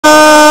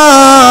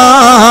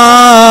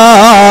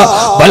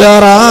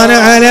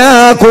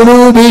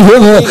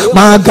ഖുലൂബിഹിം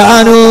മാ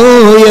കാനൂ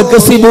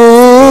യക്സിബൂൻ.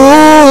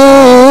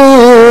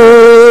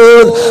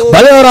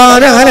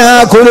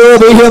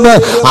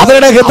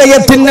 അവരുടെ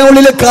ഹൃദയത്തിന്റെ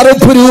ഉള്ളിൽ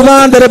കറുപ്പ്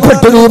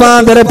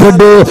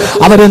രൂപാന്തരപ്പെട്ടു.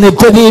 അവര്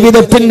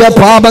നിത്യജീവിതത്തിന്റെ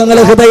പാപങ്ങൾ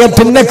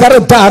ഹൃദയത്തിന്റെ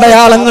കറുത്ത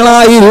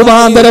അടയാളങ്ങളായി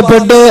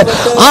രൂപാന്തരപ്പെട്ട്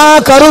ആ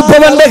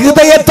കറുപ്പവന്റെ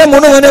ഹൃദയത്തെ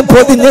മുഴുവനും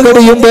പൊതിഞ്ഞു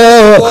കഴിയുമ്പോ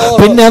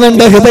പിന്നെ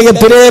അവന്റെ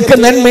ഹൃദയത്തിലേക്ക്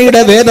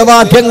നന്മയുടെ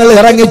വേദവാക്യങ്ങൾ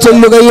ഇറങ്ങി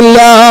ചെല്ലുകയില്ല.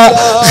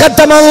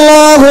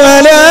 ഖതമല്ലാഹു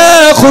അലാ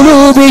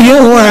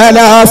ഖുലൂബിഹിം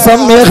വഅലാ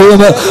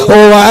സമഇഹിം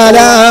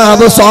വഅലാ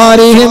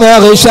അബ്സാരിഹിം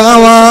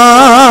ഗിശാവാ.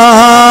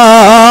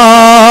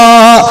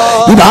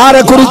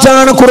 ഇതാരെ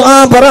കുറിച്ചാണ്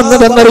ഖുർആൻ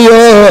പറഞ്ഞതെന്നറിയോ?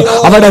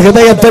 അവരുടെ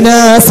ഹൃദയത്തിന്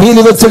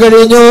സീല് വെച്ച്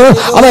കഴിഞ്ഞു,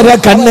 അവരുടെ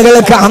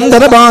കണ്ണുകൾക്ക്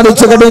അന്ധത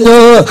ബാധിച്ചു കഴിഞ്ഞു.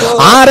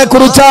 ആരെ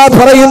കുറിച്ചാ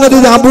പറയുന്നത്?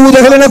 ഇത്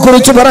അബൂജഹലിനെ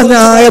കുറിച്ച് പറഞ്ഞ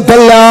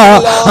ആയത്തല്ല.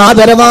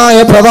 ആദരമായ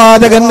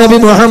പ്രവാചകൻ നബി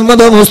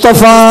മുഹമ്മദ്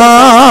മുസ്തഫ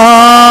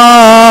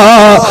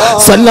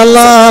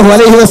സല്ലല്ലാഹു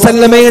അലൈഹി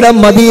വസല്ലമയുടെ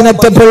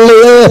മദീനത്തെ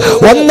പള്ളിയിൽ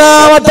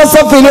ഒന്നാമത്തെ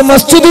സഫിൽ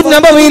മസ്ജിദുൻ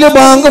നബവിയിൽ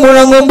ബാങ്ക്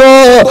മുഴങ്ങുമ്പോ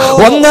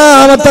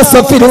ഒന്നാമത്തെ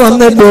സഫിൽ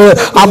വന്നിട്ട്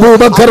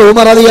അബൂബക്കർ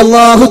ഉമർ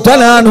റളിയല്ലാഹു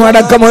തആല അൻഹു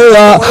അടക്കമുള്ള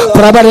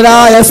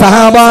പ്രബലരായ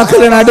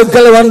സഹാബാക്കളുടെ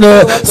അടുക്കൽ വന്ന്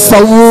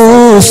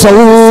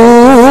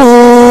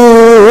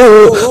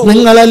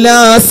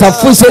നിങ്ങളെല്ലാം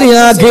സഫ്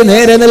ശരിയാക്കി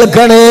നേരെ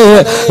നിൽക്കണേ.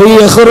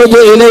 യഖ്റുജു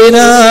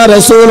ഇലൈനാ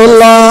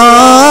റസൂലുള്ളാഹ്,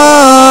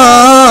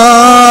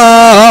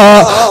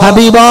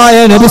 ഹബീബായ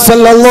നബി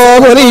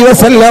സല്ലല്ലാഹു അലൈഹി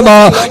വസല്ലമ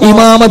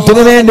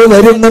ഇമാമത്തിന് വേണ്ടി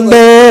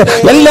വരുന്നുണ്ട്.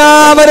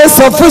 എല്ലാവരും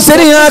സഫ്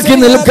ശരിയാക്കി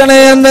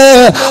നിൽക്കണേ എന്ന്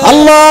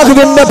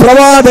അല്ലാഹുവിന്റെ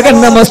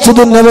പ്രവാചകന്റെ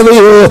മസ്ജിദുൻ നബവി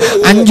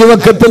 5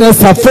 വഖത്തിന്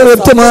സഫ്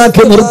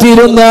വ്യക്തമാക്കി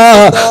നിർത്തിയിരുന്ന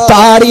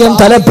താടിയും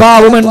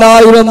തലപ്പാവും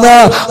ഉണ്ടായിരുന്ന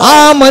ആ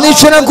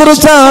മനുഷ്യനെ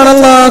കുറിച്ചാണ്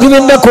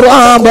അല്ലാഹുവിന്റെ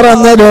ഖുർആൻ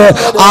പറഞ്ഞത്.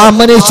 ആ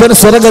മനുഷ്യൻ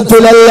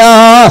സ്വർഗത്തിലല്ല,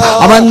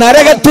 അവൻ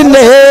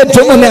നരകത്തിന്റെ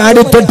ഏറ്റവും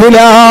അടിത്തട്ടില.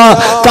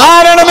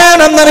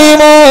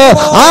 കാരണമെന്നറിയുമോ?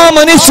 ആ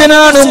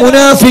മനുഷ്യനാണ്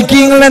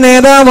മുനാഫിക്കീങ്ങളുടെ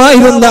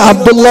നേതാവായിരുന്ന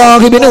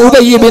അബ്ദുല്ലാഹി ഇബ്നു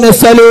ഉബൈ ഇബ്നു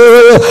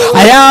സലൂൽ.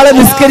 അയാള്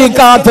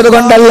നിസ്കരിക്കാത്തത്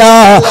കൊണ്ടല്ല,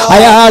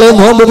 അയാള്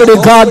നോമ്പ്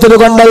പിടിക്കാത്തത്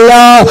കൊണ്ടല്ല,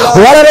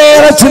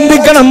 വളരെയേറെ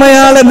ചിന്തിക്കണം.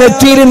 അയാളെ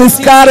നെറ്റിയിൽ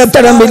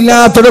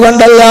നിസ്കാരത്തടമില്ലാത്തത്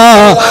കൊണ്ടല്ല.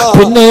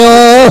 പിന്നെയോ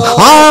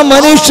ആ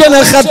മനുഷ്യന്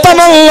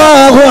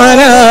ഖതമല്ലാഹു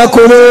അലാ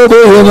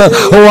ഖുലൂബിഹിം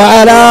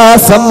വഅലാ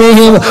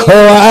സമഇഹിം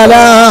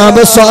വഅലാ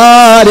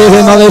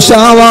അബ്സാരിഹിം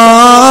ഗിശാവാ.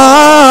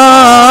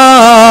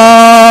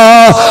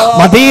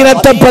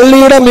 മദീനത്തെ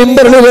പള്ളിയുടെ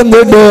മിമ്പറിൽ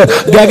വന്നിട്ട്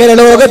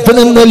ഗഗനലോകത്ത്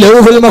നിന്ന്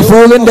ലൗഹുൽ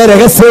മഹ്ഫൂദിന്റെ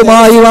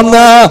രഹസ്യമായി വന്ന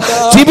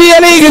ജിബ്രീൽ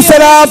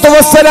അലൈഹിസ്സലാത്തു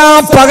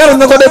വസ്സലാം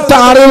പകർന്നു കൊടുത്ത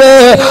അറിവ്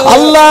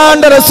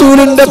അല്ലാഹുവിന്റെ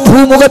റസൂലിന്റെ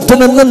ഭൂമുഖത്ത്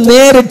നിന്ന്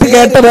നേരിട്ട്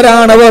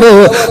കേട്ടവരാണവർ.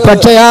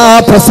 പക്ഷേ ആ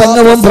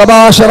പ്രസംഗവും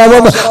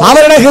പ്രഭാഷണവും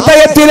അവരുടെ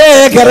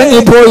ഹൃദയത്തിലേക്ക്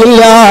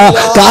ഇറങ്ങിപ്പോയില്ല.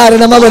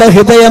 കാരണം അവരുടെ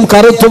ഹൃദയം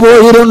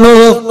കറുത്തുപോയിരുന്നു.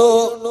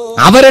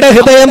 അവരുടെ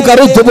ഹൃദയം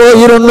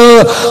കറുത്തുപോയിരുന്നു.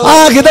 ആ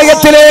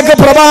ഹൃദയത്തിലേക്ക്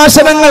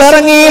പ്രഭാഷണങ്ങൾ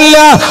ഇറങ്ങിയില്ല.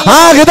 ആ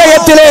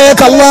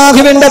ഹൃദയത്തിലേക്ക്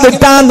അല്ലാഹുവിന്റെ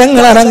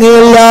വൃത്താന്തങ്ങൾ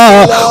ഇറങ്ങിയില്ല.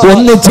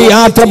 ഒന്നിച്ച്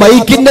യാത്ര,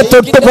 ബൈക്കിന്റെ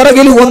തൊട്ട്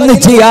പുറകിൽ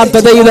ഒന്നിച്ച് യാത്ര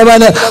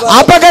ചെയ്തവന്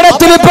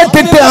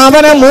അപകടത്തിൽപ്പെട്ടിട്ട്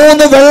അവനെ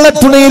 3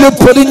 വെള്ളത്തുണിയിൽ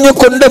പൊതിഞ്ഞു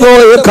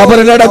കൊണ്ടുപോയി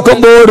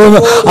ഖബറിലടക്കുമ്പോഴും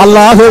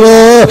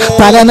അല്ലാഹുവേ,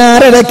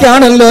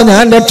 തലനാരടക്കാണല്ലോ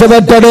ഞാൻ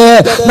രക്ഷപ്പെട്ടത്,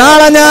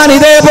 നാളെ ഞാൻ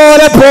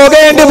ഇതേപോലെ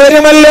പോകേണ്ടി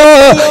വരുമല്ലോ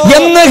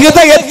എന്ന്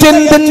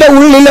ഹൃദയത്തിന്റെ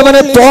ഉള്ളിൽ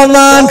അവന്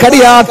തോന്നാൻ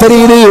കഴിയാത്ത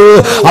രീതിയിൽ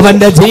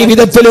അവന്റെ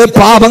ജീവിതത്തിലെ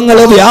പാപങ്ങൾ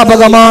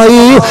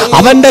വ്യാപകമായി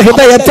അവന്റെ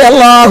ഹൃദയത്തെ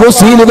അല്ലാഹു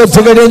സീല്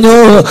വെച്ച് കഴിഞ്ഞു.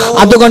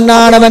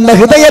 അതുകൊണ്ടാണ് അവന്റെ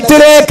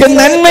ഹൃദയത്തിലേക്ക്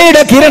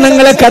നന്മയുടെ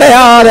കിരണങ്ങൾ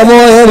കടയാതെ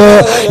പോയത്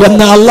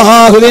എന്ന്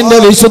അല്ലാഹുവിന്റെ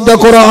വിശുദ്ധ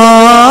ഖുർആൻ.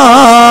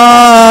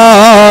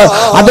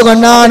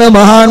 അതുകൊണ്ടാണ്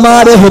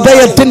മഹാന്മാര്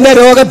ഹൃദയത്തിന്റെ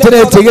രോഗത്തിന്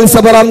ചികിത്സ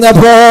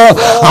പറഞ്ഞപ്പോ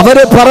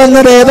അവര്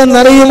പറഞ്ഞത്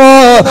ഏതെന്നറിയുമോ?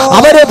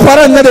 അവര്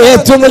പറഞ്ഞത്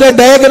ഏറ്റവും വലിയ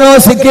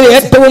ഡയഗ്നോസിക്കിൽ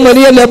ഏറ്റവും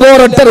വലിയ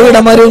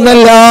ലബോറട്ടറിയുടെ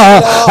മരുന്നല്ല.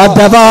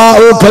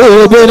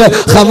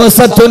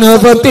 خمسة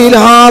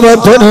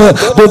فتلاوة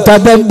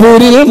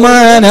بتدبر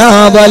المعنى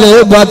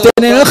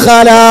والبطن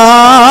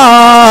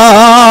الخلاء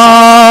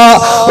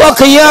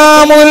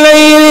وقيام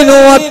الليل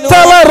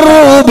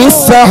والتضرع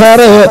بالسحر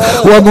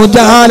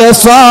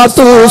ومجالسات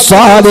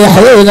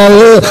الصالحين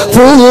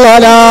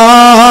الفضلاء.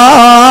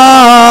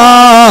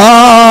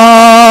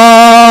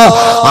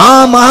 ആ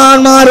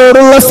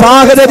മഹാന്മാരോടുള്ള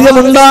സാഹചര്യം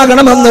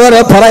ഉണ്ടാകണമെന്ന്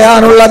വരെ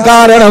പറയാനുള്ള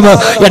കാരണം,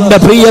 എന്റെ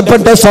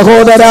പ്രിയപ്പെട്ട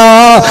സഹോദരാ,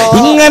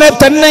 ഇങ്ങനെ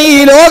തന്നെ ഈ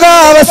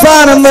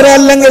ലോകാവസാനം വരെ,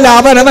 അല്ലെങ്കിൽ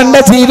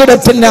അവനവന്റെ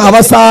ജീവിതത്തിന്റെ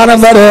അവസാനം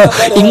വരെ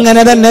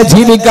ഇങ്ങനെ തന്നെ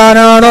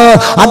ജീവിക്കാനാണോ?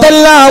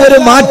 അതല്ല ഒരു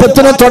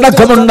മാറ്റത്തിന്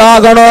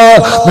തുടക്കമുണ്ടാകണോ?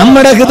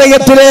 നമ്മുടെ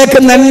ഹൃദയത്തിലേക്ക്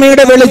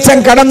നന്മയുടെ വെളിച്ചം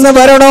കടന്നു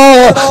വരണോ?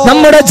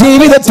 നമ്മുടെ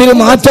ജീവിതത്തിൽ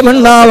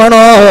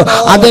മാറ്റമുണ്ടാവണോ?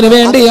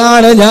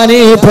 അതിനുവേണ്ടിയാണ് ഞാൻ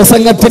ഈ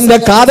പ്രസംഗത്തിന്റെ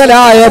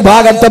കാതലായ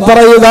ഭാഗത്തെ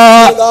പറയുക.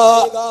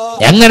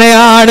 എങ്ങനെയാ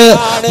എങ്ങനെയാണ്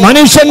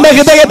മനുഷ്യന്റെ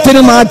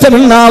ഹൃദയത്തിന്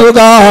മാറ്റമുണ്ടാവുക?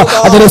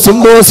 അതൊരു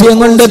സിംബോസിയം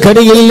കൊണ്ട്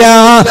കഴിയില്ല,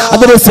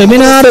 അതൊരു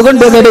സെമിനാർ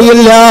കൊണ്ട്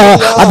കഴിയില്ല,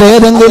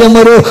 അതേതെങ്കിലും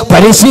ഒരു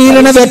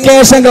പരിശീലന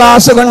വെക്കേഷൻ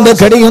ക്ലാസ് കൊണ്ട്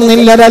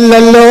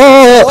കഴിയുന്നില്ലല്ലോ.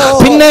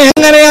 പിന്നെ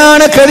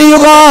എങ്ങനെയാണ്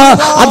കഴിയുക?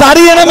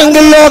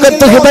 അതറിയണമെങ്കിൽ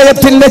ലോകത്ത്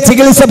ഹൃദയത്തിന്റെ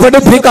ചികിത്സ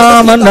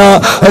പഠിപ്പിക്കാമെന്ന്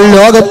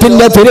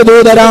ലോകത്തിന്റെ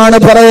തിരുദൂതരാണ്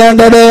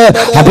പറയേണ്ടത്.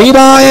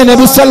 ഹബീബായ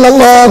നബി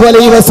സല്ലല്ലാഹു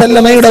അലൈഹി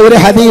വസല്ലമയുടെ ഒരു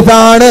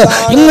ഹദീസാണ്.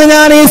 ഇന്ന്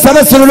ഞാൻ ഈ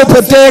സദസ്സിനോട്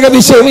പ്രത്യേക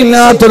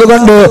വിഷയമില്ലാത്തത്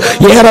കൊണ്ട്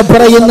ഏറെ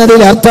പറയുന്നതിൽ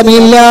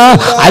അർത്ഥമില്ല,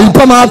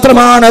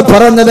 അല്പമാത്രമാണ്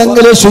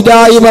പറഞ്ഞതെങ്കിൽ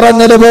ശുജായി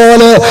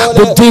പറഞ്ഞതുപോലെ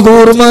ബുദ്ധി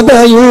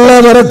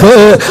കൂർമ്മതയുള്ളവർക്ക്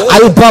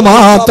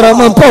അല്പമാത്രം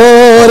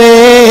പോരേ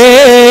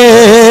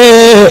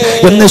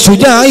എന്ന്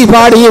ശുജായി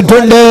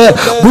പാടിയിട്ടുണ്ട്.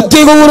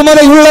 ബുദ്ധി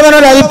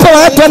കൂർമ്മതയുള്ളവനൊരു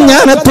അല്പമാത്രം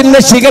ജ്ഞാനത്തിന്റെ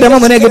ശിഖരം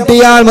അവന്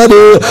കിട്ടിയാൽ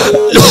മതി.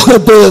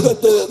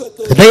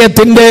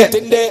 ഹൃദയത്തിന്റെ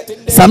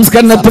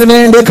സംസ്കരണത്തിന്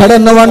വേണ്ടി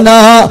കടന്നു വന്ന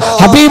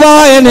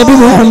ഹബീബായ നബി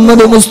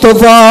മുഹമ്മദ്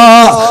മുസ്തഫ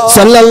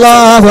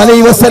സല്ലല്ലാഹു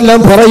അലൈഹി വസല്ലം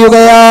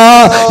പറയുകയാ,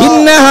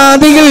 ഇന്ന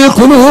ഹാദിഹിൽ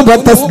ഖുലൂബ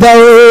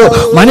തസ്ദഉ,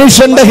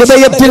 മനുഷ്യന്റെ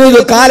ഹൃദയത്തിൽ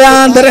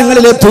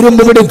കാലാന്തരങ്ങളിൽ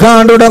തുരുമ്പ്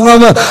പിടിക്കാൻ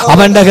തുടങ്ങും.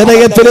 അവന്റെ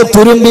ഹൃദയത്തിൽ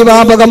തുരുമ്പി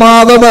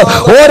വ്യാപകമാകും.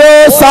 ഓരോ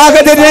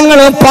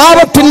സാഹചര്യങ്ങളും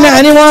പാപത്തിന്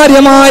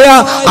അനിവാര്യമായ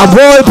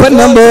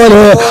അഭോൽപ്പന്നം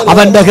പോലെ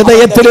അവന്റെ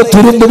ഹൃദയത്തിൽ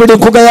തുരുമ്പ്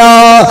പിടിക്കുകയാ.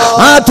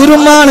 ആ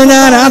തുരുമ്പാണ്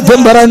ഞാൻ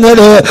ആദ്യം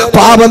പറഞ്ഞത്.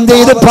 പാപം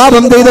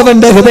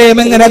ചെയ്തവന്റെ ഹൃദയം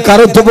എങ്ങനെ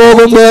കറുത്തു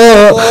പോകുമ്പോ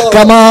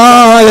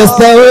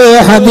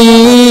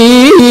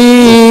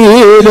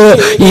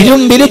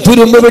ഇരുമ്പിന്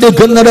തുരുമ്പ്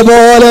പിടിക്കുന്നത്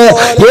പോലെ,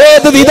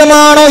 ഏത്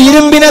വിധമാണോ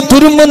ഇരുമ്പിനെ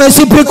തുരുമ്പ്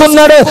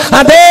നശിപ്പിക്കുന്നത്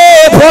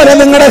അതേപോലെ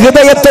നിങ്ങളുടെ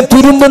ഹൃദയത്തെ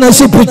തുരുമ്പ്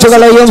നശിപ്പിച്ചു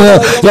കളയും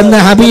എന്ന്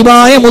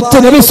ഹബീബായ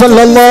മുത്തുനബി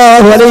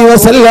സല്ലല്ലാഹു അലൈഹി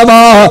വസല്ലമ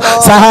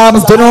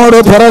സഹാബത്തിനോട്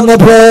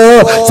പറഞ്ഞപ്പോ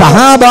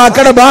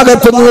സഹാബാക്കളുടെ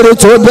ഭാഗത്തുനിന്ന് ഒരു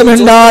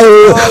ചോദ്യമുണ്ടായി,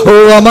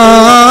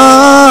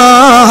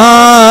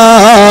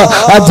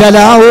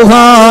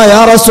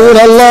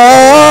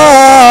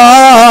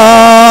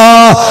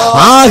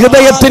 ആ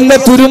ഹൃദയത്തിന്റെ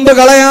തുരുമ്പ്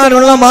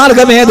കളയാനുള്ള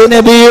മാർഗമേത്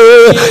നബിയേ?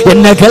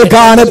 എന്നെ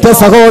കേൾക്കാനത്തെ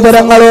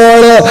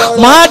സഹോദരങ്ങളോട്,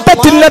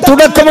 മാറ്റത്തിന്റെ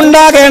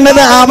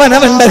തുടക്കമുണ്ടാകേണ്ടത്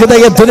അവനവന്റെ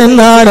ഹൃദയത്തിൽ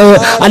നിന്നാണ്,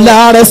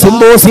 അല്ലാതെ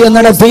സിംബോസിയം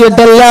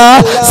നടത്തിയിട്ടല്ല,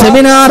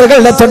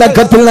 സെമിനാറുകളുടെ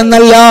തുടക്കത്തിൽ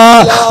നിന്നല്ല.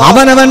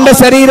 അവനവന്റെ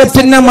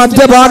ശരീരത്തിന്റെ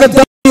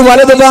മധ്യഭാഗത്ത്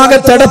വലതു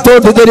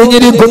ഭാഗത്തിടത്തോട്ട്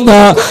തിരിഞ്ഞിരിക്കുന്ന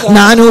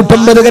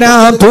 450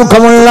 ഗ്രാം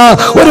തൂക്കമുള്ള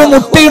ഒരു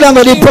മുട്ടിയുടെ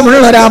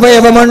വലിപ്പമുള്ള ഒരു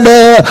അവയവമുണ്ട്.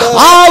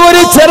 ആ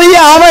ഒരു ചെറിയ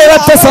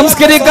അവയവത്തെ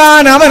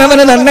സംസ്കരിക്കാൻ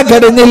അവനവന് തന്നെ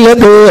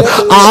കഴിഞ്ഞില്ലത്.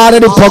 6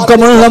 അടി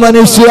പൊക്കമുള്ള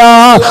മനുഷ്യ,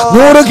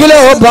 100 കിലോ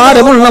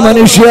ഭാരമുള്ള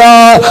മനുഷ്യ,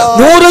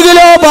 100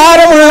 കിലോ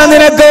ഭാരമുള്ള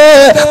നിനക്ക്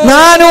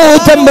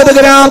 450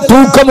 ഗ്രാം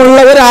തൂക്കമുള്ള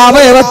ഒരു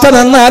അവയവത്തെ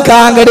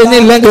നന്നാക്കാൻ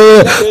കഴിഞ്ഞില്ലെങ്കിൽ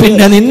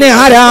പിന്നെ നിന്നെ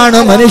ആരാണ്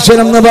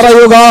മനുഷ്യനെന്ന്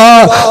പറയുക?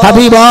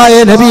 ഹബീബായ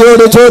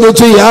നബിയോട്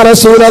ചോദിച്ചു, യാ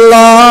റസൂലല്ലാഹ്,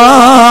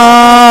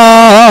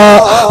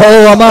 ഓ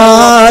വമാ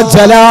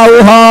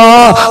ജലാഉഹാ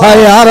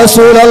യാ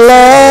റസൂലല്ലാഹ്,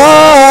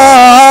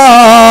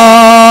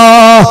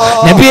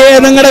 നബിയെ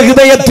നിങ്ങളുടെ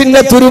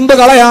ഹൃദയത്തിന്റെ തുരുമ്പ്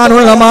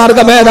കളയാനുള്ള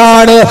മാർഗം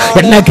ഏതാണ്?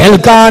 എന്നെ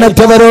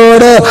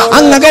കേൾക്കാനെത്തിയവരോട്,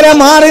 അങ്ങകരെ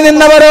മാറി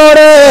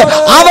നിന്നവരോട്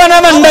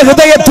അവനവന്റെ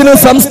ഹൃദയത്തിന്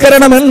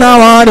സംസ്കരണം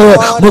എന്നാണ്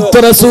മുത്ത്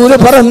റസൂൽ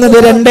പറഞ്ഞത്.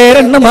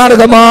 2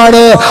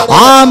 മാർഗമാണ്.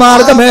 ആ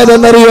മാർഗം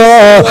ഏതെന്നറിയോ?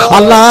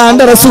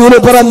 അള്ളാന്റെ റസൂൽ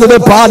പറഞ്ഞത്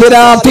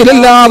പാതിരാത്രിയിൽ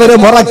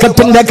എല്ലാവരും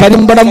ഉറക്കത്തിന്റെ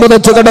കരിമ്പടം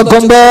പുതച്ചു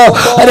കിടക്കുമ്പോ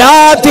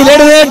രാത്രി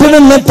എഴുന്നേറ്റ്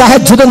നിന്ന്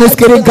തഹജ്ജുദ്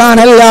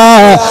നിസ്കരിക്കാനല്ല,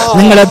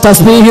 നിങ്ങളെ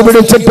തസ്ബീഹ്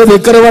പിടിച്ചിട്ട്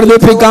ദിക്ർ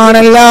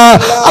വർദ്ധിപ്പിക്കാനല്ല.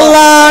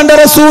 അള്ളാന്റെ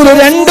റസൂൽ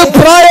 2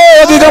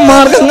 പ്രായോഗിക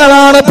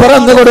മാർഗങ്ങളാണ്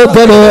പറഞ്ഞു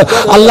കൊടുത്തത്.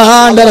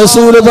 അള്ളാന്റെ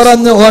റസൂൽ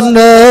പറഞ്ഞു,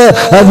 ഒന്ന്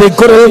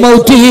ദിക്റുൽ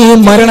മൗതി,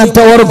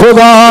 മരണത്തെ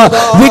ഓർക്കുക.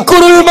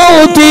 ദിക്റുൽ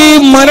മൗതി,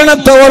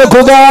 മരണത്തെ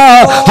ഓർക്കുക.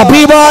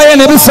 ഹബീബായ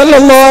നബി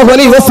സല്ലല്ലാഹു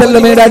അലൈഹി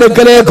വസല്ലമയുടെ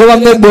അടുക്കലേക്ക്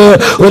വന്നിട്ട്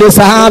ഒരു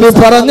സഹാബി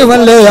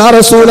പറഞ്ഞുവല്ലേ, യാ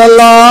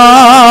റസൂലല്ലാഹ്,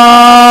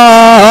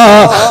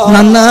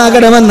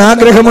 നന്നാകണമെന്ന്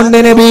ആഗ്രഹമുണ്ട്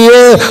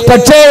നബിയെ,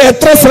 പക്ഷേ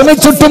എത്ര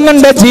ശ്രമിച്ചിട്ടും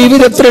എന്റെ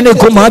ജീവിതത്തിൽ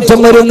എനിക്ക് മാറ്റം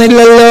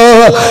വരുന്നില്ലല്ലോ.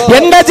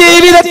 എന്റെ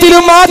ജീവിതത്തിൽ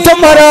മാറ്റം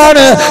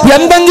വരാണ്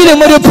എന്തെങ്കിലും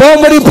ഒരു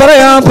പോംവഴി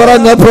പറയാൻ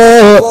പറഞ്ഞപ്പോ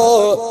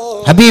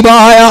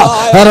ഹബീബായ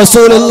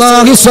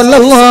റസൂലുള്ളാഹി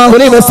സ്വല്ലല്ലാഹു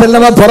അലൈഹി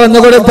വസല്ലമ പറഞ്ഞു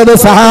കൊടുത്തത്,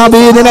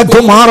 സഹാബി, നിനക്ക്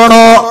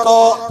മാറണോ?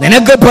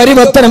 നിനക്ക്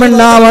പരിവർത്തനം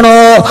ഉണ്ടാവണോ?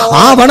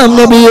 ആവണം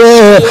നബിയേ.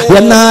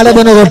 എന്നാൽ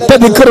അതിന് ഒറ്റ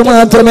ദിക്ർ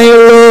മാത്രമേ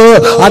ഉള്ളൂ.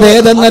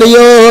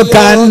 അതേതെന്നറിയോ?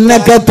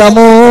 കന്നക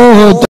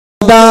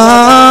തമൂത,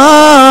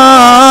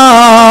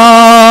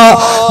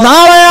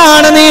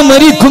 നാളെയാണ് നീ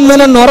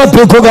മരിക്കുന്നതെന്ന്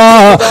ഉറപ്പിക്കുക.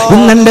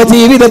 ഇന്നെന്റെ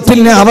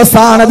ജീവിതത്തിന്റെ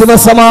അവസാന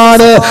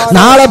ദിവസമാണ്.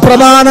 നാളെ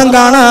പ്രമാണം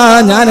കാണാൻ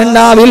ഞാൻ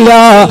ഉണ്ടാവില്ല,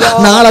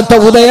 നാളത്തെ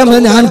ഉദയം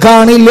ഞാൻ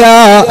കാണില്ല.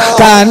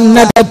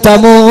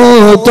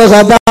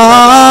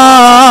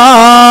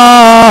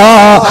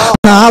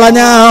 നാളെ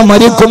ഞാൻ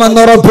മരിക്കുമെന്ന്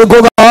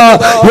ഉറപ്പിക്കുക.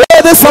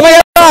 ഏത്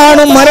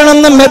സമയത്താണ് മരണം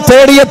നമ്മെ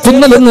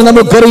തേടിയെത്തുന്നതെന്ന്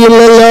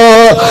നമുക്കറിയില്ലല്ലോ.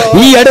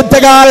 ഈ അടുത്ത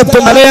കാലത്ത്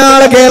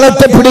മലയാള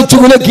കേരളത്തെ പിടിച്ചു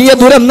കുലുക്കിയ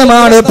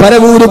ദുരന്തമാണ്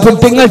പരവൂര്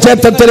പുട്ടിങ്ങൽ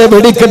ക്ഷേത്രത്തിലെ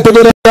വെടിക്കെട്ട്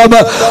ദുരന്തം.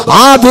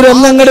 ആ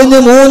ദുരന്തം കഴിഞ്ഞ്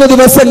 3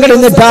 ദിവസം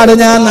കഴിഞ്ഞിട്ടാണ്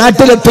ഞാൻ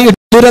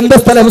നാട്ടിലെത്തിയിട്ട് ദുരന്ത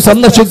സ്ഥലം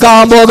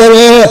സന്ദർശിക്കാൻ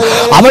പോകവേ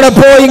അവിടെ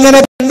പോയി ഇങ്ങനെ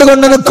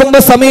കണ്ടുകൊണ്ട് നിൽക്കുമ്പോ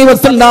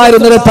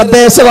സമീപത്തുണ്ടായിരുന്നൊരു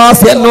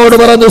തദ്ദേശവാസി എന്നോട്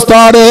പറഞ്ഞു,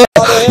 ഉസ്താദ്,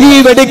 ഈ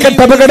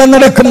വെടിക്കെട്ട് അപകടം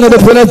നടക്കുന്നത്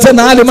പുലർച്ചെ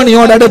 4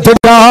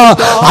 മണിയോടടുത്തില്ല.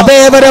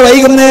 അതേവരെ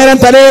വൈകുന്നേരം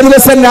തലേ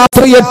ദിവസം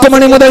രാത്രി 8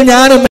 മണി മുതൽ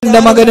ഞാനും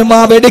എന്റെ മകനും ആ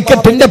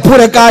വെടിക്കെട്ടിന്റെ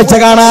പുറക്കാഴ്ച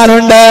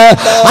കാണാനുണ്ട്.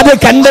 അത്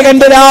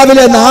കണ്ട്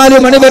രാവിലെ 4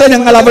 മണി വരെ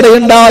ഞങ്ങൾ അവിടെ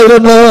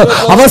ഉണ്ടായിരുന്നു.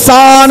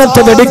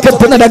 അവസാനത്തെ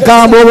വെടിക്കെട്ട്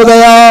നടക്കാൻ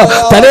പോവുകയാ.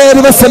 തലേ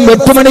ദിവസം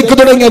 8 മണിക്ക്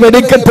തുടങ്ങിയ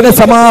വെടിക്കെട്ടിന്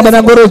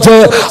സമാപനം കുറിച്ച്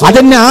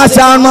അതിന്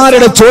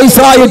ആശാന്മാരുടെ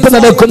ചോയ്സായിട്ട്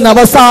നടക്കുന്ന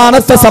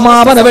അവസാനത്തെ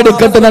സമാപന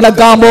വെടിക്കെട്ട്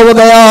നടക്കാൻ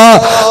പോവുകയാ.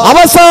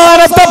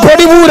 അവസാനത്തെ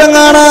പൊടിപൂരം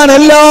കാണാൻ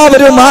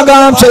എല്ലാവരും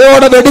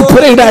ആകാംക്ഷയോടെ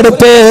വെടിപ്പുരയുടെ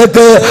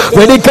അടുത്തേക്ക്,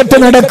 വെടിക്കെട്ട്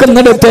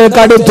നടക്കുന്നിടത്തേക്ക്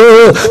അടുത്തു.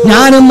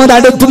 ഞാനും അത്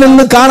അടുത്തു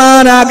നിന്ന്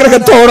കാണാൻ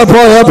ആഗ്രഹത്തോടെ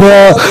പോയപ്പോ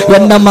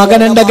എന്റെ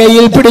മകൻ എന്റെ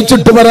കയ്യിൽ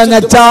പിടിച്ചിട്ട് പറഞ്ഞ,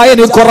 അച്ഛാ,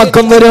 എനിക്ക്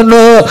ഉറക്കം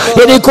വരുന്നു,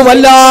 എനിക്ക്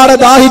വല്ലാതെ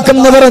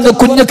ദാഹിക്കുന്നു പറഞ്ഞ്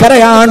കുഞ്ഞു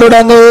കരയാൻ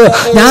തുടങ്ങി.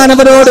 ഞാൻ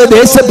അവരോട്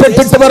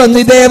ദേഷ്യപ്പെട്ടിട്ട് പറഞ്ഞു,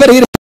 ഇതേവരെ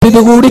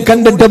ഇതുകൂടി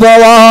കണ്ടിട്ട്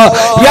പോവാ.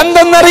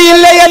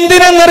 എന്തെന്നറിയില്ല,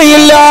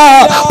 എന്തിനെന്നറിയില്ല,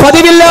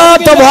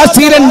 പതിവില്ലാത്ത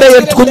വാശിയിൽ എന്റെ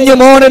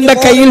കുഞ്ഞുമോൻ എന്റെ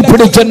കയ്യിൽ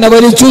പിടിച്ചെന്നെ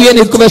വലിച്ചു.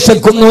 എനിക്ക്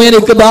വിശക്കുന്നു,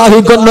 എനിക്ക്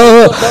ദാഹിക്കുന്നു.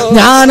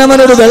 ഞാൻ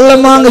അവനൊരു വെള്ളം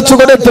വാങ്ങിച്ചു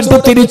കൊടുത്തിട്ട്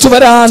തിരിച്ചു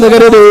വരാന്ന്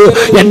കരുതി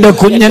എന്റെ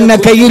കുഞ്ഞെന്നെ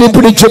കയ്യിൽ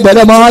പിടിച്ചു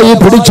ബലമായി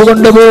പിടിച്ചു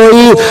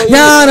കൊണ്ടുപോയി.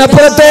 ഞാൻ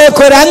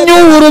അപ്പുറത്തേക്ക് ഒരു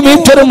 500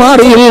 മീറ്റർ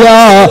മാറിയില്ല.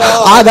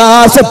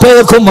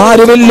 ആകാശത്തേക്ക്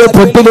മാരുവില്ല്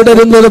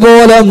പൊട്ടിവിടരുന്നത്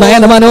പോലെ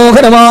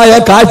നയനമനോഹരമായ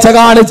കാഴ്ച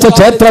കാണിച്ച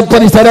ക്ഷേത്ര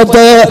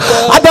പരിസരത്ത്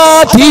അതാ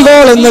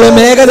തീഗോളങ്ങൾ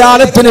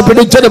മേഘജാലത്തിന്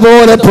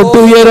പിടിച്ചതുപോലെ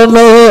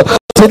പൊട്ടുയരുന്നു.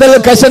 ചിതൽ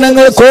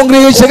കഷണങ്ങൾ,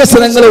 കോൺക്രീറ്റ്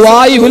കഷണങ്ങൾ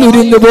വായുവിൽ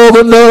ഉരിഞ്ഞു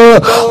പോകുന്നു.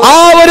 ആ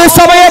ഒരു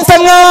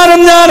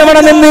സമയത്തെങ്ങാനും ഞാൻ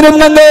അവിടെ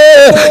നിന്നിരുന്നത്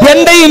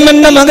എന്റെയും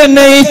എന്റെ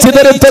മകനെ ഈ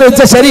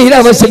ചിതറിത്തെറിച്ച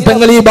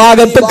ശരീരാവശിഷ്ടങ്ങൾ ഈ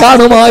ഭാഗത്ത്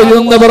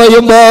കാണുമായിരുന്നു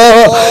പറയുമ്പോ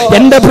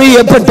എന്റെ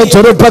പ്രിയപ്പെട്ട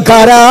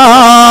ചെറുപ്പക്കാരാ,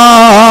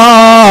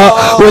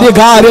 ഒരു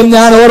കാര്യം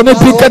ഞാൻ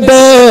ഓർമ്മിപ്പിക്കട്ടെ.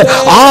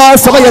 ആ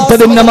സമയത്ത്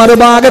ഇതിന്റെ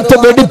മറുഭാഗത്ത്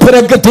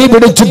വെടിപ്പുരക്ക് തീ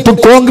പിടിച്ചിട്ട്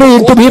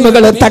കോൺക്രീറ്റ്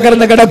ബീമുകൾ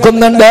തകർന്നു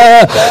കിടക്കുന്നുണ്ട്.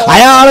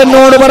 അയാൾ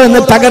എന്നോട്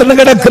പറഞ്ഞ്, തകർന്നു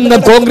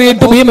കിടക്കുന്ന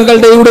കോൺക്രീറ്റ്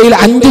ബീമുകളുടെ ഇടയിൽ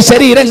 5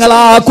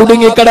 ശരീരങ്ങളാ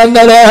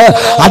കുടുങ്ങിക്കിടന്നത്.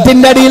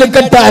 അതിന്റെ അടിയിൽ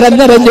കെട്ട്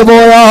അരഞ്ഞറിഞ്ഞു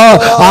പോയോ.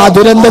 ആ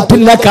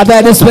ദുരന്തത്തിന്റെ കഥ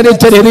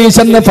അനുസ്മരിച്ച രതീഷ്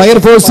എന്ന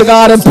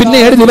ഫയർഫോഴ്സുകാരൻ പിന്നെ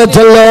എഴുതി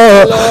വെച്ചല്ലോ.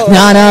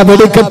 ഞാൻ ആ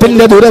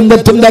വെടിക്കെട്ടിന്റെ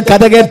ദുരന്തത്തിന്റെ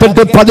കഥ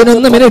കേട്ടിട്ട്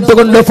 11 മിനിറ്റ്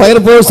കൊണ്ട്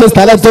ഫയർഫോഴ്സ്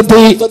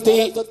സ്ഥലത്തെത്തി.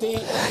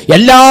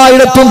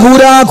 എല്ലായിടത്തും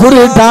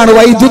കൂരാകൂറിയിട്ടാണ്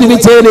വൈദ്യുതി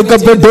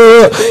വിച്ഛേദിക്കപ്പെട്ടു.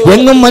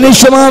 എങ്ങും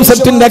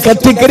മനുഷ്യമാംസത്തിന്റെ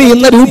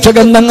കത്തിക്കരിയുന്ന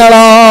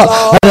രൂക്ഷഗന്ധങ്ങളാ.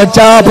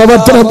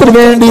 രക്ഷാപ്രവർത്തനത്തിന്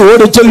വേണ്ടി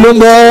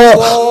ഓടിച്ചെല്ലുമ്പോ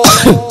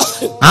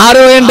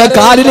ആരോ എന്റെ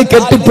കാലിന്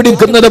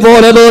കെട്ടിപ്പിടിക്കുന്നത്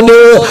പോലെ തോന്നി.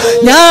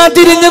 ഞാൻ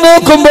തിരിഞ്ഞു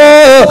നോക്കുമ്പോ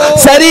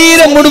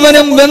ശരീരം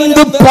മുഴുവനും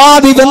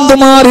പാതി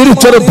വെന്തുമാറി ഒരു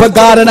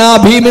ചെറുപ്പക്കാരനാ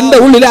ഭീമിന്റെ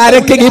ഉള്ളിൽ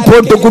അരക്കകി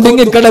പോട്ട്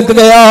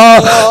കുടുങ്ങിക്കിടക്കുകയാ.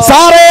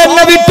 സാറേ,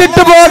 എന്നെ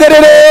വിട്ടിട്ട്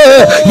പോകരുത്,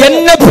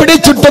 എന്നെ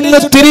പിടിച്ചിട്ടൊന്ന്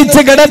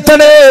തിരിച്ചു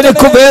കിടത്തണേ,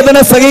 എനിക്ക് വേദന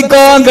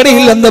സഹിക്കാൻ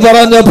കഴിയില്ലെന്ന്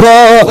പറഞ്ഞപ്പോ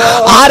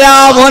ആരാ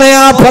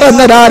മോനെയാ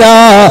പറഞ്ഞതാരാ?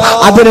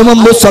 അതിനു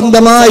മുമ്പ്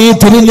സ്വന്തമായി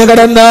തിരിഞ്ഞു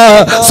കിടന്ന്,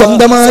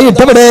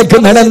 സ്വന്തമായിട്ട് അവിടേക്ക്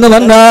നടന്നു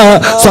വന്ന,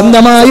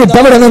 സ്വന്തമായിട്ട്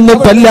അവിടെ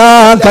നിന്നിട്ടെല്ലാം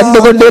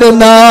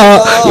കണ്ടുകൊണ്ടിരുന്ന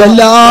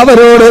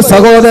എല്ലാവരോട്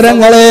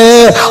സഹോദരങ്ങളെ,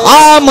 ആ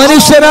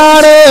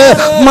മനുഷ്യനാണ്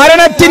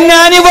മരണത്തിന്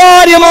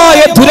അനിവാര്യമായ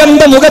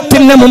ദുരന്ത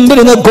മുഖത്തിന് മുമ്പിൽ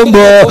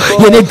നിൽക്കുമ്പോ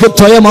എനിക്ക്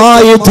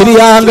സ്വയമായി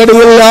തിരിയാൻ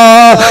കഴിയില്ല.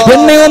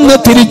 എന്നെ ഒന്ന്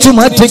തിരിച്ചു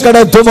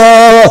മാറ്റിക്കിടത്തുമോ?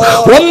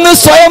 ഒന്ന്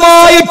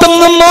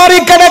സ്വയമായിട്ടൊന്ന്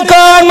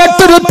മാറിക്കിടക്കാൻ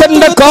മറ്റൊരു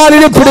തന്റെ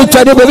കാലിൽ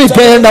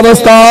പിടിച്ചനുഭവിക്കേണ്ട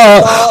അവസ്ഥ.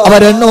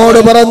 അവരെന്നോട്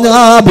പറഞ്ഞു,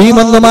 ആ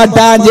ഭീമൊന്ന്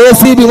മാറ്റാൻ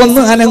JCB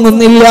ഒന്നും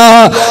അനങ്ങുന്നില്ല,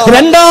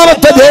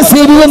 രണ്ടാമത്തെ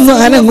JCB ഒന്നും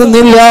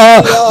അനങ്ങുന്നില്ല.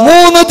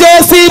 3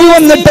 JCB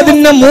വന്നിട്ട്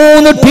അതിന്റെ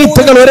 3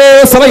 ടീത്തുകൾ ഒരേ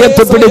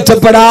സമയത്ത്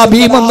പിടിച്ചപ്പെടാ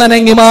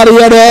ഭീമൊന്നനങ്ങി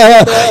മാറിയത്.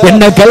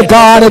 എന്നെ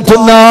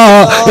കേൾക്കാനെത്തുന്ന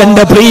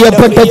എന്റെ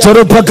പ്രിയപ്പെട്ട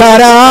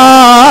ചെറുപ്പക്കാരാ,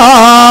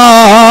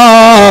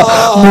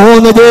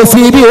 3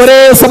 JCB ഒരേ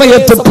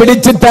സമയത്ത്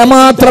പിടിച്ചിട്ട്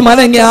മാത്രം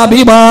അനങ്ങിയ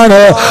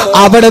ഭീമാണ്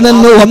അവിടെ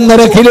നിന്ന്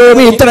 1.5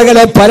 കിലോമീറ്റർ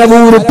അകലെ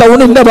പരവൂർ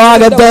ടൗണിന്റെ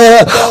ഭാഗത്ത്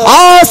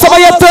ആ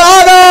സമയത്ത്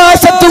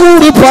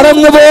ആകാശത്തുകൂടി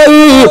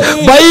പറന്നുപോയി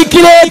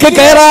ബൈക്കിലേക്ക്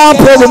കയറാൻ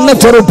പോകുന്ന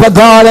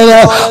ചെറുപ്പക്കാരന്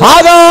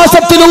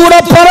ആകാശത്തിലൂടെ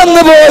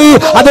പറന്നുപോയി.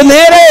 അത്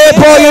നേരെ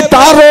പോയി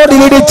ടാർ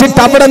റോഡിൽ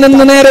ഇടിച്ചിട്ട് അവിടെ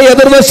നിന്ന് നേരെ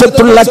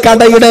എതിർവശത്തുള്ള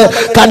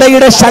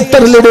കടയുടെ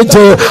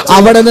ഷട്ടറിലിടിച്ച്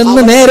അവിടെ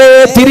നിന്ന് നേരെ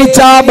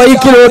തിരിച്ചാ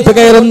ബൈക്കിലോട്ട്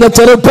കയറുന്ന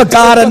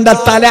ചെറുപ്പക്കാരന്റെ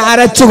തല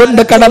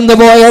അരച്ചുകൊണ്ട്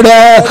കടന്നുപോയത്,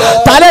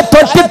 തല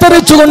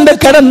തൊട്ടിത്തെറിച്ചുകൊണ്ട്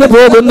കടന്നു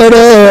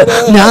പോകുന്നത്.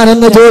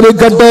 ഞാനൊന്ന്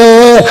ചോദിക്കട്ടെ,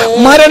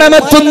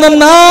 മരണമെത്തുന്ന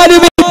 4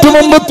 മിനിറ്റ്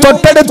മുമ്പ്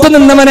തൊട്ടടുത്ത്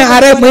നിന്നവനെ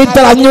 1/2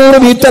 മീറ്റർ 500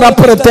 മീറ്റർ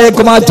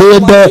അപ്പുറത്തേക്ക്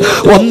മാറ്റിയിട്ട്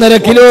 1.5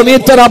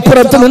 കിലോമീറ്റർ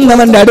അപ്പുറത്ത്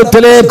നിന്നവന്റെ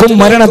അടുത്തിലേക്കും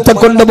മരണത്തെ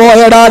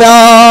കൊണ്ടുപോയടാരാ.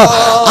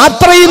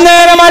 അത്രയും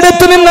നേരം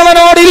അടുത്ത്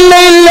നിന്നവനോട്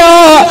ഇല്ല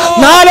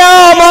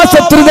 4-ാം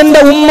മാസത്തിൽ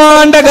നിന്റെ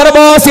ഉമ്മാന്റെ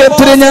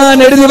ഗർഭാശയത്തിന് ഞാൻ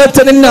എഴുതി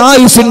വെച്ചതിന്റെ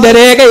ആയുസിന്റെ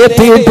രേഖ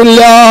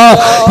എത്തിയിട്ടില്ല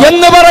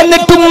എന്ന്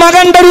പറഞ്ഞിട്ടും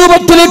മകന്റെ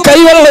രൂപത്തിൽ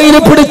കൈവെള്ളയിൽ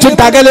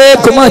പിടിച്ചിട്ട്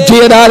അകലേക്ക്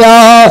മാറ്റിയതാരാ.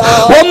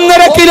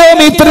 1.5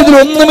 കിലോമീറ്റർ ഇതിൽ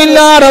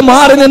ഒന്നുമില്ലാതെ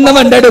മാറി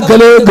നിന്നവന്റെ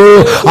അടുക്കലേക്ക്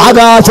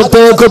ആകാശ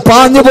ആകാശത്തേക്ക്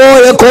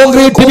പാഞ്ഞുപോയ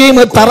കോൺക്രീറ്റ് ബീം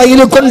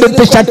തറയിൽ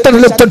കൊണ്ടിട്ട്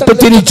ഷട്ടറിലെത്തിട്ട്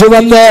തിരിച്ചു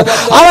വന്ന്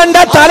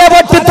അവന്റെ തല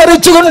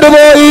പൊട്ടിത്തെറിച്ചു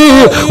കൊണ്ടുപോയി.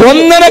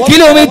 1.5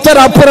 കിലോമീറ്റർ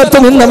അപ്പുറത്ത്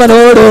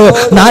നിന്നവനോട്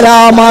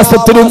 4-ാം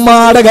മാസത്തിൽ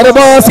ഉമ്മാടെ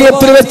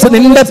ഗർഭാശയത്തിൽ വെച്ച്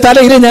നിന്റെ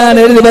തലയിൽ ഞാൻ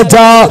എഴുതി വെച്ച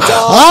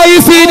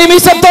ആയുസി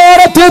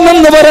നിമിഷത്തോടെ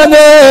നിന്ന്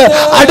പറഞ്ഞ്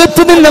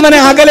അടുത്ത് നിന്നവനെ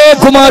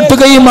അകലേക്ക്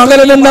മാറ്റുകയും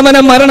അകലെ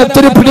നിന്നവനെ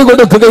മരണത്തിന്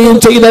പിടികൊടുക്കുകയും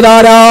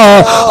ചെയ്തതാരാ?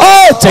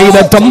 ചെയ്ത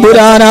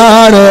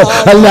തമ്പുരാനാണ്.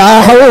 ലാ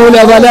ഹൗല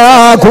വലാ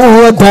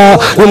ഖുവത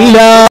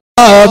ഇല്ലാ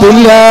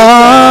ബില്ലാഹ്.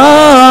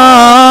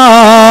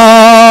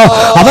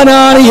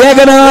 അവനാണ്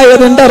ഏകനായ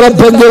നിന്റെ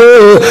റബ്ബെങ്കിൽ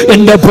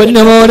എന്റെ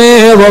പൊന്നുമോനെ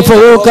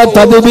വഫൂക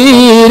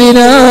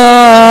തദ്ബീരിനാ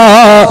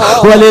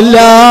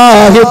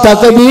വലില്ലാഹി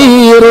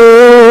തഖ്ബീറു.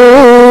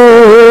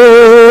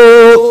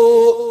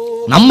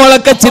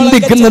 നമ്മളൊക്കെ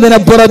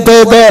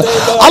ചിന്തിക്കുന്നതിനപ്പുറത്തേക്ക്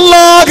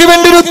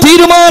അല്ലാഹുവിന്റെ ഒരു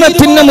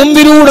തീരുമാനത്തിന്റെ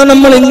മുമ്പിലൂടെ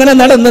നമ്മൾ ഇങ്ങനെ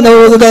നടന്നു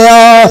പോകുകയാ.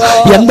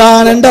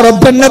 എന്താണ് എന്റെ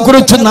റബ്ബിനെ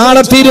കുറിച്ച്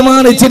നാളെ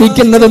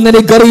തീരുമാനിച്ചിരിക്കുന്നതെന്ന്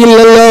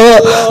എനിക്കറിയില്ലല്ലോ.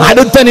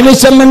 അടുത്ത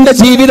നിമിഷം എന്റെ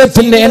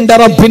ജീവിതത്തിന്റെ എന്റെ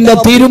റബ്ബിന്റെ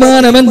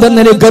തീരുമാനം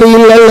എന്തെന്ന്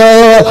എനിക്കറിയില്ലല്ലോ.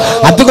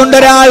 അതുകൊണ്ട്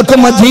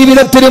ഒരാൾക്കും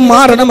ജീവിതത്തിലും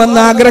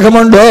മാറണമെന്ന്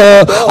ആഗ്രഹമുണ്ടോ?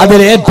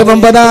 അതിലേറ്റവും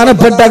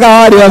പ്രധാനപ്പെട്ട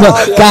കാര്യം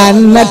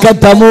കന്നക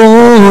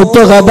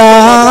തമൂതു ഗദാ,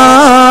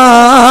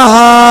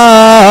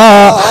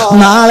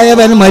 നാളെ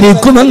അവൻ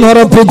മരിക്കുമെന്ന്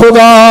ഉറപ്പിക്കുക.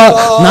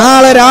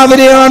 നാളെ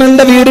രാവിലെയാണ്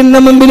എന്റെ വീടിന്റെ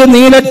മുമ്പിൽ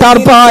നീല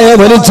ടാർപ്പായ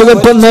വലിച്ചു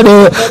കെട്ടുന്നത്.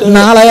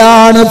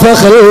 നാളെയാണ്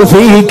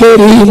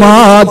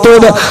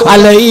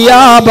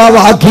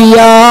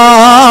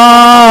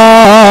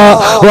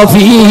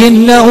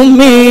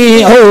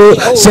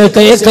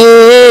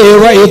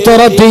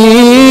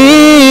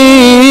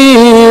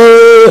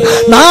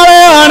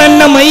നാളെയാണ്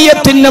എന്റെ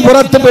മയ്യത്തിന്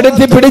പുറത്ത്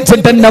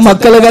പിടിച്ചിട്ട് എന്റെ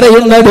മക്കൾ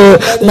കരയുന്നത്.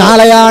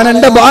 നാളെയാണ്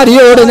എന്റെ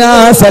ഭാര്യയോട്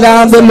ഞാൻ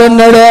സലാം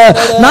ചൊല്ലുന്നത്.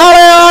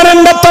 നാളെയാണ്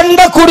എന്റെ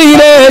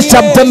തൊണ്ടക്കുടിയിലെ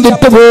ശബ്ദം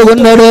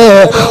വിട്ടുപോകുന്നത്.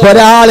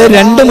 ഒരാള്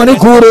 2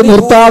 മണിക്കൂർ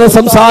നിർത്താതെ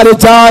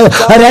സംസാരിച്ചാൽ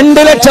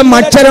 2 ലക്ഷം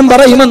അക്ഷരം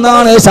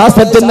പറയുമെന്നാണ്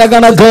ശാസ്ത്രത്തിന്റെ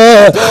കണക്ക്.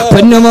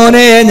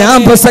 പൊന്നുമോനെ, ഞാൻ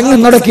പ്രസംഗം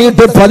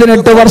നടക്കിയിട്ട്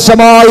 18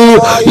 വർഷമായി.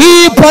 ഈ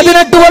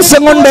 18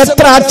 വർഷം കൊണ്ട്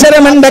എത്ര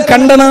അക്ഷരം എന്റെ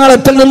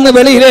കണ്ടനാളത്തിൽ നിന്ന്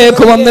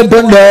വെളിയിലേക്ക്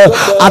വന്നിട്ടുണ്ട്.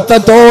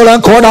 അത്രത്തോളം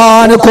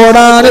കോടാനുകോടി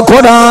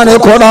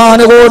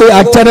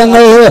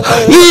അക്ഷരങ്ങൾ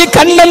ഈ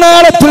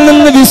കണ്ടനാളത്തിൽ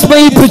നിന്ന്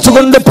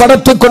വിസ്മയിപ്പിച്ചുകൊണ്ട്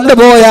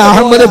പടത്തിക്കൊണ്ടുപോയ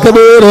അഹമ്മദ്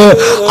കബീർ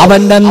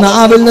അവന്റെ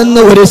നാവിൽ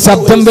നിന്ന് ഒരു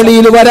ശബ്ദം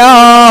വെളിയിൽ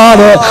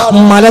വരാതെ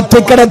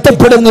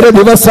മലത്തിക്കിടത്തപ്പെടുന്നൊരു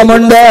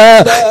ദിവസമുണ്ട്.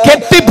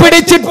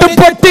 കെട്ടിപ്പിടിച്ചിട്ട്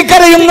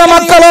പൊട്ടിക്കരയുന്ന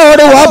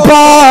മക്കളോട്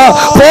വാപ്പാ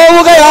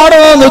പോവുകയാണോ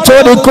എന്ന്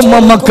ചോദിക്കുമ്പോ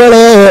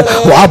മക്കള്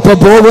വാപ്പ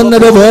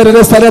പോകുന്നത്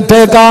വേറൊരു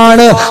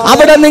സ്ഥലത്തേക്കാണ്.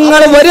 അവിടെ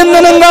നിങ്ങൾ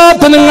വരുന്നതിനും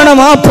കാത്ത് നിങ്ങളുടെ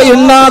വാപ്പ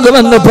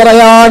ഉണ്ടാകുമെന്ന്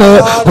പറയാണ്.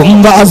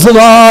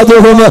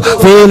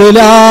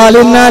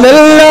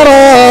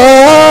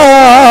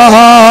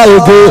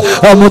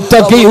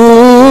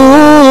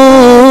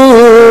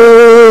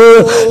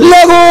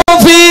 لهم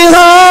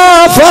فيها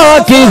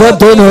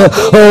فاكهة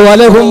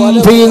ولهم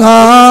فيها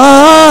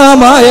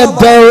ما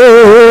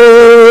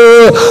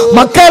يدعون.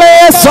 മക്കളെ,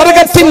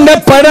 സ്വർഗത്തിന്റെ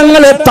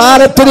പഴങ്ങളെ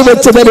താരത്തിൽ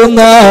വെച്ച്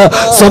തരുന്ന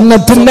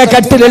സുന്നത്തിന്റെ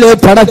കട്ടിലെ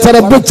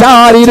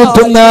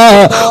പടച്ചറപ്പിച്ചാരിരുത്തുന്ന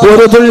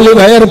ഒരു തുള്ളി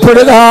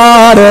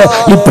വേർപ്പെടുകാറ്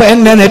ഇപ്പൊ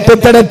എന്നെ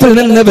നെറ്റിത്തടത്തിൽ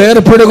നിന്ന്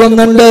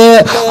വേർപ്പെടുകുന്നുണ്ട്.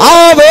 ആ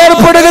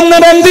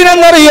വേർപ്പെടുകുന്നത്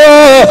എന്തിനെന്നറിയോ?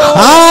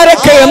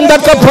 ആരൊക്കെ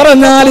എന്തൊക്കെ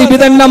പറഞ്ഞാൽ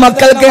ഇതെന്നെ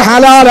മക്കൾക്ക്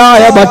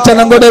ഹലാലായ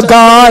ഭക്ഷണം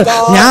കൊടുക്കാൻ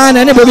ഞാൻ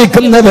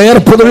അനുഭവിക്കുന്ന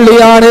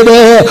വേർപ്പുതുള്ളിയാണിത്.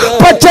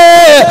 പക്ഷേ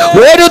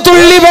ഒരു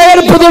തുള്ളി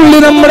വേർപ്പുതുള്ളി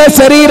നമ്മുടെ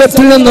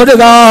ശരീരത്തിൽ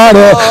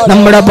നിന്നൊഴുകാറ്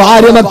നമ്മുടെ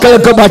ഭാര്യ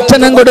മക്കൾക്ക്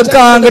ഭക്ഷണം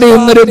കൊടുക്കാൻ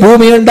കഴിയുന്നൊരു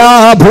ഭൂമിയുണ്ട്. ആ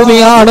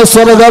ഭൂമിയാണ്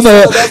സ്വർഗം.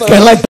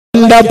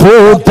 കിളക്കണ്ട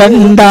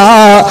പൂക്കണ്ട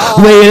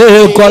വെയിൽ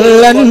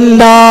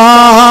കൊള്ളണ്ട,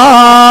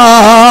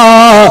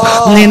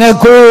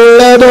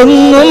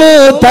 നിനക്കുള്ളതൊന്നും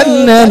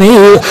തന്നെ നീ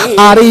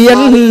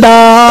അറിയണ്ട.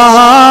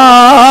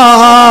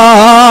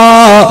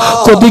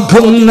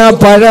 കൊതിക്കുന്ന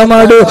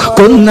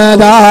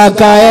പഴമടുക്കുന്നതാ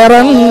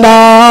കയറണ്ട,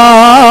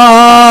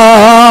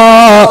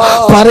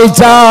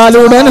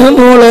 പറിച്ചാലുടൻ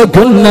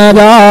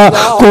മുളയ്ക്കുന്നതാ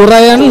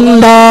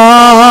കുറയണ്ട.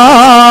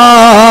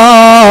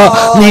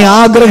 നീ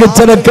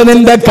ആഗ്രഹിച്ചതൊക്കെ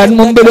നിന്റെ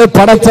കൺമുമ്പിൽ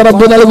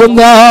പടച്ചറപ്പ്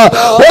നൽകുന്ന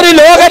ഒരു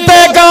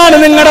ലോകത്തേക്കാണ്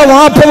നിങ്ങളുടെ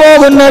വാപ്പ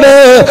പോകുന്നത്.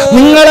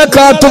 നിങ്ങളെ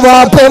കാത്തു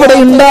വാപ്പ എവിടെ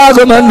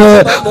ഉണ്ടാകുമെന്ന്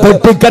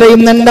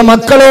പൊട്ടിക്കരയും എന്റെ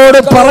മക്കളോട്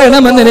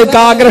പറയണമെന്ന് എനിക്ക്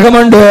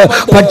ആഗ്രഹമുണ്ട്.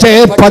 പക്ഷേ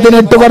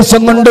 18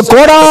 വർഷം കൊണ്ട്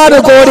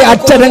കോടാനുകോടി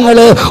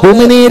അക്ഷരങ്ങള്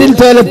ഉമിനീരിൽ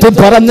ചേലത്തി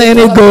പറഞ്ഞ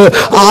എനിക്ക്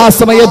ആ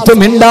സമയത്ത്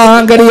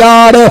മിണ്ടാൻ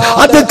കഴിയാറ്.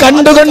 അത്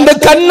കണ്ടുകൊണ്ട്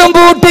കണ്ണും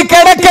പൂട്ടി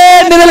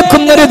കിടക്കേണ്ടി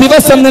നിൽക്കുന്നൊരു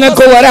ദിവസം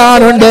നിനക്ക്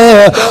വരാനുണ്ട്.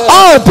 ആ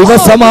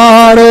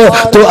ദിവസമാണ്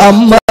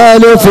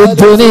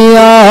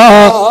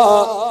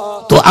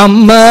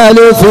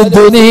തുഅമ്മലു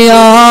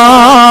ഫിദ്ദുനിയാ,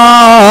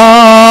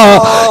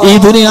 ഈ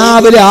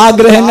ദുനിയാവിലെ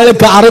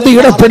ആഗ്രഹങ്ങൾക്ക്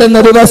അറുതിയിടപ്പെടുന്ന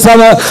ദിവസം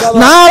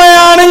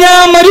നാളെയാണ്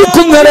ഞാൻ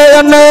മരിക്കുന്നത്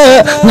എന്ന്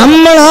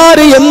നമ്മൾ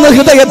ആര് എന്ന്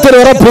ഹൃദയത്തിൽ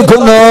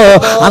ഉറപ്പിക്കുന്നു,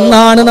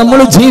 അന്നാണ് നമ്മൾ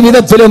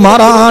ജീവിതത്തിൽ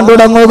മാറാൻ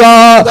തുടങ്ങുക.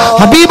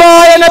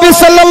 ഹബീബായ നബി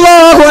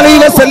സല്ലല്ലാഹു അലൈഹി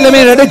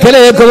വസല്ലമയുടെ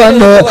അടുക്കലേക്ക്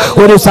വന്ന്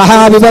ഒരു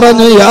സഹാബി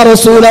പറഞ്ഞു, യാ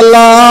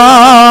റസൂലല്ലാഹ്,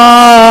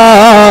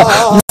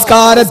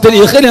 നിസ്കാരത്തിൽ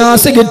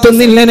ഇഖ്ലാസ്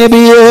കിട്ടുന്നില്ല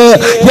നബിയേ.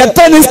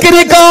 എത്ര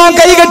നിസ്കരിക്കാൻ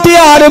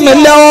കൈകെട്ടിയാലും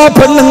എല്ലാ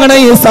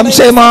പെണ്ണുങ്ങളെയും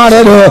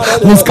സംശയമാണല്ലോ.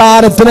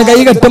 നിസ്കാരത്തിന്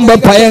കൈകെട്ടുമ്പോ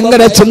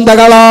ഭയങ്കര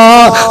ചിന്തകളാ.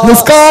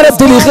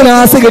 നിസ്കാരത്തിൽ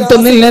ഇഖ്ലാസ്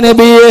കിട്ടുന്നില്ല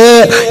നബിയേ.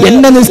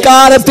 എന്റെ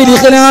നിസ്കാരത്തിൽ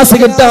ഇഖ്ലാസ്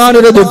കിട്ടാൻ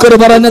ഒരു ദിക്ർ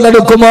പറഞ്ഞു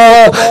നടക്കുമോ?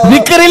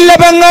 ദിക്റില്ല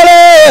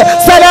പെങ്ങളെ,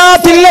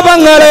 സലാത്തില്ല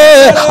പെങ്ങളെ.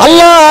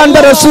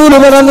 അല്ലാഹുവിന്റെ റസൂൽ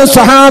പറഞ്ഞു,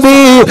 സഹാബി,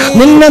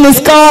 നിന്റെ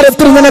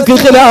നിസ്കാരത്തിൽ നിനക്ക്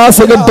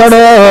ഇഖ്ലാസ്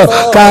കിട്ടണോ?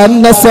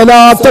 കന്ന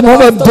സലാത്ത്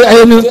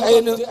മുവദ്ദിഅൻ,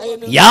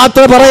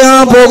 യാത്ര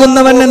പറയാൻ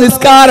പോകുന്നവന്റെ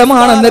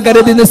നിസ്കാരമാണെന്ന്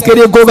കരുതി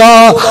നിസ്കരിക്കുക.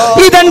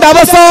 ഇതെന്റെ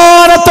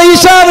അവസാനത്തെ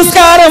ഇശാ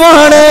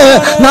നിസ്കാരമാണ്.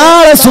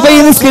 നാളെ സുബഹി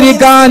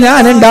നിസ്കരിക്കാൻ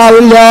ഞാൻ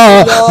ഉണ്ടാവില്ല.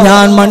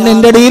 ഞാൻ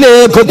മണ്ണിന്റെ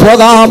അടിയിലേക്ക്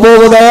പോകാൻ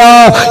പോവുകയാ.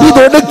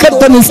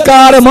 ഇതൊടുക്കത്തെ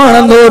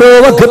നിസ്കാരമാണെന്ന് ഓരോ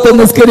വക്കത്ത്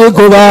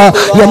നിസ്കരിക്കുക.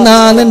 എന്നാ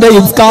നിന്റെ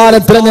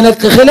നിസ്കാരത്തിൽ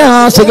നിനക്ക്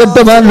ഇഖ്ലാസ്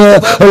കിട്ടുമെന്ന്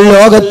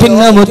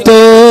ലോകത്തിന്റെ മുത്ത്,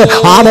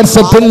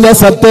 ആദർശത്തിന്റെ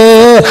സത്ത്,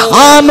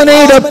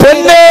 ആമനയുടെ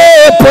പൊന്നേ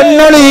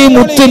പൊന്നൊളി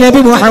മുത്ത്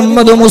നബി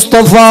മുഹമ്മദ്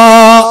മുസ്തഫ.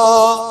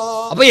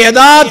 അപ്പൊ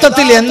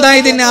യഥാർത്ഥത്തിൽ എന്താ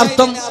ഇതിന്റെ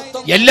അർത്ഥം?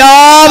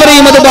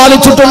 എല്ലാവരെയും അത്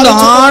ബാധിച്ചിട്ടുണ്ട്,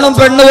 ആണും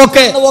പെണ്ണും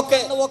ഒക്കെ.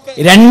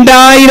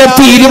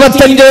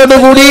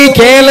 2025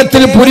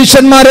 കേരളത്തിൽ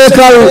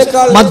പുരുഷന്മാരെക്കാൾ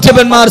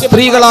മദ്യപന്മാർ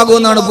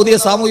സ്ത്രീകളാകുമെന്നാണ് പുതിയ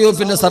സാമൂഹ്യ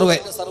വകുപ്പിന്റെ സർവേ.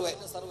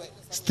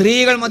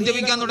 സ്ത്രീകൾ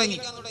മദ്യപിക്കാൻ തുടങ്ങി,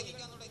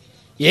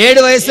 7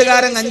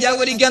 വയസ്സുകാരൻ കഞ്ചാവ്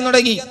വലിക്കാൻ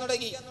തുടങ്ങി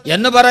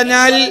എന്ന്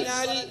പറഞ്ഞാൽ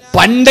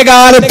പണ്ട്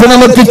കാലത്ത്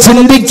നമുക്ക്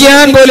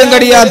ചിന്തിക്കാൻ പോലും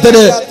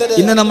കഴിയാത്തത്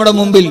ഇന്ന് നമ്മുടെ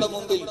മുമ്പിൽ.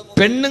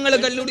 പെണ്ണുങ്ങൾ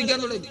കല്ലുടിക്കാൻ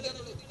തുടങ്ങി.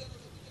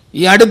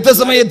 ഈ അടുത്ത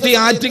സമയത്ത് ഈ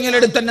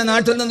ആറ്റിങ്ങലടുത്ത് തന്നെ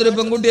നാട്ടിൽ നിന്നൊരു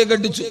പെൺകുട്ടിയെ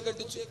കെട്ടിച്ചു.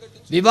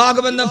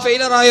 വിവാഹബന്ധം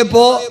ഫെയിലർ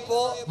ആയപ്പോ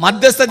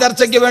മധ്യസ്ഥ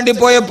ചർച്ചയ്ക്ക് വേണ്ടി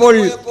പോയപ്പോൾ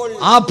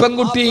ആ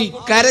പെൺകുട്ടി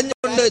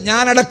കരഞ്ഞുകൊണ്ട്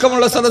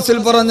ഞാനടക്കമുള്ള സദസ്സിൽ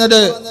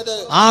പറഞ്ഞത്,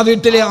 ആ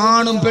വീട്ടിലെ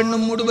ആണും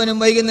പെണ്ണും മുഴുവനും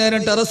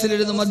വൈകുന്നേരം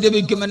ടെറസിലിരുന്ന്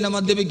മദ്യപിക്കും, എന്നെ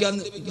മദ്യപിക്കാൻ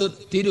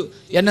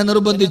എന്നെ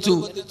നിർബന്ധിച്ചു,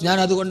 ഞാൻ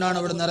അതുകൊണ്ടാണ്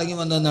അവിടെ നിന്ന് ഇറങ്ങി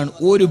വന്നതെന്നാണ്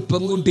ഒരു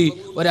പെൺകുട്ടി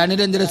ഒരു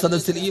അനുരഞ്ജന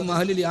സദസ്സിൽ ഈ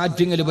മഹലിൽ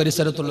ആറ്റിങ്ങൽ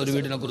പരിസരത്തുള്ള ഒരു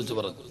വീടിനെ കുറിച്ച്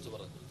പറഞ്ഞു.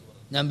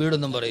 ഞാൻ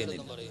വീടൊന്നും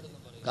പറയുന്നില്ല,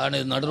 കാരണം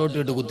ഇത്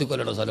നടുറോട്ടിട്ട്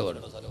കുത്തിക്കൊല്ലേണ്ട സ്ഥലമാണ്.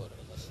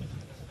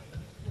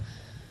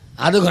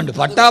 അതുകൊണ്ട്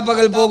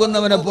പട്ടാപ്പകൽ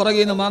പോകുന്നവനെ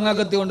പുറകിൽ നിന്ന്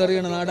മാങ്ങാക്കത്തി കൊണ്ട്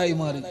എറിയണ നാടായി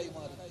മാറി.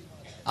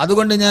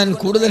 അതുകൊണ്ട് ഞാൻ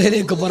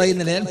കൂടുതലേക്ക്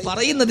പറയുന്നില്ല. ഞാൻ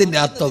പറയുന്നതിന്റെ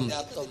അർത്ഥം,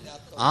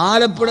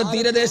 ആലപ്പുഴ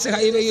തീരദേശ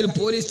ഹൈവേയിൽ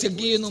പോലീസ്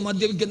ചെക്ക് ചെയ്യുന്നു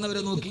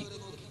മദ്യപിക്കുന്നവരെ നോക്കി.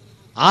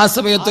 ആ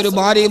സമയത്ത് ഒരു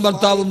ഭാര്യയും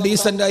ഭർത്താവും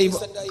ഡീസന്റായി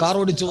കാർ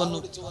ഓടിച്ചു വന്നു.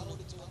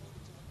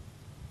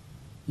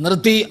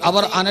 നിർത്തി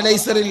അവർ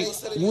അനലൈസറിൽ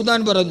ഊതാൻ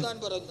പറഞ്ഞു.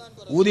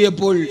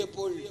 ഊതിയപ്പോൾ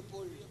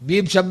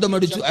ബീപ്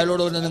ശബ്ദമടിച്ചു.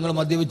 അയാളോട് പറഞ്ഞു, നിങ്ങൾ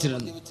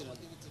മദ്യപിച്ചിരുന്നു.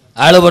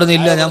 അയാൾ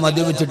പറഞ്ഞില്ല, ഞാൻ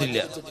മദ്യപിച്ചിട്ടില്ല.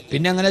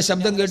 പിന്നെ അങ്ങനെ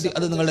ശബ്ദം കേട്ടി,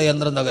 അത് നിങ്ങളുടെ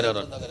യന്ത്രം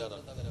തകരാറാണ്.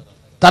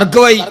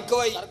 തർക്കമായി.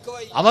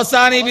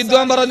 അവസാനം ഈ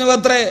വിദ്വാൻ പറഞ്ഞു,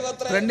 അത്രേ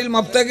ഫ്രണ്ടിൽ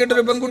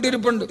മഫ്തേക്കിട്ടൊരു പെൺകുട്ടി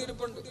ഇരിപ്പുണ്ട്,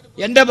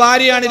 എന്റെ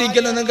ഭാര്യയാണ്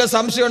ഇരിക്കുന്നത്, നിങ്ങൾക്ക്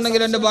സംശയം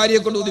ഉണ്ടെങ്കിൽ എന്റെ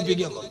ഭാര്യയെ കൊണ്ട്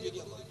ഊതിപ്പിക്കാം.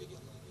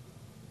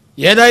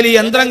 ഏതായാലും ഈ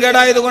യന്ത്രം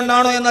കേടായത്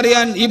കൊണ്ടാണോ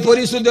എന്നറിയാൻ ഈ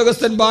പോലീസ്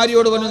ഉദ്യോഗസ്ഥൻ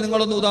ഭാര്യയോട് പറഞ്ഞു,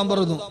 നിങ്ങളൊന്ന് ഊതാൻ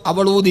പറഞ്ഞു.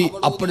 അവൾ ഊതി.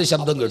 അപ്പോഴും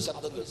ശബ്ദം കേട്ടു.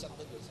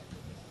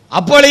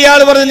 അപ്പോൾ ഇയാൾ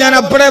പറഞ്ഞു, ഞാൻ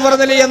അപ്പോഴേ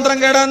പറഞ്ഞില്ലേ യന്ത്രം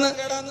കേടാന്ന്.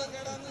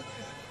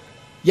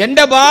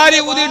 എന്റെ ഭാര്യ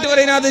ഊതിയിട്ട്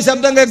പറയുന്നത്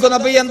ശബ്ദം കേൾക്കുന്നു,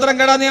 അപ്പൊ ഈ യന്ത്രം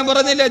കേടാന്ന് ഞാൻ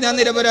പറഞ്ഞില്ല, ഞാൻ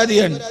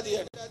നിരപരാധിയാണ്.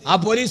 ആ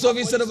പോലീസ്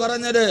ഓഫീസർ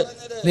പറഞ്ഞത്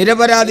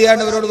നിരപരാധിയാണ്.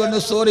 അവരോട്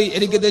പറഞ്ഞു, സോറി,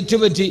 എനിക്ക്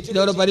തെറ്റുപറ്റി.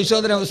 ഇതോടെ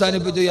പരിശോധന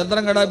അവസാനിപ്പിച്ചു.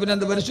 യന്ത്രം കേടാ, പിന്നെ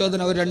എന്ത് പരിശോധന?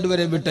 അവർ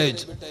രണ്ടുപേരെയും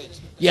വിട്ടയച്ചു.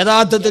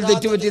 യഥാർത്ഥത്തിൽ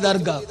തെറ്റുപറ്റിയത്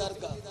ആർക്കാ?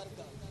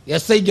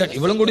 SI-ക്കാണ്.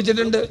 ഇവളും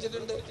കുടിച്ചിട്ടുണ്ട്.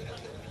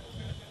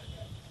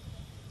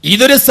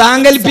 ഇതൊരു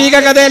സാങ്കല്പിക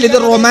കഥയല്ല, ഇത്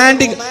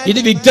റൊമാൻറ്റിക്. ഇത്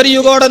വിക്ടർ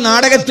യുഗോയുടെ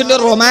നാടകത്തിന്റെ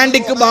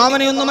റൊമാൻറ്റിക്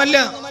ഭാവനയൊന്നുമല്ല,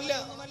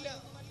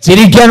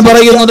 ചിരിക്കാൻ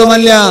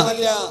പറയുന്നതുമല്ല.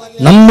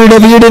 നമ്മുടെ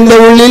വീടിന്റെ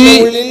ഉള്ളിൽ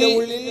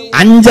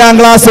 5ാം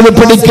ക്ലാസ്സിൽ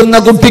പഠിക്കുന്ന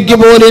കുട്ടിക്ക്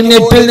പോലും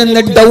നെറ്റിൽ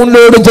നിന്ന്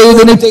ഡൗൺലോഡ്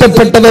ചെയ്ത്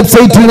ഇഷ്ടപ്പെട്ട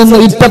വെബ്സൈറ്റിൽ നിന്ന്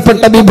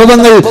ഇഷ്ടപ്പെട്ട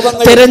വിഭവങ്ങൾ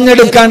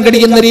തിരഞ്ഞെടുക്കാൻ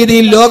കഴിയുന്ന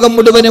രീതിയിൽ ലോകം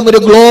മുഴുവനും ഒരു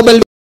ഗ്ലോബൽ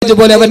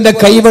പോലെ അവന്റെ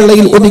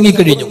കൈവെള്ളയിൽ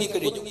ഒതുങ്ങിക്കഴിഞ്ഞു.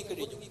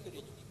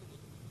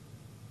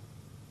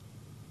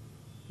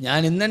 ഞാൻ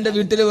ഇന്നെന്റെ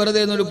വീട്ടിൽ വെറുതെ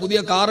ഒരു പുതിയ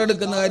കാർ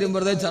എടുക്കുന്ന കാര്യം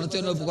വെറുതെ ചർച്ച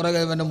ചെയ്യുന്ന കുറെ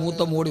അവന്റെ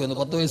മൂത്ത മോടി വന്നു.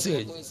 10 വയസ്സ്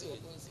കഴിഞ്ഞു.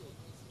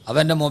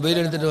 അവന്റെ മൊബൈൽ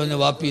എടുത്തിട്ട് പറഞ്ഞു,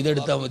 വാപ്പി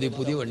ഇതെടുത്താൽ മതി,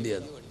 പുതിയ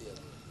വണ്ടിയാണ്.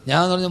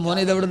 ഞാൻ പറഞ്ഞു, മോനെ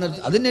ഇതെവിടെ നിന്ന്?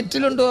 അത്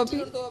നെറ്റിലുണ്ടോ വാപ്പി?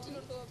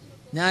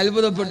 ഞാൻ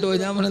അത്ഭുതപ്പെട്ടു പോയി.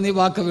 ഞാൻ പറഞ്ഞു, നീ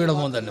വാക്കവിയുടെ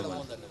മോൻ തന്നെ.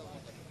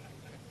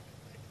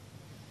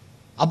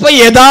 അപ്പൊ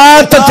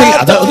യഥാർത്ഥത്തിൽ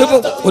അത്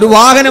ഒരു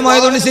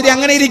വാഹനമായതുകൊണ്ട് ശരി,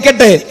 അങ്ങനെ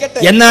ഇരിക്കട്ടെ.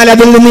 എന്നാൽ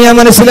അതിൽ നിന്ന് ഞാൻ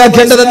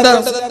മനസ്സിലാക്കേണ്ടത് എന്താ?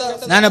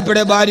 ഞാൻ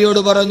എപ്പോഴേ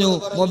ഭാര്യയോട് പറഞ്ഞു,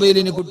 മൊബൈൽ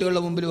ഇനി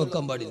കുട്ടികളുടെ മുമ്പിൽ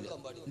വെക്കാൻ പാടില്ല.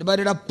 എന്റെ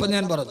ഭാര്യയുടെ അപ്പം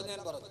ഞാൻ പറഞ്ഞു,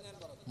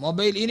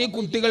 മൊബൈൽ ഇനി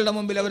കുട്ടികളുടെ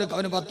മുമ്പിൽ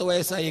അവന് 10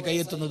 വയസ്സായി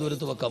കൈയെത്തുന്ന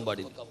ദൂരത്ത് വെക്കാൻ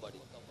പാടില്ല.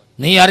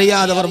 നീ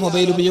അറിയാതെ അവർ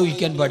മൊബൈൽ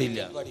ഉപയോഗിക്കാൻ പാടില്ല.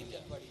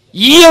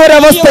 ഈ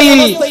ഒരവസ്ഥയിൽ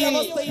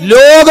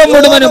ലോകം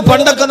മുഴുവനും,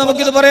 പണ്ടൊക്കെ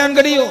നമുക്കിത് പറയാൻ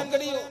കഴിയോ?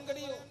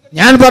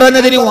 ഞാൻ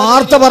പറഞ്ഞതിന്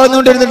വാർത്ത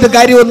പറഞ്ഞുകൊണ്ടിരുന്നിട്ട്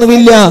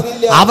കാര്യമൊന്നുമില്ല.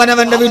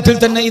 അവനവന്റെ വീട്ടിൽ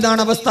തന്നെ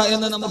ഇതാണ് അവസ്ഥ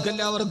എന്ന് നമുക്ക്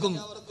എല്ലാവർക്കും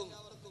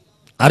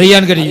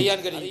അറിയാൻ കഴിയും.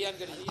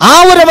 ആ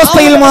ഒരു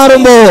അവസ്ഥയിൽ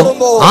മാറുമ്പോ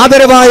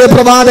ആദരവായ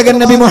പ്രവാചകൻ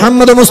നബി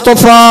മുഹമ്മദ്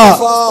മുസ്തഫ,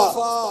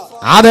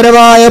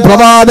 ആദരവായ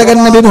പ്രവാചകൻ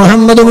നബി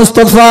മുഹമ്മദ്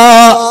മുസ്തഫ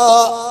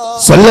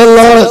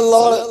സല്ലല്ലാഹു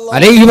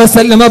അലൈഹി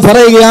വസല്ലമ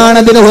പറയുകയാണ്,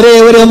 അതിന് ഒരേ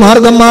ഒരു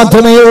മാർഗം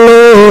മാത്രമേ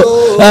ഉള്ളൂ.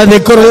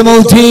 ദിക്റുൽ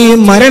മൗതി,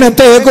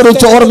 മരണത്തെ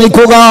കുറിച്ച്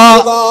ഓർമ്മിക്കുക.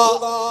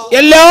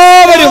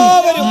 എല്ലാവരും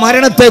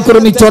മരണത്തെ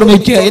കുറിച്ച്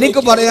ഓർമ്മിക്കുക.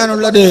 എനിക്ക്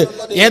പറയാനുള്ളത്,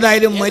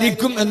 ഏതായാലും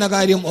മരിക്കും എന്ന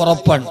കാര്യം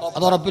ഉറപ്പാണ്.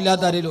 അത്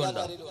ഉറപ്പില്ലാത്ത ആരെങ്കിലും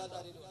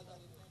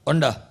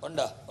ഉണ്ടോ?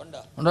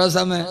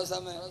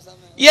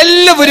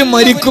 എല്ലാവരും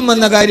മരിക്കും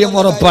എന്ന കാര്യം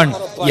ഉറപ്പാണ്.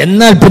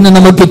 എന്നാൽ പിന്നെ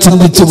നമുക്ക്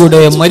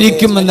ചിന്തിച്ചുകൂടെ,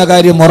 മരിക്കും എന്ന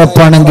കാര്യം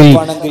ഉറപ്പാണെങ്കിൽ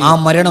ആ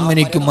മരണം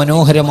എനിക്ക്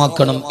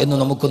മനോഹരമാക്കണം എന്ന്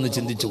നമുക്കൊന്ന്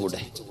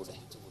ചിന്തിച്ചുകൂടെ?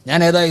 ഞാൻ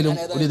ഏതായാലും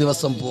ഒരു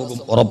ദിവസം പോകും,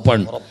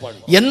 ഉറപ്പാണ്.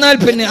 എന്നാൽ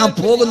പിന്നെ ആ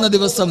പോകുന്ന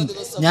ദിവസം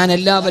ഞാൻ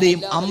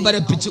എല്ലാവരെയും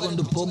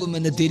അമ്പരപ്പിച്ചുകൊണ്ട്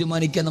പോകുമെന്ന്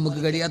തീരുമാനിക്കാൻ നമുക്ക്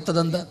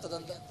കഴിയാത്തത്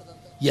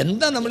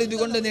എന്താ നമ്മൾ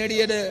ഇതുകൊണ്ട്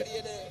നേടിയത്?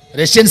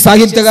 റഷ്യൻ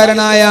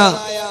സാഹിത്യകാരനായ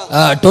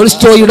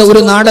ടോൾസ്റ്റോയുടെ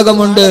ഒരു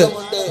നാടകമുണ്ട്,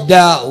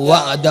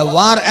 ദ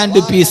വാർ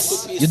ആൻഡ് പീസ്,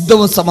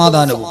 യുദ്ധവും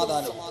സമാധാനവും.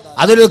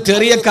 അതൊരു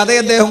ചെറിയ കഥ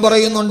അദ്ദേഹം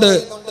പറയുന്നുണ്ട്.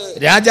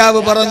 രാജാവ്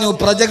പറഞ്ഞു,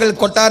 പ്രജകൾ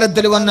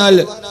കൊട്ടാരത്തിൽ വന്നാൽ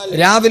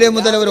രാവിലെ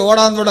മുതൽ അവർ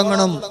ഓടാൻ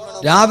തുടങ്ങണം.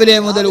 രാവിലെ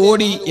മുതൽ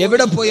ഓടി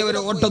എവിടെ പോയി അവർ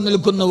ഓട്ടം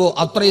നിൽക്കുന്നുവോ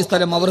അത്രയും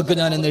സ്ഥലം അവർക്ക്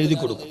ഞാൻ എന്ന് എഴുതി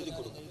കൊടുക്കും.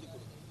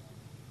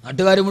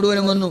 നാട്ടുകാർ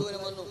മുഴുവനും വന്നു.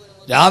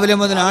 രാവിലെ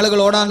മുതൽ ആളുകൾ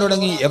ഓടാൻ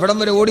തുടങ്ങി. എവിടം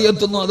വരെ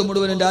ഓടിയെത്തുന്നു അത്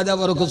മുഴുവനും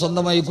രാജാവ് അവർക്ക്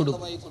സ്വന്തമായി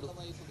കൊടുക്കും.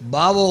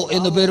 ബാവോ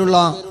എന്നു പേരുള്ള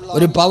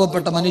ഒരു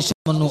പാവപ്പെട്ട മനുഷ്യൻ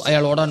വന്നു.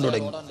 അയാൾ ഓടാൻ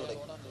തുടങ്ങി.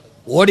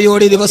 ഓടി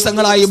ഓടി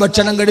ദിവസങ്ങളായി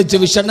ഭക്ഷണം കഴിച്ച്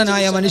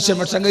വിഷണ്ണനായ മനുഷ്യൻ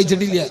ഭക്ഷണം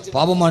കഴിച്ചിട്ടില്ല,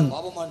 പാപമാണ്.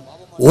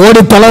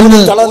 ഓടി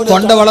തളർന്ന്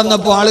തൊണ്ട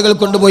വളർന്നപ്പോ ആളുകൾ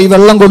കൊണ്ടുപോയി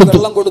വെള്ളം കൊടുത്തു.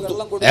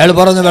 അയാൾ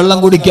പറഞ്ഞു, വെള്ളം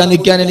കുടിക്കാൻ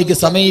നിൽക്കാൻ എനിക്ക്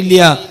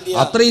സമയമില്ല,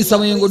 അത്രയും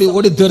സമയം കൂടി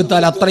ഓടി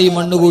തീർത്താൽ അത്രയും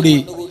മണ്ണ് കൂടി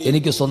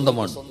എനിക്ക്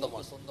സ്വന്തമാണ്.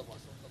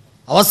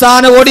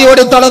 അവസാനം ഓടി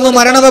ഓടി തളർന്നു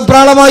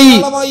മരണവെപ്രാളമായി.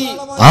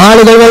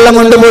 ആളുകൾ വെള്ളം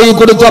കൊണ്ടുപോയി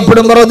കൊടുത്തു.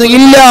 അപ്പോഴും പറഞ്ഞു,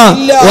 ഇല്ല,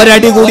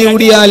 ഒരടി കൂടി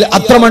ഓടിയാൽ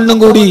അത്ര മണ്ണും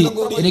കൂടി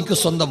എനിക്ക്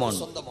സ്വന്തമാണ്.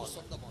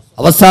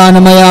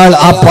 അവസാനം അയാൾ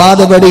ആ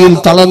പാതപടിയിൽ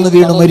തളർന്നു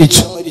വീണു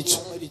മരിച്ചു.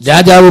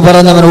 രാജാവ്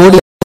പറഞ്ഞവൻ ഓടിയ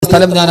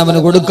സ്ഥലം ഞാൻ അവന്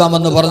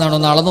കൊടുക്കാമെന്ന് പറഞ്ഞാണ്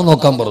ഒന്ന് അളന്നു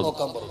നോക്കാൻ പറഞ്ഞു.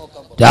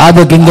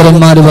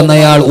 രാജകിങ്കരന്മാര് വന്ന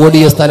അയാൾ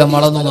ഓടിയ സ്ഥലം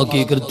അളന്നു നോക്കി.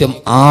 കൃത്യം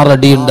 6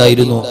 അടി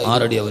ഉണ്ടായിരുന്നു.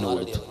 6 അടി അവന്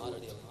കൊടുത്തു.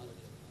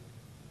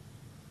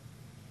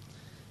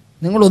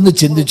 നിങ്ങളൊന്ന്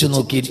ചിന്തിച്ചു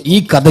നോക്കി, ഈ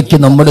കഥയ്ക്ക്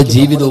നമ്മുടെ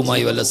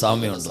ജീവിതവുമായി വല്ല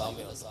സാമ്യമുണ്ടോ?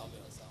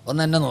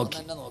 ഒന്ന് എന്നെ നോക്കി.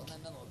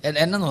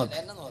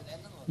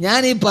 ഞാൻ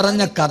ഈ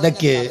പറഞ്ഞ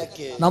കഥയ്ക്ക്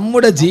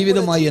നമ്മുടെ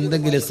ജീവിതമായി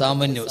എന്തെങ്കിലും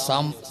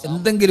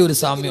ഒരു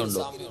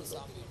സാമ്യമുണ്ടോ?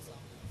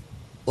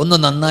 ഒന്ന്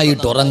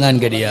നന്നായിട്ട് ഉറങ്ങാൻ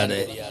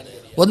കഴിയാതെ,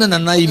 ഒന്ന്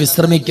നന്നായി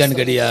വിശ്രമിക്കാൻ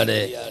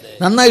കഴിയാതെ,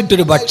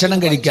 നന്നായിട്ടൊരു ഭക്ഷണം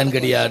കഴിക്കാൻ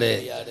കഴിയാതെ,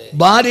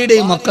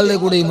 ഭാര്യയുടെയും മക്കളുടെ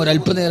കൂടെയും ഒരു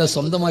അല്പനേരം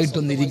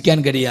സ്വന്തമായിട്ടൊന്ന് ഇരിക്കാൻ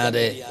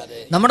കഴിയാതെ,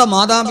 നമ്മുടെ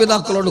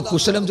മാതാപിതാക്കളോട്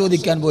കുശലം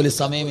ചോദിക്കാൻ പോലും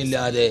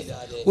സമയമില്ലാതെ,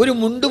 ഒരു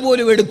മുണ്ട്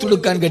പോലും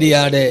എടുത്തെടുക്കാൻ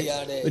കഴിയാതെ,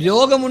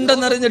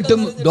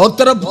 രോഗമുണ്ടെന്നറിഞ്ഞിട്ടും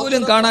ഡോക്ടറെ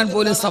പോലും കാണാൻ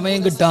പോലും സമയം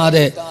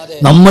കിട്ടാതെ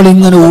നമ്മൾ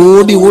ഇങ്ങനെ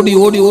ഓടി ഓടി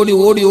ഓടി ഓടി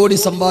ഓടി ഓടി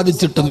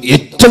സമ്പാദിച്ചിട്ടും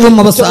ഏറ്റവും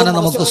അവസാനം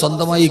നമുക്ക്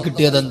സ്വന്തമായി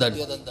കിട്ടിയത് എന്താണ്?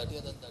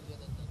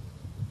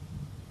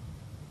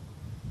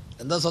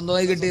 എന്താ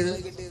സ്വന്തമായി കിട്ടിയത്?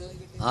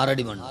 6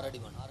 അടി മണ്ണ്.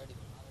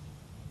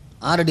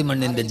 6 അടി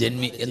മണ്ണിന്റെ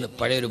ജന്മി എന്ന്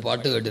പഴയൊരു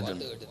പാട്ട്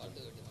കേട്ടിട്ടുണ്ട്.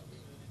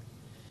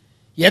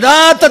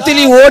 യഥാർത്ഥത്തിൽ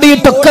ഈ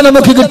ഓടിയിട്ടൊക്കെ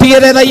നമുക്ക്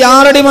കിട്ടിയത്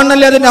 6 അടി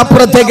മണ്ണല്ലേ? അതിന്റെ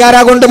അപ്പുറത്തേക്ക്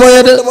ആരാ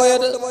കൊണ്ടുപോയത്?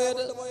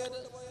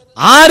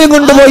 ആരും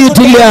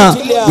കൊണ്ടുപോയിട്ടില്ല.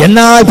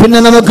 എന്നാൽ പിന്നെ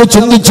നമുക്ക്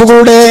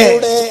ചിന്തിച്ചുകൂടെ?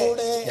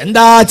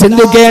 എന്താ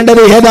ചിന്തിക്കേണ്ടത്?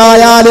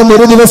 ഏതായാലും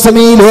ഒരു ദിവസം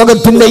ഈ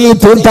ലോകത്തിന്റെ ഈ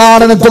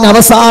തീർത്ഥാടനത്തിന്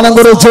അവസാനം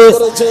കുറിച്ച്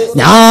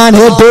ഞാൻ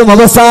ഏറ്റവും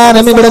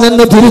അവസാനം ഇവിടെ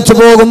നിന്ന് തിരിച്ചു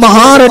പോകും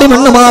 6 അടി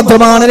മണ്ണ്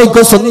മാത്രമാണ്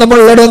എനിക്ക്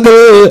സ്വന്തമുള്ളതെങ്കിൽ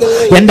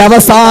എന്റെ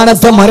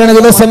അവസാനത്തെ മരണ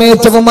ദിവസം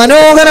ഏറ്റവും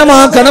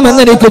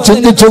മനോഹരമാക്കണമെന്ന് എനിക്ക്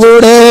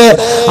ചിന്തിച്ചുകൂടെ?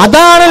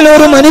 അതാണല്ലോ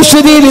ഒരു മനുഷ്യ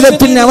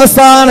ജീവിതത്തിന്റെ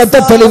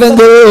അവസാനത്തെ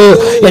തെളിവെങ്കിൽ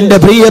എന്റെ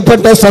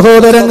പ്രിയപ്പെട്ട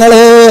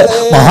സഹോദരങ്ങളെ,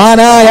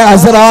 മഹാനായ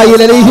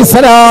അസ്റായീൽ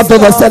അലൈഹിസ്സലാത്തു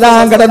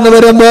വസ്സലാം കടന്നു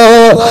വരുമ്പോ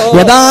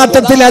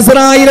യഥാർത്ഥത്തിൽ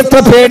അസ്റായീൽ എത്ര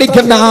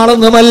പേടിക്കേണ്ട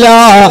ആളൊന്നുമല്ല.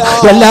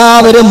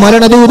 എല്ലാവരും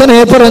മരണദൂതനെ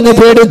പറഞ്ഞ്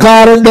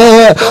പേടിക്കാറുണ്ട്.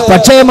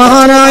 പക്ഷേ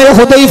മഹാനായ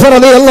ഹുദൈഫ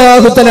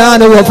റളിയല്ലാഹു തആല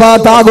അൻഹു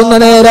വഫാത്താകുന്ന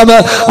നേരം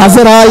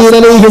അസ്റായീൽ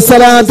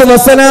അലൈഹിസ്സലാത്തു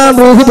വസ്സലാം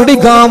റൂഹ്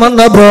പിടിക്കാൻ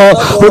വന്നപ്പോ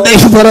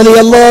ഹുദൈഫ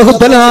റളിയല്ലാഹു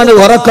തആല അൻഹു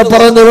ഉറക്കെ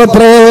പറഞ്ഞു,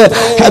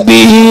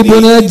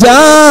 ഹബീബുന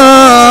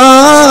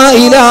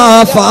ജാഇലാ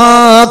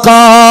ഫാഖാ,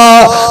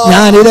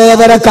 ഞാൻ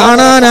ഇതേവരെ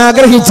കാണാൻ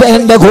ആഗ്രഹിച്ച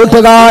എന്റെ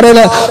കൂട്ടുകാരൻ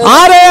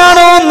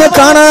ആരെയാണോ ഒന്ന്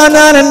കാണാൻ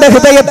ഞാൻ എന്റെ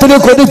ഹൃദയത്തിൽ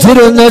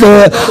കൊതിച്ചിരുന്നത്,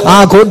 ആ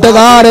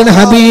കൂട്ടുകാരൻ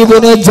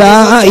ഹബീബുന്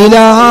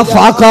ജാഇലാ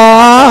ഫാഖാ.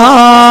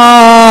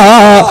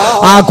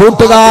 ആ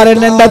കൂട്ടുകാരൻ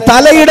എന്റെ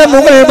തലയുടെ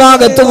മുകൾ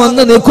ഭാഗത്ത്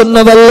വന്ന്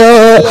നിൽക്കുന്നവല്ലോ.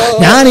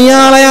 ഞാൻ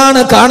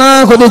ഇയാളെയാണ് കാണാൻ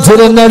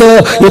കൊതിച്ചിരുന്നത്.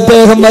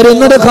 ഇദ്ദേഹം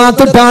വരുന്നത്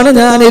കാത്തിട്ടാണ്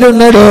ഞാൻ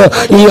ഇരുന്നത്.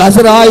 ഈ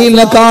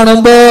അസ്റായീലിനെ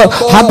കാണുമ്പോ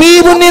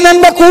ഹബീബുന്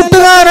എന്റെ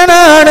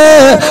കൂട്ടുകാരനാണ്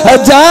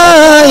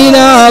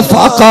ജാഇലാ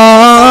ഫാഖാ.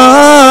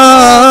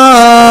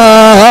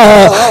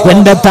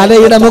 എന്റെ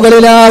തലയുടെ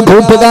മുകളിൽ ആ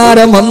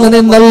കൂട്ടുകാരൻ വന്നു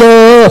നിന്നല്ലോ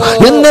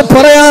എന്ന്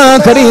പറയാൻ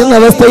കഴിയുന്ന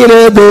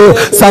അവസ്ഥയിലേക്ക്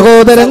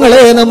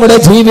സഹോദരങ്ങളെ നമ്മുടെ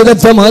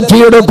ജീവിതത്തെ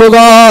മാറ്റിയെടുക്കുക.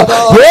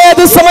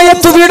 ഏത്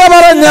സമയത്ത് വിട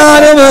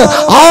പറഞ്ഞാലും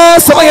ആ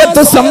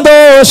സമയത്ത്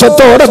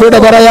സന്തോഷത്തോടെ വിട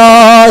പറയാ.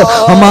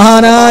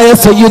 മഹാനായ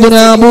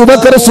സയ്യിദുനാ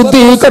അബൂബക്കർ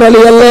സിദ്ദീഖ്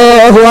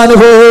റളിയല്ലാഹു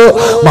അൻഹു,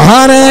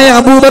 മഹാനായ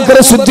അബൂബക്കർ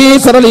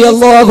സിദ്ദീഖ്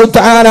റളിയല്ലാഹു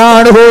തആല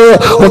അൻഹു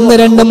ഒന്ന്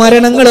രണ്ട്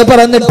മരണങ്ങൾ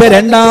പറഞ്ഞിട്ട്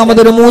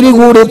രണ്ടാമതൊരു മൂലി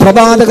കൂടി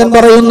പ്രവാചകൻ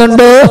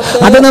പറയുന്നുണ്ട്.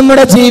 അത്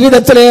നമ്മുടെ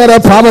ജീവിതത്തിലേറെ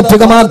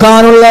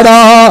പ്രാവർത്തികമാക്കാനുള്ളതാ.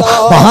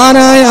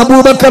 മഹാനായ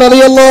അബൂബക്കർ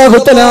റളിയല്ലാഹു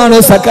തആല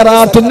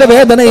സക്കറാത്തിന്റെ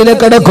വേദനയിൽ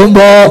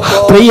കിടക്കുമ്പോ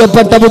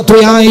പ്രിയപ്പെട്ട പുത്രി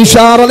ആയിഷ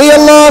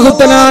റളിയല്ലാഹു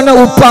തആല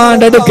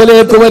ഉപ്പാന്റെ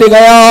അടുക്കലേക്ക്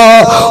വരികയാ.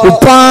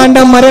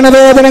 ഉപ്പാന്റെ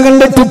മരണവേദന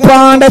കണ്ടിട്ട്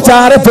ഉപ്പാന്റെ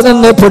ചാരത്ത്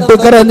നിന്ന്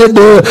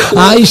പൊട്ടിക്കരഞ്ഞിട്ട്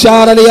ആയിഷ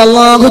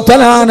റളിയല്ലാഹു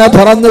തആല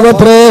പറഞ്ഞു,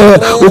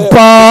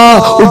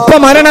 ഉപ്പ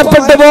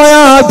മരണപ്പെട്ടു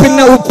പോയാൽ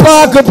പിന്നെ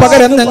ഉപ്പാക്ക്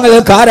പകരം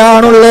നിങ്ങൾക്ക്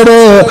ആരാണുള്ളത്?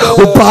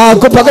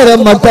 ഉപ്പാക്ക് പകരം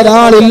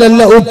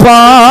മറ്റൊരാളില്ലല്ലോ ഉപ്പാ.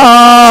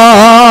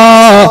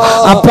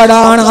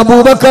 അപ്പോഴാണ്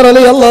അബൂബക്കർ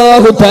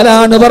റളിയല്ലാഹു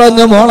തആല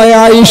പറഞ്ഞു, മോളെ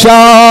ആയിഷ,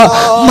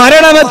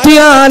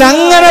 മരണമെത്തിയാൽ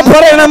അങ്ങനെ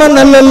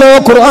പറയണമെന്നല്ലല്ലോ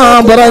ഖുർആൻ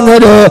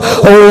പറഞ്ഞത്.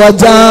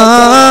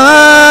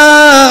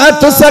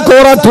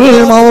 സക്കറത്തുൽ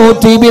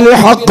മൗതി ബിൽ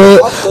ഹഖ്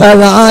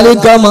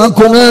ദാലിക മാ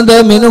കുനത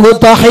മിൻഹു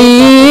തഹീദ്.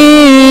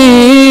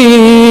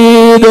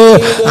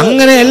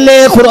 അങ്ങനെയല്ലേ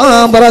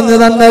ഖുർആൻ പറഞ്ഞു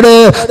തന്നത്?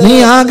 നീ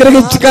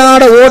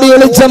ആഗ്രഹിക്കാതെ ഓടി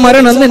ഒളിച്ച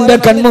മരണം നിന്റെ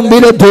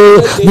കൺമുമ്പിലെത്തി,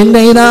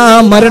 നിന്നെ ഇതാ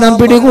മരണം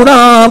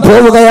പിടികൂടാൻ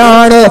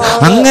പോവുകയാണ്.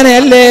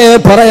 അങ്ങനെയല്ലേ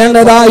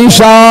പറയേണ്ടത് ആയിഷ?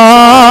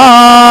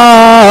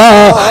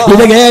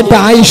 ഇത് കേട്ട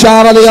ആയിഷ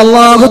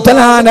റളിയല്ലാഹു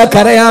തആല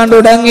കരയാൻ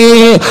തുടങ്ങി.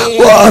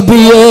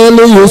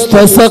 വബിയലു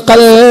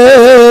യുസ്തസഖൽ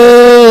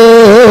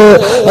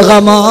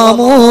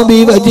ഗമാമു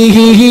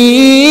ബിവജ്ഹിഹി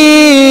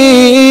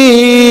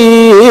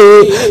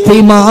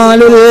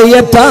തിമാലുൽ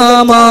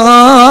യതാമാ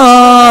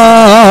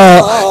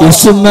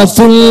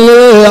ഇസ്മത്തുൽ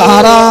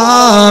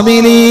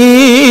അറാമിലി.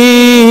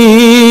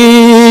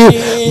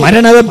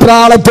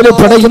 മരണവെപ്രാളത്തിൽ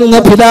പടയുന്ന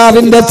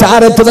പിതാവിന്റെ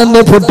ചാരത്ത്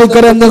തന്നെ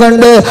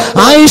പൊട്ടിക്കരന്നുകൊണ്ട്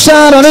ആയിഷ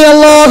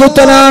റളിയല്ലാഹു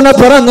തആല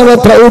പറഞ്ഞു,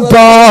 ഉപ്പ,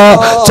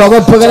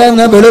 ചുവപ്പ്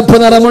കലർന്ന വെളുപ്പ്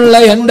നിറമുള്ള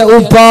എന്റെ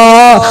ഉപ്പ,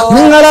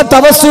 നിങ്ങളെ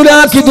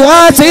തവസ്സുലാക്കി ദുആ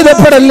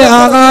ചെയ്തപ്പോഴല്ലേ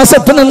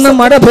ആകാശത്ത് നിന്ന്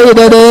മഴ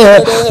പെയ്തത്?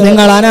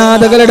 നിങ്ങൾ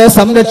അനാഥകളുടെ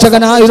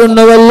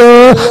സംരക്ഷകനായിരുന്നുവല്ലോ,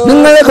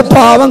 നിങ്ങൾക്ക്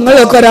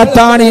പാവങ്ങൾക്ക്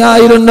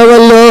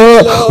ഒരത്താണിയായിരുന്നുവല്ലോ.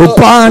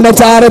 ഉപ്പാന്റെ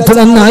ചാരത്ത്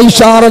നിന്ന് ആയിഷ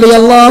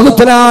റളിയല്ലാഹു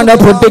തആല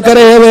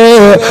പൊട്ടിക്കരയവേ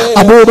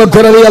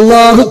അബൂബക്കർ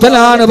റളിയല്ലാഹു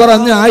തആല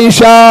പറഞ്ഞു,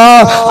 ആയിഷ,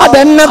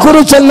 അതെന്നെ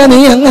കുറിച്ചല്ല നീ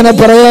എങ്ങനെ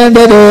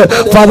പറയേണ്ടത്?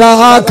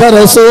 ഫദാക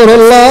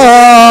റസൂലുള്ളാഹ്,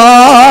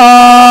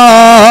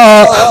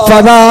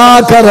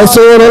 ഫദാക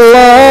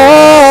റസൂലുള്ളാഹ്.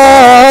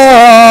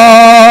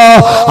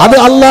 അത്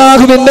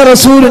അല്ലാഹുവിന്റെ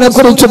റസൂലിനെ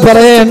കുറിച്ച്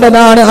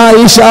പറയേണ്ടതാണ്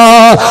ആയിഷ.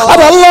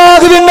 അത്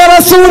അല്ലാഹുവിന്റെ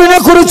റസൂലിനെ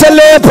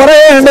കുറിച്ചല്ലേ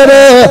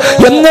പറയേണ്ടത്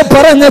എന്ന്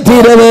പറഞ്ഞ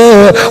തീരവേ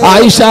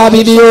ആയിഷ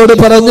ബീവിയോട്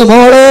പറഞ്ഞു,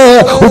 മോളെ,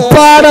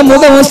 ഉപ്പാടെ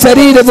മുഖവും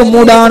ശരീരവും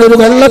മൂടാൻ ഒരു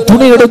വെള്ള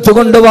തുണി എടുത്തു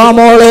കൊണ്ടുവാ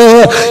മോളെ.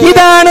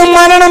 ഇതാണ്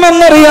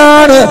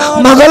മരണമെന്നറിയാണ്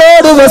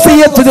മകളോട്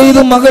വസിയത്ത്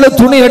ചെയ്തു മകള്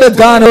തുണി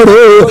എടുക്കാനോട്.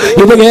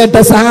 ഇത് കേട്ട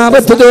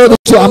സഹാബത്ത്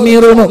ചോദിച്ചു,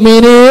 അമീറുൽ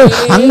മുഅ്മിനീൻ,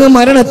 അങ്ങ്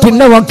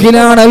മരണത്തിന്റെ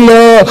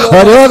വക്കീലാണല്ലോ,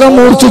 രോഗം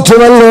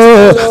മൂർച്ഛിച്ചുവല്ലോ,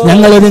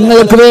 ഞങ്ങൾ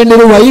നിങ്ങൾക്ക് വേണ്ടി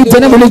ഒരു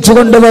വൈദ്യനെ വിളിച്ചു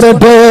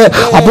കൊണ്ടുവരട്ടെ?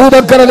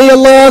 അബൂബക്കർ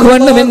റളിയല്ലാഹു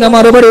അൻഹു പിന്നെ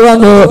മറുപടി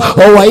വന്നു,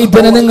 ഓ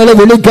വൈദ്യനെ നിങ്ങൾ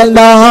വിളിക്കണ്ട,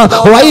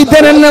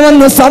 വൈദ്യൻ എന്നെ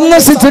വന്ന്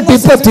സന്ദർശിച്ചിട്ട്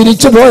ഇപ്പൊ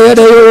തിരിച്ചു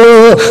പോയതേയുള്ളൂ,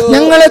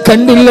 ഞങ്ങളെ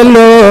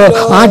കണ്ടില്ലല്ലോ.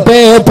 ആട്ടെ,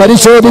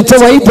 പരിശോധിച്ച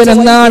വൈദ്യൻ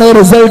എന്നാണ്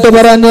റിസൾട്ട്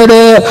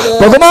പറഞ്ഞത്?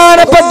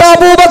 ബഹുമാനപ്പെട്ട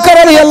അബൂബക്കർ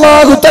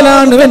റളിയല്ലാഹു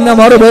തആല എന്നെ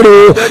മറുപടി,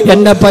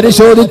 എന്നെ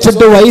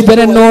പരിശോധിച്ചിട്ട് വൈദ്യൻ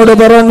എന്നോട്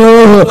പറഞ്ഞു,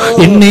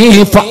 ഇന്നി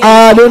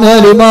ഫആലുന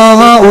ലിമാ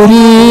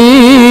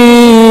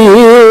ഉരീദ്,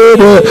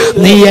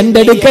 നീ എന്റെ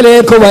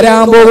അടുക്കലേക്ക്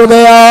വരാൻ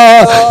പോവുകയാ,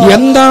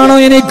 എന്താണോ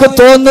എനിക്ക്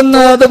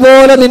തോന്നുന്നത്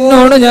അതുപോലെ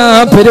നിന്നോട്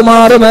ഞാൻ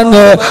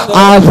പെരുമാറുമെന്ന്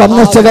ആ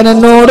സന്ദർശകൻ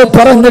എന്നോട്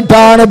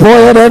പറഞ്ഞിട്ടാണ്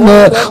പോയതെന്ന്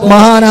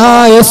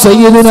മഹാനായ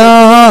സയ്യിദുനാ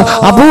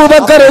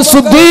അബൂബക്കർ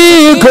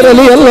സിദ്ദീഖ്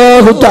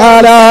റളിയല്ലാഹു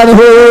തആല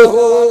അൻഹു.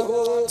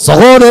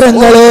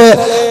 സഹോദരങ്ങളെ,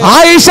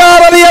 ആയിഷ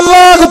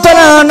റളിയല്ലാഹു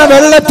തആല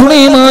വെള്ള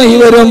തുണിയുമായി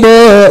വരുമ്പോ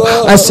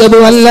അശ്ഹദു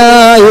അല്ലാ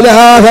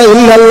ഇലാഹ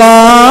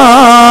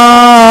ഇല്ലല്ലാഹ്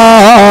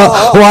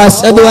വ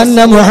അശ്ഹദു അന്ന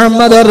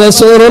മുഹമ്മദർ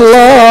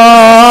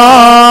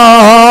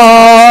റസൂലുള്ളാഹ്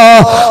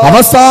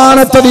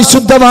അവസാനത്തെ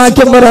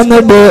വിശുദ്ധവാക്യം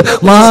പറഞ്ഞിട്ട്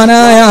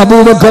മഹാനായ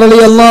അബൂബക്കർ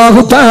റളിയല്ലാഹു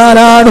തആല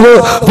അൻഹു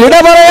വിട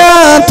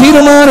പറയാൻ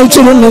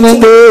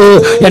തീരുമാനിച്ചിരുന്നുവെങ്കിൽ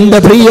എന്റെ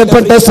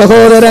പ്രിയപ്പെട്ട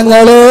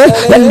സഹോദരങ്ങളെ,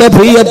 എന്റെ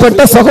പ്രിയപ്പെട്ട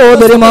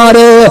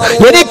സഹോദരിമാരെ,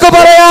 എനിക്ക്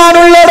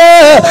പറയാനുള്ളത്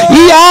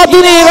ഈ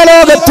ആധുനിക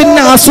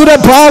ലോകത്തിന്റെ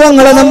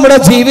അസുരഭാവങ്ങളെ നമ്മുടെ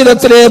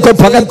ജീവിതത്തിലേക്ക്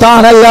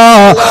പകർത്താനല്ല,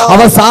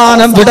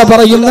 അവസാനം വിട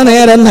പറയുന്ന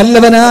നേരം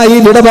നല്ലവനായി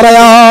വിട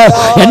പറയാ.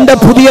 എന്റെ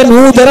പുതിയ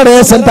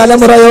നൂതനദേശം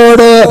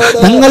തലമുറയോട്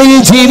നിങ്ങൾ ഈ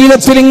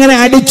ജീവിതത്തിൽ ഇങ്ങനെ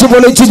അടിച്ചു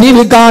പൊളിച്ച്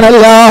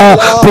ജീവിക്കാനല്ല,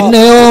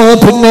 പിന്നെയോ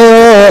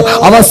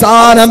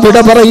അവസാനം വിട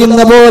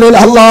പറയുന്ന പോലെ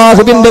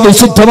അള്ളാഹുവിന്റെ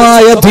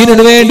വിശുദ്ധമായ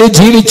ദീനിനു വേണ്ടി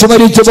ജീവിച്ചു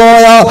മരിച്ചു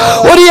പോയ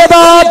ഒരു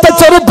യഥാർത്ഥ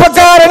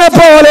ചെറുപ്പക്കാരനെ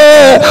പോലെ,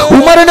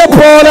 ഉമറിനെ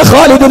പോലെ,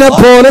 ഖാലിദിനെ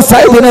പോലെ,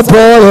 സൈദിനെ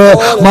പോലെ,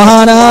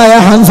 മഹാനായ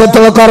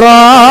ഹംസത്തുൽ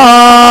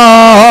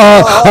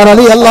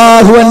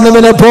റളിയല്ലാഹു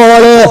അൻഹുവിനെ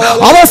പോലെ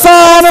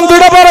അവസാനം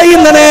വിട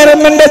പറയുന്ന നേരം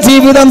എന്റെ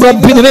ജീവിതം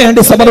റബ്ബിന്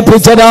വേണ്ടി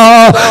സമർപ്പിച്ചതാ,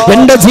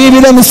 എന്റെ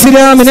ജീവിതം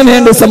ഇസ്ലാമിന്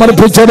വേണ്ടി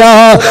സമർപ്പിച്ചതാ,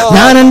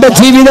 ഞാൻ എന്റെ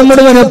ജീവിതം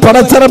മുഴുവൻ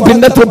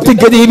പടച്ചറപ്പിന്റെ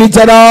തൃപ്തിക്ക്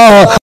ജീവിച്ചതാ.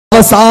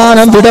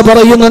 അവസാനം വിട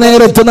പറയുന്ന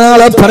നേരത്ത്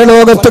നാളെ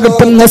പരലോകത്ത്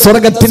കിട്ടുന്ന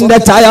സ്വർഗത്തിന്റെ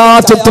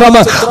ഛായാചിത്രം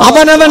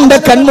അവനവന്റെ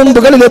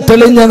കൺമുമ്പുകളിൽ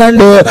തെളിഞ്ഞു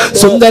കണ്ട്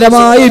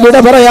സുന്ദരമായി വിട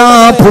പറയാ.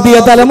 പുതിയ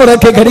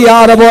തലമുറയ്ക്ക്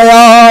കഴിയാതെ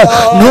പോയാ,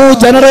 ന്യൂ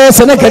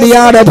ജനറേഷന്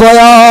കഴിയാതെ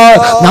പോയാ,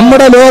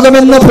 നമ്മുടെ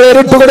ലോകമെന്ന്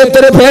പേരിട്ട്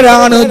കൊടുത്തൊരു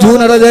പേരാണ് ന്യൂ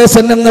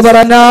ജനറേഷൻ എന്ന്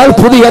പറഞ്ഞാൽ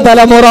പുതിയ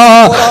തലമുറ,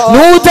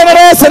 ന്യൂ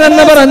ജനറേഷൻ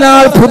എന്ന്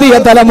പറഞ്ഞാൽ പുതിയ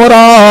തലമുറ.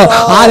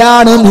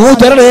 ആരാണ് ന്യൂ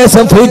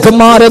ജനറേഷൻ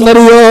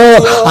ഫ്രീക്കന്മാരെന്നറിയോ?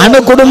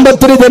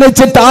 അണുകുടുംബത്തിൽ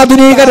ജനിച്ചിട്ട്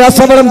ആധുനിക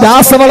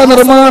രാസവളം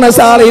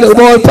നിർമ്മാണശാലയിൽ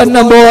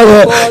ഉപോൽപ്പന്നം പോലെ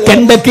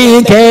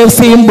കെൻഡക്കിയും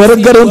KFCയും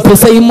ബർഗറും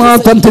പിസയും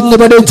മാത്രം തിന്നു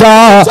പഠിച്ച,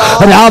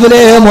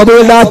 രാവിലെ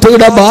മൊബൈൽ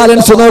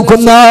ബാലൻസ്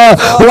നോക്കുന്ന,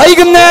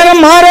 വൈകുന്നേരം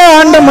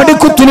ആരാണ്ട്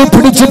മടിക്കുത്തിനി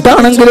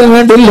പിടിച്ചിട്ടാണെങ്കിലും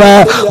വേണ്ടില്ല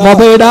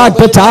മൊബൈൽ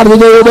ഡാറ്റ ചാർജ്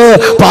ചെയ്ത്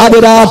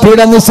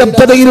പാതിരാത്രിയുടെ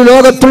നിശബ്ദതയിൽ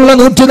ലോകത്തുള്ള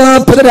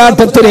 140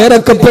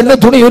 രാട്ടത്തിലേറൊക്കെ പെണ്ണ്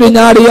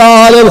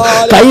തുണിയുരിഞ്ഞാടിയാലും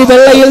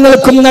കൈവെള്ളയിൽ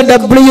നിൽക്കുന്ന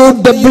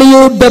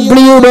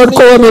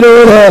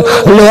www.com-ലൂടെ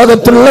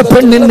ലോകത്തുള്ള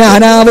പെണ്ണിന്റെ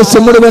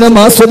അനാവശ്യം മുഴുവനും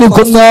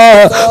ആസ്വദിക്കുന്ന,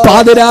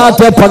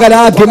 പാതിരാത്രി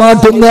പകലാക്കി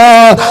മാറ്റുന്ന,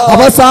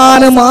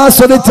 അവസാനം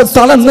ആസ്വദിച്ച്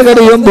തളർന്നു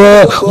കഴിയുമ്പോ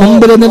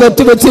മുമ്പിൽ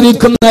നിരത്തി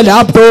വെച്ചിരിക്കുന്ന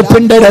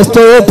ലാപ്ടോപ്പിന്റെ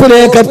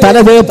ഡെസ്ക്ടോപ്പിലേക്ക്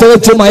തലവേത്ത്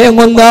വെച്ച്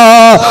മയങ്ങുന്ന,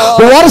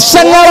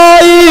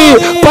 വർഷങ്ങളായി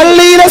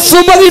പള്ളിയിലെ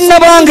സുബഹിന്റെ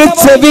ബാങ്ക്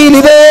ചെവിയിൽ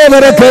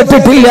ഇതേവരെ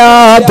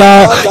കേട്ടിട്ടില്ലാത്ത,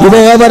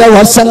 ഇതേവരെ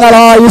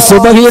വർഷങ്ങളായി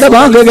സുബഹിയുടെ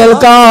ബാങ്ക്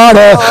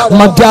കേൾക്കാതെ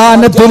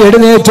മധ്യാഹ്നത്തിൽ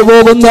എഴുന്നേറ്റ്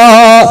പോകുന്ന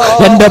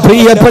എന്റെ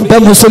പ്രിയപ്പെട്ട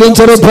മുസ്ലിം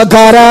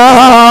ചെറുപ്പക്കാരാ,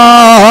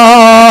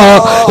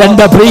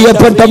 എന്റെ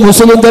പ്രിയപ്പെട്ട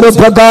മുസ്ലിം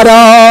ചെറുപ്പക്കാരാ,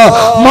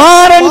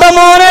 മാറണ്ട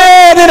മോനെ,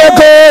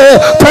 നിനക്ക്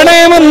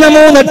പ്രണയമെന്ന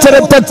 3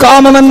 അക്ഷരത്തെ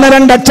കാമമെന്ന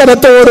 2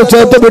 അക്ഷരത്തോട്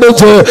ചേർത്ത്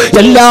പിടിച്ച്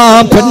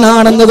എല്ലാം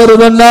പെണ്ണാണെന്ന്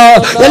കരുതുന്ന,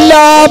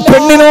 എല്ലാ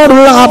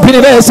പെണ്ണിനോടുള്ള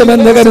അഭിനിവേശം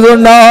എന്ന്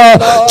കരുതുന്ന,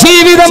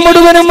 ജീവിതം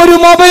മുഴുവനും ഒരു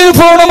മൊബൈൽ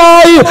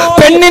ഫോണുമായി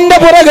പെണ്ണിന്റെ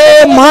പുറകെ,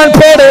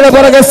 മാൾപേടയുടെ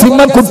പുറകെ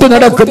സിംഹക്കുട്ടി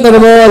നടക്കുന്നത്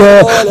പോലെ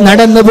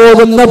നടന്നു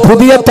പോകുന്ന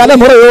പുതിയ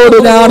തലമുറയോട്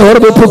ഞാൻ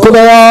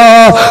ഓർമ്മിപ്പിക്കുകയാ.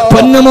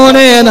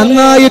 പൊന്നുമോനെ,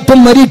 നന്നായിട്ട്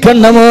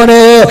മരിക്കണ്ട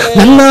മോനെ,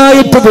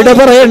 നന്നായിട്ട് വിട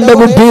പറയേണ്ട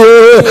കുട്ടിയെ,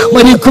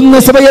 മരിക്കുന്ന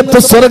സമയത്ത്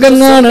സ്വർഗം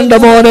കാണേണ്ട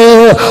മോനെ,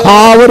 ആ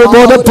ഒരു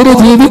ബോധത്തിൽ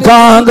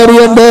ജീവിക്കാൻ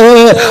കഴിയണ്ടേ.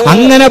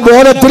 അങ്ങനെ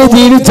ബോധത്തിൽ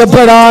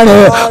ജീവിച്ചപ്പോഴാണ്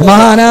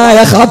മഹാനായ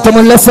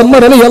ഖാത്തമുൽ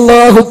അസ്മർ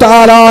റളിയല്ലാഹു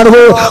തആല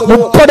അൻഹു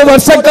 30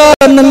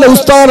 വർഷക്കാലം തന്റെ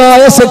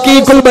ഉസ്താദായ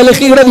സക്കീഖുൽ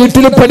ബൽഖിയുടെ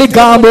വീട്ടിൽ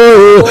പഠിക്കാൻ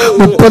പോയി.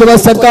 30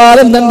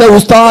 വർഷക്കാലം തന്റെ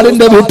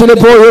ഉസ്താദിന്റെ വീട്ടിൽ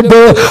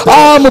പോയിട്ട് ആ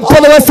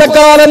 30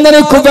 വർഷക്കാലം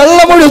നിനക്ക്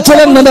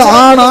വെള്ളമൊഴിച്ചതെന്നത്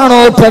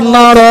ആണാണോ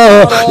പെണ്ണാണോ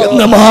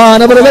എന്ന്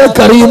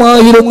മഹാനവറുകൾക്ക്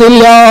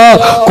അറിയുമായിരുന്നില്ല.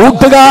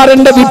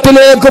 കൂട്ടുകാരന്റെ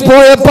വീട്ടിലേക്ക്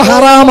പോയപ്പോ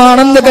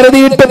ഹറാമാണെന്ന്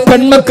കരുതിയിട്ട്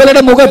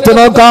പെൺമക്കളുടെ മുഖത്ത്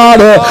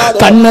നോക്കാതെ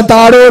കണ്ണ്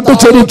താഴോട്ട്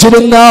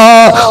ചരിച്ചിരുന്ന,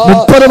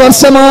 30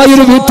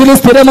 വർഷമായൊരു വീട്ടിൽ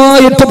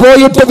സ്ഥിരമായിട്ട്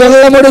പോയിട്ട്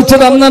വെള്ളമൊടിച്ച്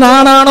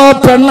തന്നനാണാണോ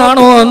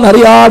പെണ്ണാണോ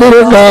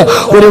എന്നറിയാതിരുന്ന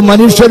ഒരു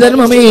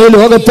മനുഷ്യജന്മം ഈ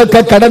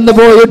ലോകത്തൊക്കെ കടന്നു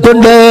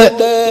പോയിട്ടുണ്ട്.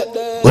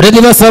 ഒരു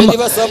ദിവസം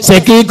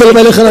സക്കീഖുൽ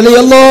ബൽഖി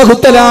റളിയല്ലാഹു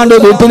തആല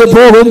വീട്ടിൽ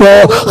പോകുമ്പോ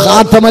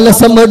ഖാത്തമുൽ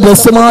അസ്മർ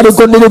ഡ്രസ്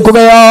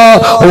മാറിക്കൊണ്ടിരിക്കുകയാ.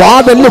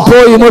 വാതിലിൽ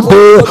പോയി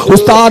മുട്ടി.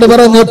 ഉസ്താദ്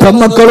പറഞ്ഞു,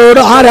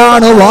 പെൺമക്കളോട്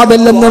ആരാണ്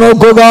വാതിലെന്ന്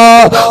നോക്കുക.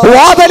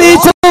 വാതിലിൽ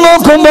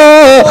നോക്കുമ്പോ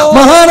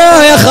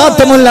മഹാനായ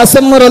ഖാത്തമുൽ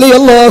അസ്മർ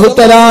റളിയല്ലാഹു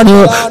തആല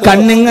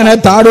കണ്ണിങ്ങനെ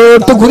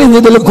താഴോട്ട് കുനിഞ്ഞു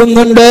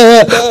നിൽക്കുന്നുണ്ട്.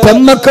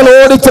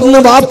 പെൺമക്കളോട് ചെന്ന്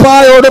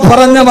വാപ്പായോട്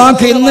പറഞ്ഞ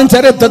വാക്ക് ഇന്നും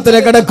ചരിത്രത്തിൽ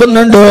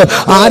കിടക്കുന്നുണ്ട്.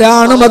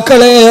 ആരാണ്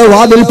മക്കളെ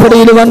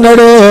വാതിൽപ്പടിയിൽ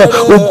വന്നത്?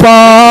 ഉപ്പാ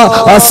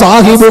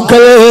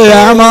സാഹിബുക്കൽ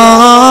അമാ,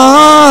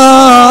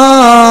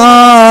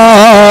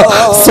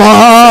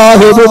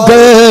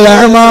 സാഹിബുക്കൽ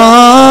അമാ.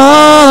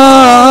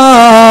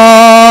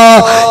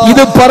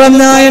 ഇത്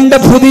പറഞ്ഞ എന്റെ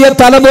പുതിയ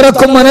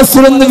തലമുറക്കും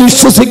മനസ്സിലൊന്ന്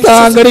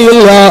വിശ്വസിക്കാൻ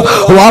കഴിയില്ല.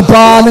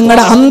 വാപ്പാ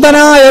നിങ്ങളുടെ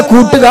അന്ധനായ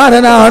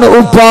കൂട്ടുകാരനാണ്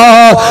ഉപ്പ.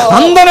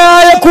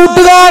 അന്ധനായ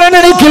കൂട്ടുകാരൻ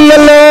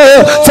എനിക്കില്ലല്ലോ.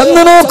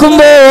 ചെന്ന്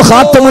നോക്കുമ്പോ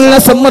ഖാത്തമുൽ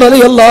അസ്മർ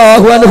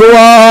റളിയല്ലാഹു അൻഹു,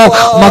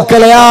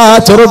 മക്കളെ ആ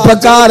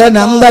ചെറുപ്പക്കാരൻ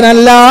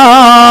അന്ധനല്ല.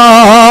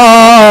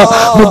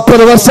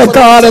 30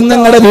 വർഷക്കാലം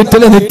നിങ്ങളുടെ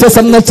വീട്ടിൽ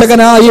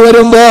നിത്യസന്ദർശകനായി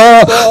വരുമ്പോ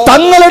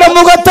തങ്ങളുടെ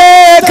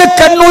മുഖത്തേക്ക്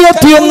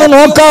കണ്ണുയർത്തിയെന്ന്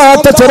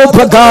നോക്കാത്ത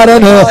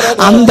ചെറുപ്പക്കാരന്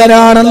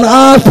അന്ധനാണെന്ന്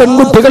ആ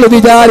പെൺകുട്ടികൾ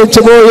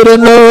വിചാരിച്ചു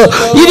പോയിരുന്നു.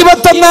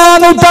 21ാം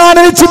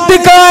നൂറ്റാണ്ടിൽ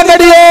ചിന്തിക്കാൻ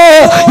കഴിയോ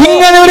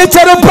ഇങ്ങനെ ഒരു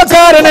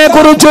ചെറുപ്പക്കാരനെ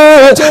കുറിച്ച്?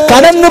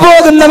 കടന്നു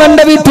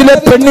പോകുന്നവന്റെ വീട്ടിലെ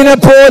പെണ്ണിനെ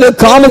പോലെ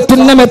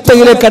കാമത്തിന്റെ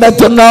മെത്തയിൽ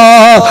കിടത്തുന്ന,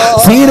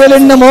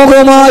 സീരിയലിന്റെ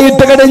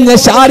മോഹമായിട്ട് കഴിഞ്ഞ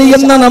ശാരി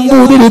എന്ന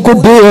നമ്പൂതിരി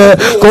കുട്ടി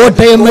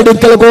കോട്ടയം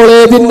മെഡിക്കൽ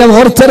കോളേജിന്റെ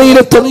മോർച്ചറിയിൽ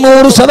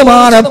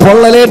 90%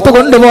 പൊള്ളലേറ്റ്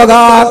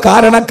കൊണ്ടുപോകാൻ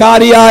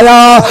കാരണക്കാരിയായ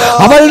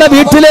അവളുടെ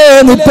വീട്ടിലെ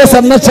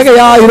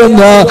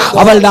നിത്യസന്ദർശകയായിരുന്നു.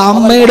 അവളുടെ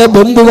അമ്മയുടെ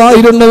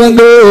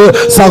ബന്ധുവായിരുന്നുവെങ്കിൽ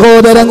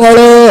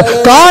സഹോദരങ്ങള്,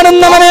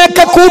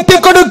 കാണുന്നവനെയൊക്കെ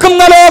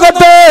കൂട്ടിക്കൊടുക്കുന്ന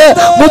ലോകത്ത്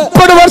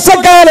 30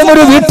 വർഷക്കാലം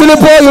ഒരു വീട്ടിൽ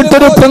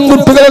പോയിട്ടൊരു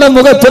പെൺകുട്ടികളുടെ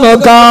മുഖത്ത്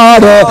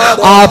നോക്കാതെ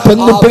ആ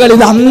പെൺകുട്ടികൾ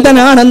ഇത്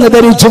അന്ധനാണെന്ന്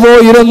ധരിച്ചു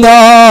പോയിരുന്ന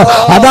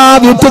അതാ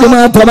വീട്ടിൽ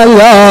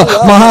മാത്രമല്ല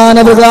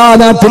മഹാനവകാ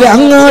നാട്ടിലെ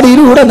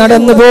അങ്ങാടിയിലൂടെ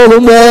നടന്നു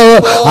പോകുമ്പോ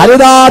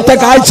അരുതാത്ത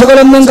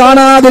കാഴ്ചകളൊന്നും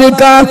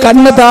കാണാതിരിക്കാൻ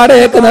കണ്ണ്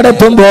താഴേക്ക്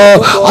നടത്തുമ്പോ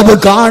അത്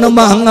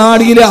കാണുമ്പോ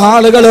അങ്ങാടിയിലെ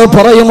ആളുകൾ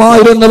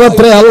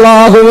പറയുമായിരുന്നവത്രേ,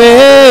 അല്ലാഹുവേ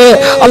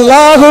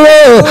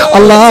അല്ലാഹുവേ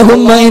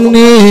അല്ലാഹുമ്മ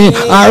ഇന്നി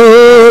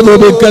അഊദു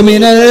ബിക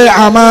മിനൽ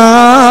അമാ,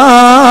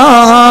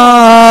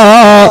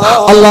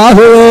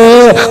 അല്ലാഹുവേ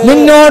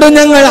നിന്നോട്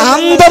ഞങ്ങൾ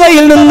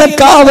അന്ധതയിൽ നിന്ന്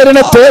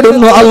കാവലിനെ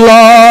തേടുന്നു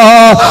അല്ലാ.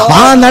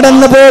 ആ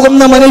നടന്നു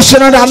പോകുന്ന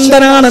മനുഷ്യനോട്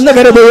അന്ധനാണെന്ന്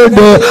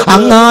കരുതിയിട്ട്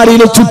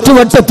അങ്ങാടിയിലെ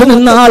ചുറ്റുവട്ടത്ത്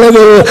നിന്ന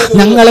ആളുകൾ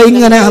ഞങ്ങളെ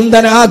ഇങ്ങനെ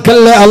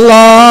അന്ധനാക്കല്ലേ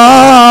അല്ലാ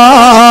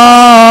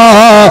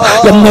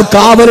എന്ന്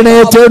കാവലിനെ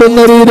തേടുന്ന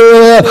രീതി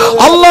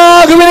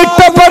അല്ലാഹുവിന്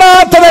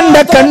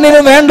ഇഷ്ടപ്പെടാത്തവന്റെ കണ്ണിന്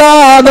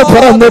വേണ്ടാന്ന്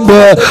പറഞ്ഞിട്ട്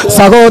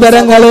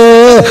സഹോദരങ്ങളെ,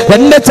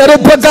 എന്റെ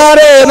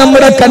ചെറുപ്പക്കാരെ,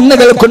 നമ്മുടെ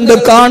കണ്ണുകൾ കൊണ്ട്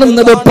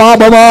കാണുന്നത്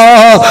പാപമാ.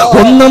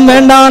 ഒന്നും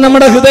വേണ്ട,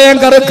 നമ്മുടെ ഹൃദയം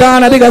കറുക്കാൻ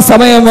അധിക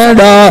സമയം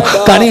വേണ്ട.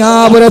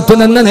 കണിയാപുരത്ത്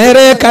നിന്ന്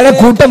നേരെ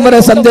കഴക്കൂട്ടം വരെ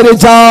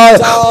സഞ്ചരിച്ചാൽ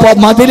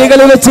മതിലുകൾ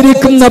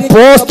വെച്ചിരിക്കുന്ന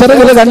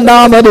പോസ്റ്ററുകൾ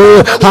കണ്ടാൽ മതി.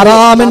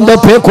 ഹറാമിന്റെ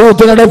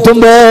പേക്കൂത്ത്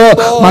നടത്തുമ്പോ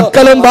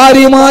മക്കളും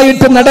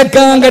ഭാര്യയുമായിട്ട്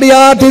നടക്കാൻ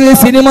കഴിയാത്ത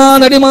സിനിമാ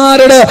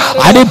നടിമാരുടെ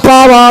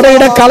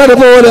അടിപ്പാവാടയുടെ കളർ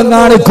പോലും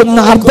കാണിക്കുന്ന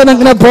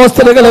അർദ്ധനഗ്ന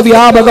പോസ്റ്ററുകൾ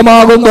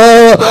വ്യാപകമാകുമ്പോ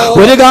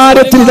ഒരു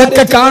കാര്യത്തിൽ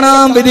ഇതൊക്കെ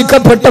കാണാൻ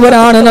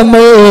വിധിക്കപ്പെട്ടവരാണ്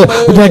നമ്മൾ.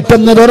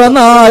 പെട്ടെന്ന്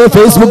തുറന്നാൽ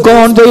ഫേസ്ബുക്ക്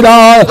ഓൺ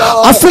ചെയ്താൽ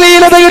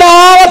അശ്ലീലതയുടെ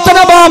ആവർത്തന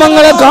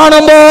ഭാവങ്ങളെ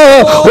കാണുമ്പോ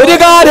ഒരു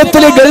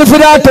കാര്യത്തിൽ ഗൾഫ്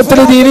രാഷ്ട്രത്തിൽ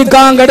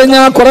ജീവിക്കാൻ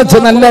കഴിഞ്ഞാൽ കുറച്ച്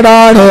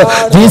നല്ലതാണ്.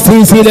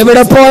 GCCയിൽ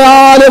എവിടെ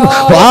പോയാലും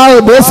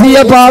ദേശീയ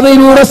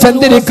പാതയിലൂടെ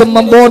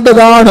സഞ്ചരിക്കുമ്പോൾ ബോർഡ്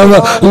കാണും,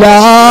 ലാ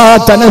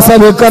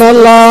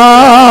തനസവിക്കറല്ലാ,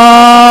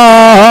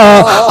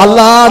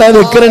 അല്ലാഹുവിനെ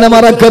ദിക്റിനെ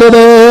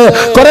മറക്കരുത്.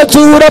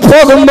 കുറച്ചുകൂടെ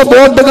പോകുമ്പോ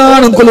ബോർഡ്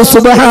കാണും, ഖുൽ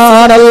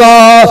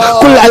സുബ്ഹാനല്ലാഹ്,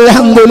 ഖുൽ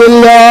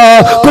അൽഹംദുലില്ലാഹ്,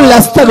 ഖുൽ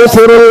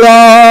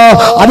അസ്തഗ്ഫിറുല്ലാഹ്.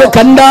 അത്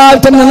കണ്ടാൽ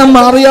തന്നെ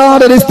നമ്മൾ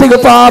അറിയാതെ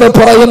ഇസ്തിഗ്ഫാർ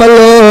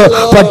പറയുമല്ലോ.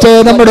 പക്ഷേ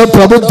നമ്മുടെ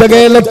പ്രബുദ്ധ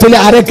കേരളത്തിൽ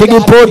അരക്കിടി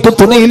പോട്ട്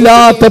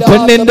തുണിയില്ലാത്ത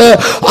പെണ്ണിന്റെ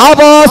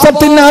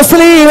ആഭാസത്തിന്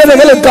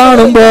അശ്ലീലതകൾ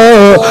കാണുമ്പോ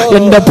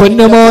എന്റെ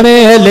പൊന്നുമോനെ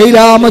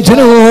Laila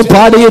Majnu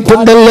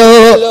പാടിയിട്ടുണ്ടല്ലോ,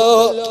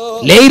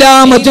 Laila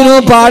Majnu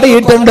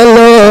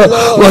പാടിയിട്ടുണ്ടല്ലോ.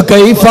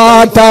 വകൈഫ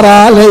തറാ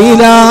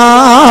Laila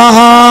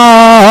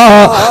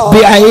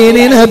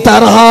ബിഐനിൻ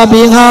തറാ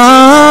ബിഹാ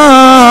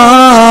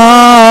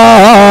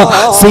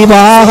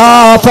സിവാഹാ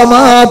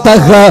ഫമാ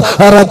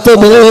തഹറത്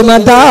ബിൽ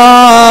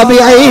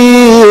മദാബിഇ.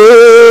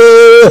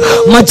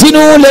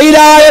 മജ്നു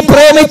ലൈലായെ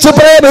പ്രേമിച്ച്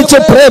പ്രേമിച്ച്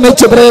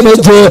പ്രേമിച്ച്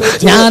പ്രേമിച്ച്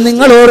ഞാൻ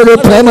നിങ്ങളോടൊരു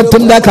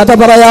പ്രേമത്തിന്റെ കഥ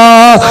പറയാ.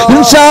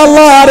 ഇൻഷാ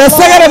അല്ലാഹ്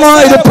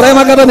രസകരമായൊരു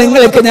പ്രേമകഥ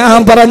നിങ്ങൾക്ക് ഞാൻ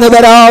പറഞ്ഞു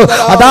തരാം.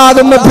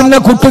 അതാകുമ്പോ പിന്നെ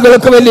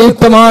കുട്ടികൾക്ക് വലിയ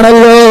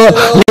ഇഷ്ടമാണല്ലോ.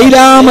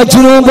 ലൈലാ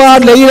മജ്നു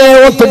ലൈലയെ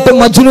ഒത്തിട്ട്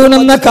മജ്നൂൻ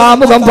എന്ന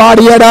കാമുകം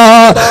പാടിയടാ.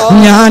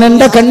 ഞാൻ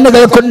എന്റെ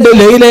കണ്ണുകൾ കൊണ്ട്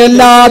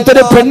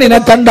ലൈലയല്ലാത്തൊരു പെണ്ണിനെ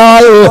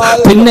കണ്ടാൽ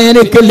പിന്നെ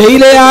എനിക്ക്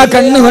ലൈലയാ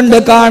കണ്ണുകൊണ്ട്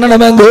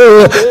കാണണമെങ്കിൽ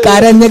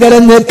കരഞ്ഞ്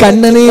കരഞ്ഞ്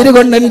കണ്ണുനീര്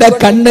കൊണ്ട് എന്റെ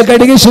കണ്ണ്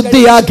കഴുകി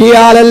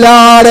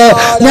ശുദ്ധിയാക്കിയാലല്ലാതെ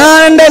ഞാൻ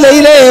എന്റെ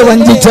ലൈലയെ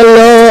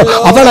വഞ്ചിച്ചല്ലോ.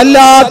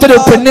 അവളല്ലാത്തൊരു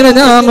പെണ്ണിനെ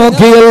ഞാൻ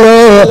നോക്കിയല്ലോ.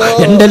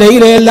 എന്റെ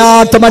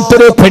ലൈലയല്ലാത്ത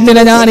മറ്റൊരു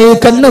പെണ്ണിനെ ഞാൻ ഈ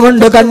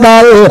കണ്ണുകൊണ്ട്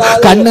കണ്ടാൽ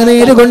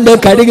കണ്ണുനീര് കൊണ്ട്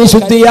കഴുകി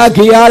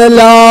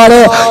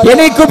ശുദ്ധിയാക്കിയാലല്ലാതെ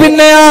എനിക്ക്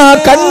പിന്നെ ആ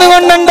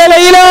കണ്ണുകൊണ്ട് എന്റെ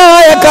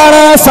ലൈലയെ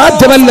കാണാൻ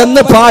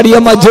സാധ്യമല്ലെന്ന് പാടിയ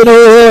മജ്നു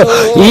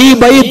ഈ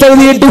ബൈത്ത്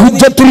എഴുതിയിട്ട്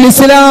ഹുജ്ജത്തുൽ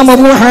ഇസ്ലാം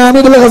അബൂ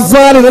ഹാമിദുൽ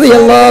ഗസ്സാലി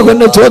റളിയല്ലാഹു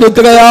അൻഹു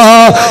ചോദിക്കുകയാ,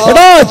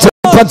 എടാ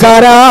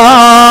ചെറുപ്പക്കാരാ,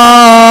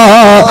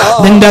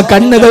 നിന്റെ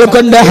കണ്ണുകൾ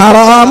കൊണ്ട്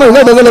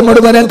ഹറാമുകൾ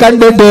മുഴുവനും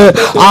കണ്ടിട്ട്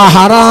ആ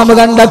ഹറാമ്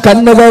കണ്ട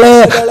കണ്ണുകള്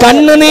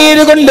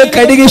കണ്ണുനീര് കൊണ്ട്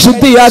കഴുകി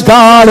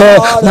ശുദ്ധിയാക്കാറ്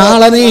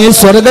നാളെ നീ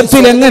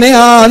സ്വർഗത്തിൽ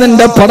എങ്ങനെയാ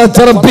നിന്റെ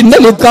പടച്ചറപ്പിന്റെ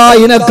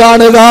ലിക്കായിനെ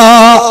കാണുക?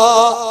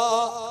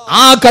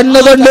 ആ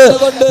കണ്ണുകൊണ്ട്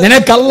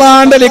നിനക്ക്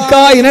അല്ലാഹുവിന്റെ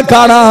ലിക്കായിനെ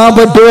കാണാൻ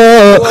പറ്റുമോ?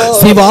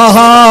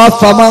 സിവാഹാ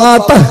ഫമാ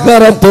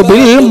തഹറത്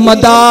ബിൽ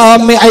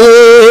മദാമിഇ.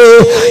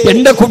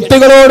 എന്റെ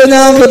കുട്ടികളോട്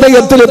ഞാൻ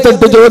ഹൃദയത്തിൽ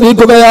തൊട്ട്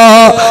ചോദിക്കുകയാ,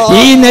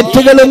 ഈ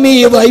നെറ്റുകളും ഈ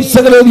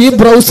വൈസുകളും ഈ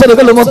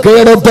ബ്രൗസറുകളും ഒക്കെ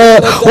എടുത്ത്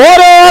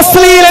ഓരോ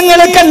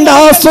അശ്ലീലങ്ങളെ കണ്ട്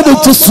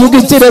ആസ്വദിച്ച്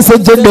സുഖിച്ച്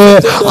രസിച്ചിട്ട്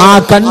ആ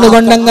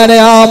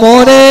കണ്ണുകൊണ്ടെങ്ങനെയാ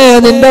മോനെ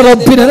നിന്റെ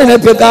റബ്ബിനെ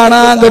നിനക്ക്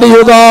കാണാൻ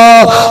കഴിയുക?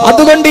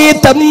 അതുകൊണ്ട് ഈ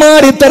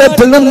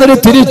തമ്മാടിത്തരത്തിൽ നിന്നൊരു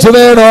തിരിച്ചു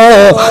വേണോ?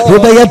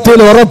 ഹൃദയത്തിൽ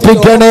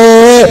ഉറപ്പിക്കണേ,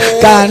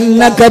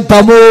 കണ്ണൊക്കെ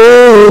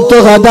തമൂത്തു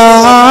ഹദാ,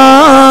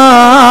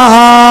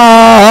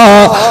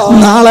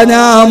 നാളെ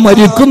ഞാൻ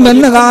മരിക്കും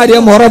എന്ന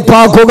കാര്യം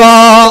ഉറപ്പാക്കുക.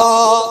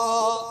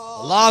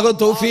 അല്ലാഹു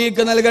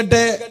തൗഫീഖ്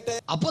നൽകട്ടെ.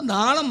 അപ്പൊ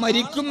നാളെ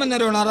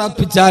മരിക്കുമെന്നൊരു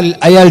ഉറപ്പിച്ചാൽ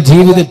അയാൾ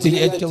ജീവിതത്തിൽ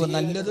ഏറ്റവും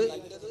നല്ലത്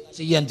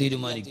ചെയ്യാൻ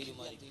തീരുമാനിക്കും,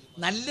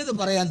 നല്ലത്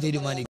പറയാൻ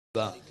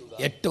തീരുമാനിക്കുക,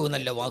 ഏറ്റവും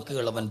നല്ല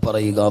വാക്കുകൾ അവൻ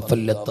പറയുക.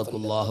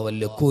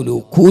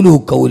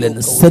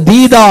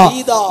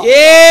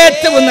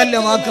 ഏറ്റവും നല്ല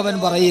വാക്ക് അവൻ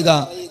പറയുക.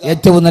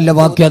 ഏറ്റവും നല്ല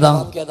വാക്യതാ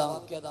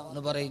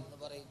എന്ന് പറയും.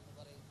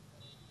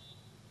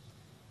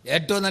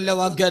 ഏറ്റവും നല്ല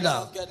വാക്യതാ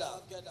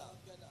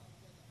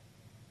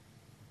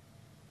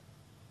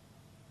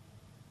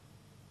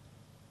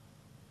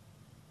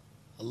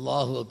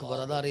അല്ലാഹു അക്ബർ.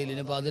 അതറിയില്ല.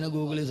 ഇനിയിപ്പോൾ അതിനെ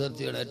ഗൂഗിളിൽ സെർച്ച്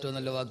ചെയ്യണം. ഏറ്റവും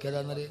നല്ല വാക്ക്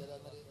ഏതാണെന്നറിയാം?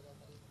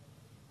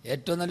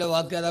 ഏറ്റവും നല്ല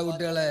വാക്ക് ഏതാ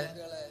കുട്ടികളെ?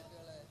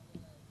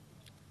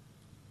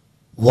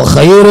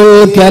 വഖൈറുൽ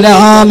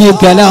കലാമി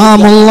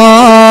കലാമുല്ലാഹ്.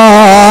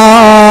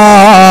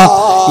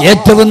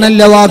 ഏറ്റവും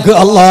നല്ല വാക്ക്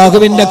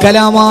അല്ലാഹുവിന്റെ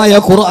കലാമായ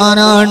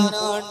ഖുർആനാണ്.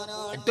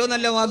 ഏറ്റവും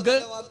നല്ല വാക്ക്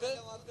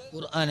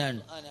ഖുർആനാണ്.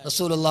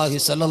 റസൂലുള്ളാഹി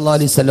സ്വല്ലല്ലാഹു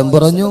അലൈഹി വസല്ലം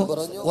പറഞ്ഞു,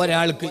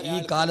 ഒരാൾക്ക് ഈ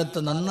കാലത്ത്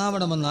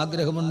നന്നാവണമെന്ന്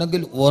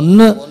ആഗ്രഹമുണ്ടെങ്കിൽ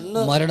ഒന്ന്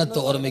മരണത്തെ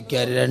ഓർമ്മിക്കുക,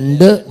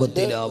 രണ്ട്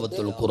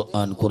തിലാവത്തുൽ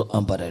ഖുർആൻ,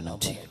 ഖുർആൻ പാരായണം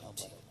ചെയ്യുക.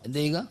 എന്ത്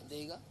ചെയ്യുക?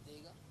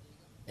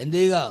 എന്ത്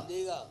ചെയ്യുക?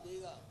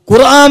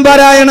 ഖുർആൻ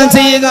പാരായണം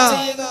ചെയ്യുക.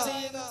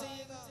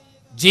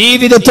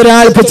 ജീവിതത്തിൽ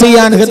ഒരാൾക്ക്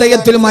ചെയ്യാൻ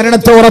ഹൃദയത്തിൽ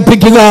മരണത്തെ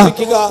ഉറപ്പിക്കുക,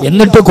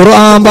 എന്നിട്ട്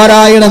ഖുർആൻ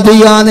പാരായണം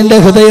ചെയ്യാൻ നിന്റെ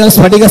ഹൃദയം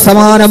സ്ഫടിക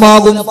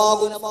സമാനമാകും.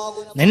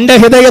 നിന്റെ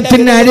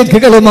ഹൃദയത്തിന്റെ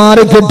അഴുക്കുകൾ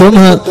മാറിക്കിട്ടും.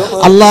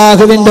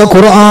 അള്ളാഹുവിന്റെ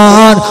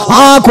ഖുർആൻ,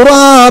 ആ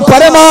ഖുർആൻ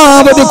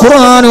പരമാവധി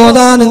ഖുർആൻ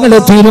ഓതാൻ നിങ്ങൾ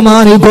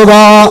തീരുമാനിക്കുക.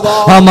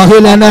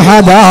 മഹിലന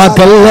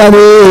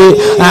ഹദാകല്ലദീ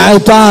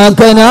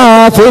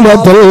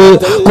അഅതാകനാഫിലത്തുൽ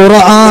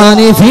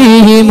ഖുർആനി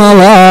ഫീഹി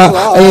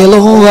മവാഇദു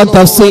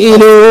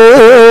വതഫ്സീലു.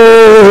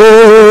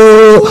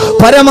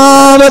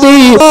 പരമാവധി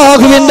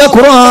അല്ലാഹുവിന്റെ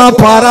ഖുർആൻ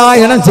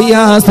പാരായണം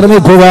ചെയ്യാൻ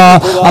ശ്രമിക്കുക.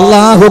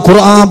 അല്ലാഹു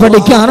ഖുർആൻ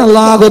പഠിക്കാൻ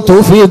അല്ലാഹു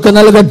തൗഫീഖ്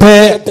നൽകട്ടെ.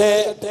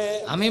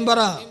 ആമീൻ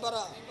പറ,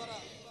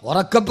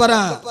 ഉറക്കെ പറ.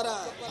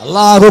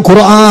 അല്ലാഹു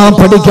ഖുർആൻ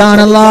പഠിക്കാൻ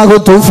അല്ലാഹു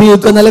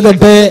തൗഫീഖ്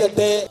നൽകട്ടെ.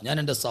 ഞാൻ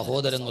എൻ്റെ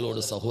സഹോദരങ്ങളോട്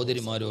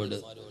സഹോദരിമാരോട്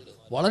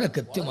വളരെ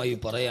കൃത്യമായി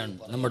പറയാൻ,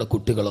 നമ്മുടെ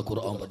കുട്ടികളെ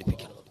ഖുർആൻ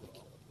പഠിപ്പിക്കണം.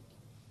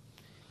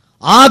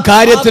 ആ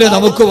കാര്യത്തിൽ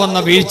നമുക്ക് വന്ന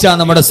വീഴ്ച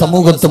നമ്മുടെ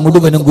സമൂഹത്തെ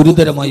മുഴുവനും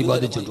ഗുരുതരമായി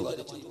ബാധിച്ചിട്ടുണ്ട്.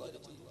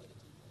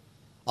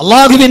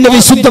 അള്ളാഹുവിന്റെ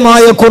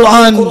വിശുദ്ധമായ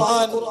ഖുർആൻ,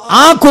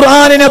 ആ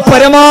ഖുർആനിനെ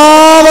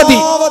പരമാവധി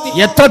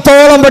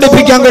എത്രത്തോളം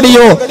പഠിപ്പിക്കാൻ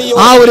കഴിയോ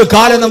ആ ഒരു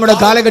കാലം നമ്മുടെ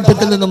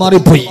കാലഘട്ടത്തിൽ നിന്ന്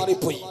മാറിപ്പോയി.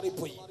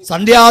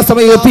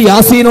 സന്ധ്യാസമയത്ത്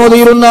യാസീൻ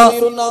ഓതിയിരുന്ന,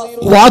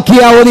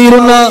 വാഖിയ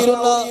ഓതിയിരുന്ന,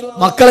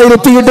 മക്കളെ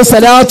ഇരുത്തിയിട്ട്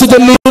സലാത്ത്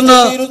ചൊല്ലിയിരുന്ന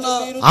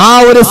ആ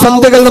ഒരു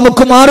സന്ധ്യകൾ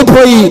നമുക്ക്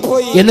മാറിപ്പോയി.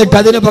 എന്നിട്ട്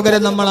അതിന്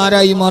പകരം നമ്മൾ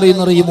ആരായി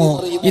മാറിയെന്നറിയുമോ?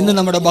 ഇന്ന്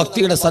നമ്മുടെ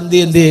ഭക്തിയുടെ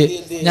സന്ധ്യ എന്തേ?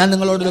 ഞാൻ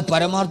നിങ്ങളോടൊരു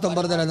പരമാർത്ഥം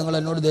പറഞ്ഞുതരാം. നിങ്ങൾ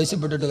എന്നോട്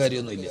ദേഷ്യപ്പെട്ടിട്ട്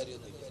കാര്യമൊന്നുമില്ല,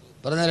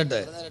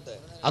 പറഞ്ഞുതരട്ടെ.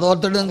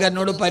 അതോർത്തിട്ട് നിങ്ങൾക്ക്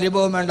എന്നോട്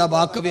പരിഭവം വേണ്ട,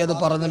 ബാക്കവി അത്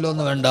പറഞ്ഞല്ലോ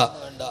എന്ന് വേണ്ട.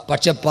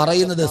 പക്ഷെ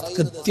പറയുന്നത്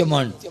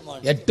കൃത്യമാണ്.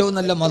 ഏറ്റവും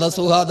നല്ല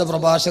മതസൗഹാർദ്ദ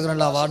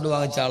പ്രഭാഷകനുള്ള അവാർഡ്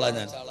വാങ്ങിച്ച ആളാണ്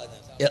ഞാൻ.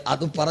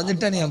 അത്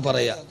പറഞ്ഞിട്ടാണ് ഞാൻ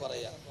പറയാ.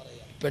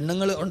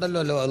 പെണ്ണുങ്ങൾ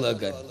ഉണ്ടല്ലോ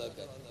അതൊക്കെ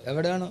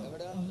എവിടെയാണ്?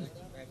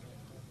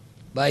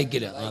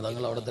 ബൈക്കില്. ആ,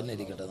 തങ്ങൾ അവിടെ തന്നെ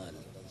ഇരിക്കട്ടെ.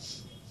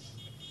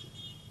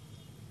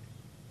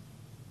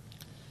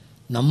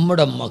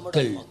 നമ്മുടെ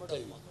മക്കൾ,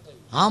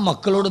 ആ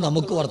മക്കളോട്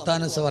നമുക്ക്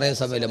വർത്താനം പറയാൻ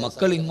സമയമില്ല.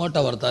 മക്കൾ ഇങ്ങോട്ടാ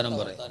വർത്താനം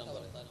പറയും.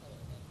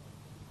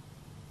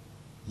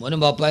 മോനും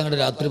ബാപ്പായും കൂടെ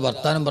രാത്രി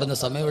വർത്താനം പറഞ്ഞ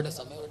സമയം എവിടെ?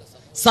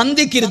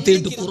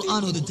 സന്ധ്യക്കിരുത്തിയിട്ട്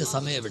ഖുർആൻ ഒതിച്ച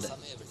സമയം എവിടെ?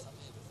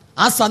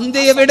 ആ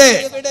സന്ധ്യ എവിടെ?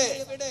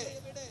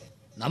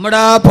 നമ്മുടെ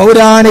ആ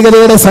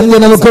പൗരാണികതയുടെ സന്ധ്യ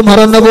നമുക്ക്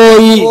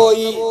മറന്നുപോയി.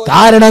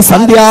 കാരണം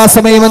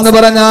സന്ധ്യാസമയം എന്ന്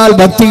പറഞ്ഞാൽ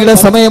ഭക്തിയുടെ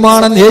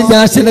സമയമാണെന്ന്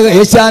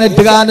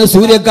ഏഷ്യാനെറ്റുകാരന്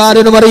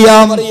സൂര്യക്കാരനും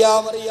അറിയാം.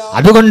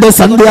 അതുകൊണ്ട്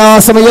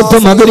സന്ധ്യാസമയത്ത്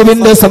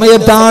മഗ്‌രിബിന്റെ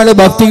സമയത്താണ്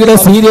ഭക്തിയുടെ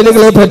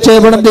സീരിയലുകൾ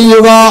പ്രക്ഷേപണം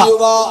ചെയ്യുക.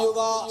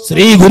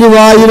 ശ്രീ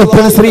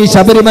ഗുരുവായൂരപ്പൻ, ശ്രീ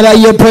ശബരിമല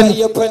അയ്യപ്പൻ,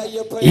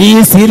 ഈ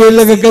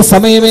സീരിയലുകൾക്ക്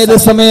സമയം ഏത്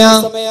സമയം?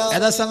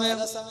 ഏതാ സമയം?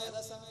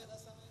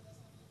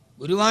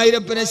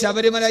 ഗുരുവായൂരപ്പന്,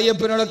 ശബരിമല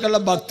അയ്യപ്പനോടൊക്കെ ഉള്ള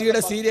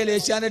ഭക്തിയുടെ സീരിയൽ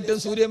ഏഷ്യാനെറ്റും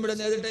സൂര്യൻ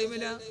വിടുന്ന ഏത്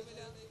ടൈമിലാ?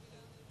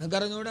 നിങ്ങൾക്ക്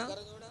അറിഞ്ഞൂടാ?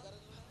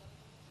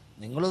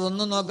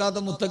 നിങ്ങളിതൊന്നും നോക്കാത്ത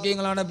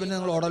മുത്തക്കീങ്ങളാണ് പിന്നെ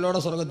നിങ്ങൾ ഉടലോടെ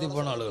സ്വർഗത്തിൽ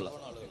പോണ ആളുകളാണ്.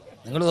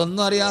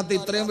 നിങ്ങളിതൊന്നും അറിയാത്ത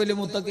ഇത്രയും വലിയ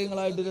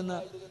മുത്തക്കീങ്ങളായിട്ടിരുന്ന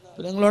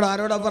പിന്നെ നിങ്ങളോട്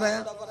ആരോടാ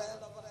പറയാ?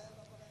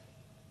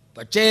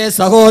 പക്ഷേ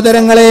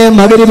സഹോദരങ്ങളെ,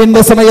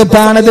 മഗ്‌രിബിന്റെ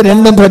സമയത്താണ് ഇത്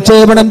രണ്ടും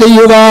പ്രക്ഷേപണം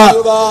ചെയ്യുക.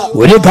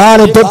 ഒരു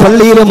കാലത്ത്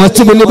പള്ളിയിലും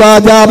മസ്ജിദുൽ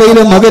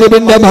ബാജാബയിലും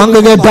മഗ്‌രിബിന്റെ ബാങ്ക്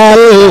കേട്ടാൽ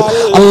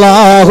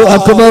അല്ലാഹു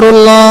അക്ബർ,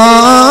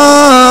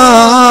 അല്ലാഹു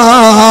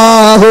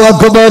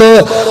അക്ബർ,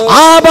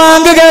 ആ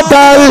ബാങ്ക്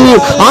കേട്ടാൽ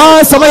ആ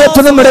സമയത്ത്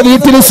നമ്മുടെ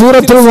വീട്ടിൽ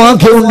സൂറത്തുൽ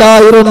വാഖിയ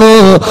ഉണ്ടായിരുന്നു,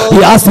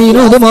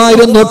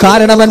 യാസീനുമായിരുന്നു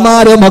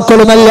കാരണവന്മാരും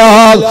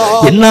മക്കളുമെല്ലാം.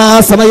 ഇന്ന് ആ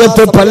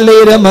സമയത്ത്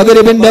പള്ളിയിലെ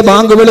മഗ്‌രിബിന്റെ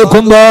ബാങ്ക്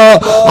വിളിക്കുമ്പോ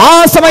ആ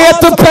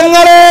സമയത്ത്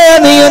പെങ്ങളെ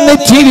നീ ഒന്ന്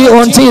ടിവി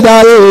ഓൺ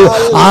ചെയ്താൽ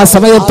ആ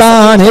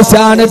സമയത്താണ്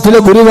ഏഷ്യാനെറ്റിലെ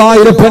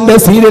ഗുരുവായൂരപ്പന്റെ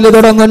സീരിയൽ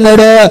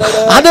തുടങ്ങുന്നത്.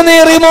 അത് നീ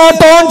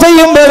റിമോട്ട് ഓൺ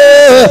ചെയ്യുമ്പോൾ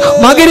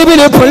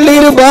മഗ്‌രിബില്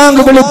പള്ളിയിൽ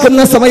ബാങ്ക്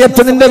വിളിക്കുന്ന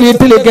സമയത്ത് നിന്റെ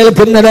വീട്ടിൽ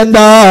കേൾക്കുന്നത്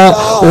എന്താ?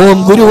 ഓം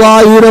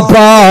ഗുരുവായൂരപ്പ,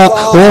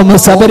 ഓം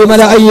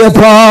ശബരിമല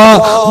അയ്യപ്പ.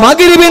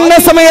 മഗ്‌രിബിന്റെ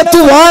സമയത്ത്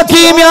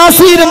വാഖിയും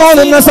യാസീനും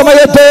ഓതുന്ന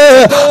സമയത്ത്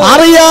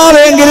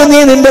അറിയാമെങ്കിലും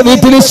നീ നിന്റെ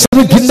വീട്ടിൽ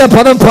ശിർക്കിന്റെ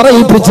പദം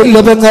പറയിപ്പിച്ചില്ല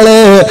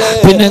പെങ്ങളെ.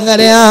 പിന്നെ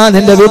എങ്ങനെയാ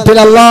നിന്റെ വീട്ടിൽ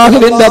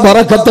അല്ലാഹുവിന്റെ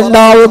ബറക്കത്ത്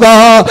ഉണ്ടാവുക?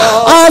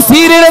 ആ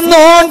സീരിയൽ ഒന്ന്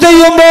ഓൺ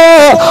ചെയ്യുമ്പോ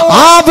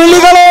ആ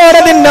വിളികളോടെ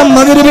നിന്റെ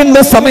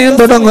മഗ്‌രിബിന്റെ സമയം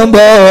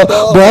തുടങ്ങുമ്പോ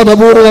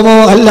ബോധപൂർവമോ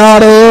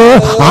അല്ലാതെ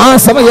ആ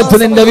സമയത്ത്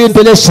നിന്റെ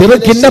വീട്ടിലെ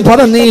ശിർക്കിന്റെ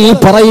പദം നീ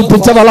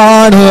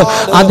പറയിപ്പിച്ചവളാണ്.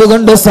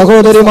 അതുകൊണ്ട്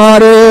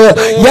സഹോദരിമാര്,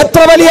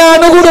 എത്ര വലിയ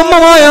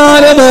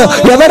അണുകുടുംബമായാലും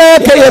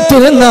എവിടെയൊക്കെ എത്തി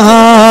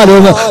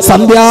നിന്നാലും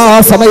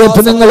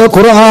സന്ധ്യാസമയത്ത് നിങ്ങൾ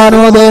ഖുർആൻ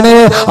ഓതണേ,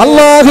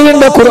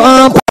 അല്ലാഹുവിന്റെ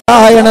ഖുർആൻ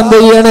പാരായണം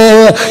ചെയ്യണേ.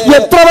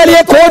 എത്ര വലിയ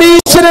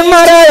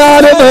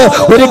കോടീശ്വരന്മാരായാലും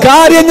ഒരു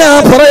കാര്യം ഞാൻ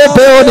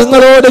പറയട്ടെ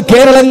നിങ്ങളോട്.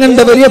 കേരളം കണ്ട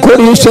വലിയ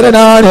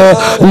കോടീശ്വരനാണ്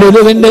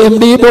ലുലുവിന്റെ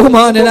MD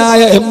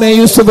ബഹുമാനനായ MA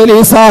യൂസുഫ് അലി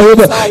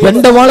സാഹിബ്.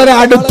 എന്റെ വളരെ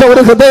അടുത്ത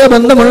ഒരു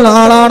ഹൃദയബന്ധമുള്ള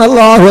ആളാണ്.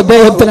 അല്ലാഹു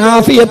അദ്ദേഹത്തിന്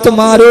ആഫിയത്തും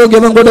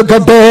ആരോഗ്യവും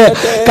കൊടുക്കട്ടെ.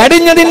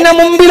 കഴിഞ്ഞതിന്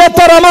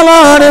മുമ്പിലത്തെ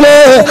റമളാനില്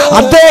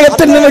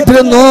അദ്ദേഹത്തിന്റെ വീട്ടിൽ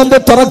നോമ്പ്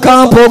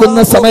തുറക്കാൻ പോകുന്ന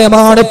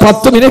സമയമാണ്.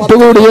 10 മിനിറ്റ്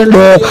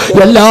കൂടിയുണ്ട്.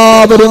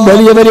 എല്ലാവരും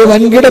വലിയ വലിയ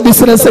വൻകിട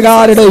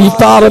ബിസിനസ്സുകാരുടെ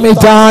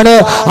ഇത്താവമിറ്റാണ്.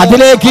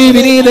 അതിലേക്ക് ഈ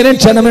വിനീതന്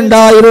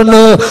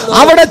ക്ഷണമുണ്ടായിരുന്നു.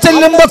 അവിടെ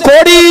ചെല്ലുമ്പോ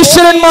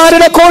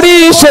കോടീശ്വരന്മാരുടെ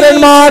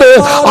കോടീശ്വരന്മാർ.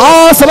 ആ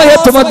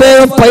സമയത്തും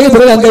അദ്ദേഹം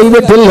പൈതൃകം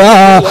കൈവിട്ടില്ല.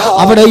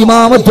 അവിടെ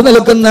ഇമാമത്ത്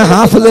നിൽക്കുന്ന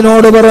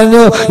ഹാഫിദിനോട്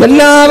പറഞ്ഞു,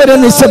 എല്ലാവരും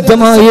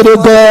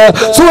നിശബ്ദമായിരിക്കുക.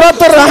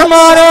 സൂറത്ത്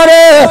റഹ്മാനോട്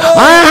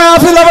ആ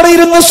ഹാഫിദ് അവിടെ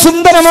ഇരുന്ന്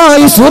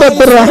സുന്ദരമായി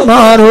സൂറത്ത്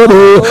റഹ്മാനോട്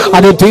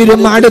അത്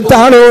തീരും അടുത്ത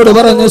ആളോട്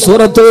പറഞ്ഞു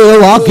സൂറത്ത്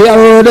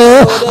വാക്യയോട്.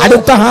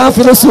 അടുത്ത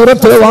ഹാഫിദ്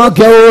സൂറത്ത്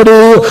വാക്യയോട്.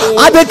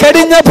 അത്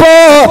കഴിഞ്ഞപ്പോ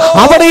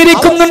അവിടെ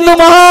ഇരിക്കുന്നു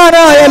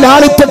മഹാനായ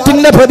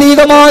ലാളിത്യത്തിന്റെ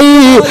പ്രതീകമായി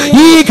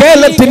ഈ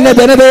കേരളത്തിന്റെ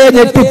ജനതയെ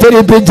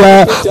ഞെട്ടിത്തെരിപ്പിച്ച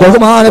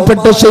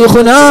ബഹുമാനപ്പെട്ട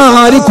ശൈഖുനാ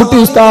ആലിക്കുട്ടി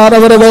ഉസ്താദ്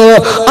അവരുടെ.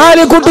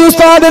 ആലിക്കുട്ടി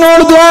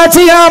ഉസ്താദിനോട് ദുആ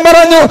ചെയ്യാൻ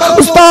പറഞ്ഞു.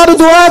 ഉസ്താദ്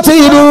ദുആ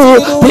ചെയ്തു.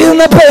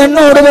 തീർന്നപ്പോ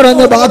എന്നോട്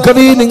പറഞ്ഞു,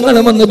 ബാക്കവി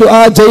നിങ്ങളും ഒന്ന്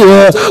ദുആ ചെയ്യ്.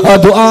 ആ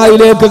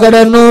ദുആയിലേക്ക്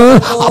കടന്നു.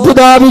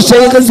 അബുദാബി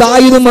ശൈഖ്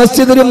സായിദ്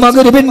മസ്ജിദിൽ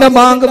മഗ്രിബിന്റെ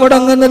ബാങ്ക്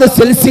മുടങ്ങുന്നത്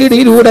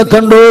LCD-യിലൂടെ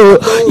കണ്ടു.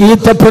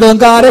 ഈത്തപ്പഴം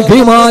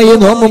കാരക്കയുമായി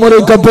നോമ്പ്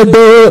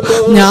മുറിക്കപ്പെട്ടു.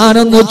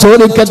 ഞാനൊന്ന്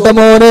ചോദിക്കട്ടെ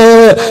മോനെ,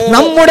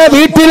 നമ്മുടെ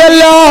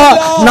വീട്ടിലല്ല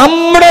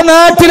നമ്മുടെ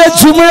നാട്ടിലെ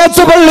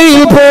ചുമഴത്ത്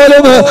പള്ളിയിൽ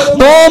പോലും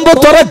നോമ്പ്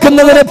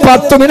തുറക്കുന്നതിന്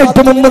 10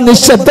 മിനിറ്റ് മുമ്പ്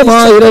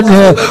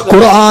നിശബ്ദമായിരുന്നു.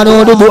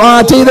 ഖുർആനോട് ദുആ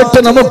ചെയ്തിട്ട്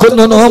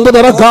നമുക്കൊന്ന് നോമ്പ്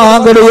തുറക്കാൻ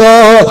കഴിയോ?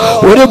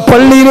 ഒരു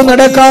പള്ളിയിൽ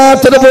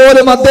നടക്കാത്തത്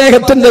പോലും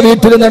അദ്ദേഹത്തിന്റെ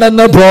വീട്ടിൽ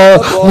നടന്നപ്പോ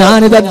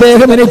ഞാനിത്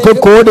അദ്ദേഹം എനിക്ക്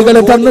കോടികൾ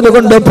തന്നത്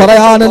കൊണ്ട്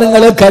പറയാൻ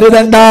നിങ്ങൾ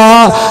കരുതണ്ട.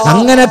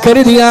 അങ്ങനെ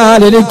കരുതിയാൽ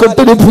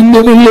എനിക്കൊട്ടൊരു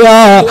പുല്ലുമില്ല.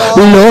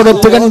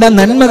 ലോകത്ത് കണ്ട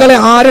നന്മകളെ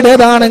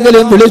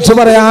ആരുടേതാണെങ്കിലും വിളിച്ചു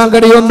പറയാൻ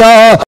കഴിയുണ്ടോ?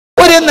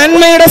 ഒരു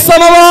നന്മയുടെ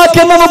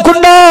സമവാക്യം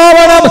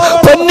നമുക്കുണ്ടാവണം.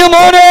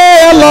 പൊന്നുമോനെ,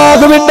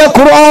 അല്ലാഹുവിന്റെ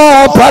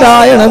ഖുർആൻ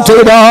പാരായണം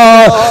ചെയ്ത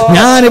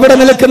ഞാൻ ഇവിടെ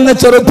നിൽക്കുന്ന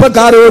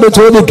ചെറുപ്പക്കാരോട്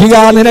ചോദിക്കുക,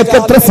 നിനക്ക്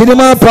എത്ര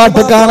സിനിമാ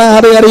പാട്ട്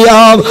കാണാതെ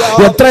അറിയാം?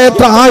 എത്ര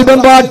ആൽബം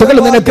പാട്ടുകൾ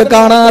നിനക്ക്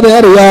കാണാതെ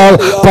അറിയാം?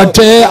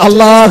 പക്ഷേ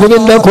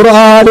അല്ലാഹുവിന്റെ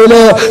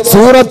ഖുർആനിലെ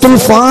സൂറത്തുൽ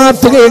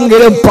ഫാത്തിഹ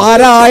എങ്കിലും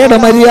പാരായണ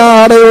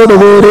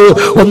മര്യാദയോടുകൂടി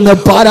ഒന്ന്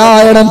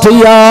പാരായണം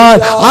ചെയ്യാൻ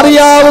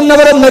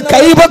അറിയാവുന്നവരെന്ന്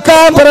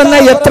കൈവക്കാൻ പറഞ്ഞ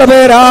എത്ര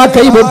പേരാ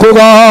കൈവക്കുക?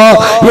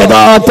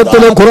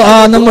 യഥാർത്ഥത്തിൽ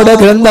ഖുർആൻ നമ്മുടെ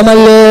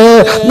ഗ്രന്ഥമല്ലേ?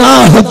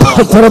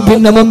 നാളെ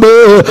മുമ്പ്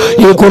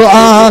ഈ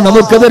ഖുർആൻ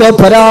നമുക്കെതിരെ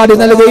പരാതി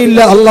നൽകിയില്ല.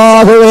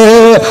 അല്ലാഹുവേ,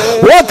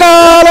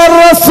 വഖാല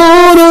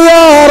റസൂലു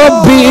യാ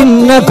റബ്ബി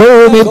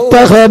ഇന്നകും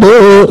ഇത്തഖദു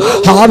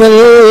ഹാദൽ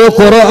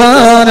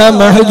ഖുർആന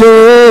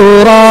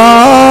മഹ്ജൂറാ.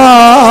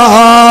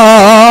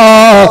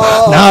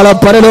 നാളെ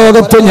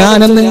പരലോകത്ത്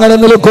ഞാനും നിങ്ങളും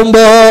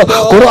നിൽക്കുമ്പോ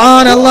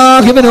ഖുർആൻ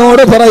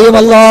അല്ലാഹുവിനോട് പറയും,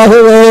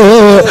 അല്ലാഹുവേ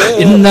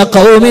ഇന്ന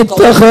ഖൗമി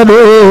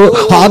ഇത്തഖദു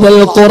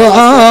ഹാദൽ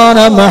ഖുർആന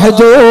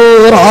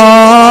മഹ്ജൂറാ.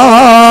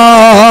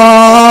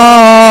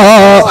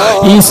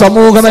 ഈ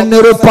സമൂഹം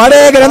എന്നൊരു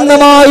പഴയ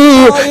ഗ്രന്ഥമായി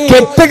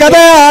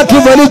കെട്ടുകഥയാക്കി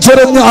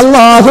വലിച്ചെറിഞ്ഞു.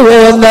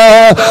 അല്ലാഹുവേ,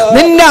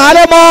 നിന്റെ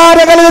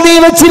അലമാരകളിൽ നീ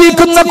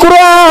വെച്ചിരിക്കുന്ന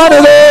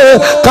ഖുർആനിലെ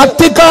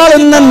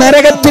കത്തിക്കാളുന്ന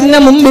നരകത്തിന്റെ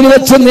മുമ്പിൽ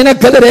വെച്ച്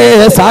നിനക്കെതിരെ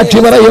സാക്ഷി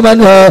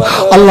പറയുമെന്ന്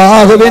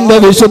അല്ലാഹുവിന്റെ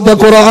വിശുദ്ധ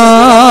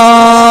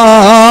ഖുർആൻ.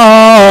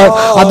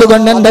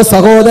 അതുകൊണ്ട് എന്റെ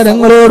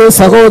സഹോദരങ്ങളോട്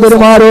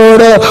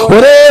സഹോദരിമാരോട്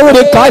ഒരേ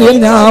ഒരു കാര്യം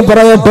ഞാൻ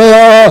പറയട്ടെ,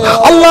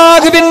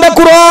 അല്ലാഹുവിന്റെ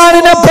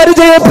ഖുർആനിനെ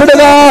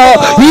പരിചയപ്പെടുക.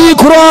 ഈ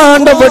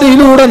ഖുർആന്റെ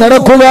വഴിയിലൂടെ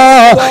നടക്കുക.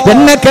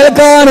 എന്നെ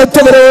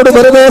കേൾക്കാനെത്തവരോട്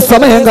വെറുതെ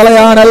സമയം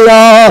കളയാനല്ല,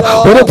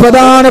 ഒരു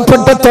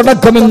പ്രധാനപ്പെട്ട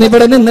തുടക്കം ഇന്ന്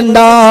ഇവിടെ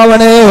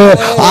നിന്നുണ്ടാവണേ.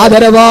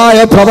 ആദരവായ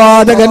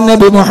പ്രവാചകൻ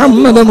നബി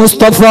മുഹമ്മദ്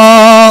മുസ്തഫ,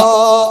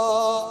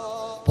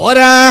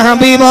 പോരാ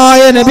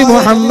ഹബീബായ നബി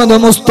മുഹമ്മദ്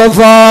മുസ്തഫ,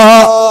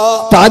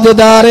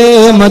 താജ്ദാരെ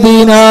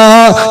മദീന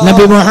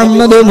നബി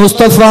മുഹമ്മദ്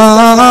മുസ്തഫ.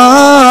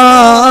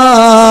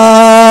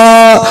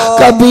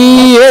 कभी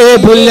ये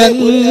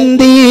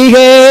बुलंदी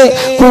है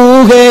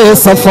कूहे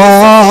सफा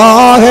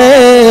है,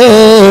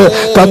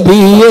 कभी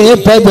ये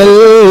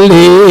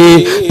तजल्ली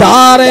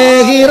तारे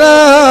गिरा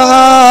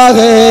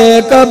है,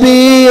 कभी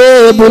ये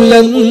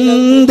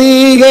बुलंदी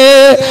है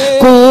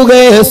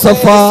कूहे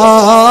सफा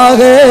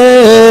है,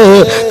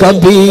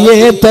 कभी ये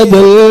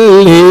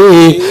तजल्ली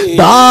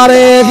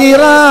तारे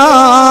गिरा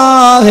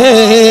है.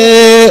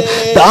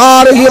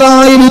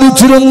 താരഹിറായി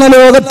വിരിച്ചിരുന്ന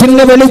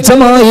ലോകത്തിന്റെ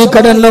വെളിച്ചമായി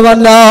കടന്നു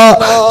വന്ന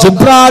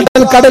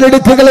ജിബ്രാൾട്ടർ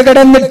കടലിടുക്കുകൾ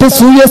കടന്നിട്ട്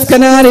സൂയസ്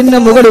കനാലിന്റെ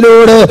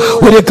മുകളിലൂടെ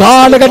ഒരു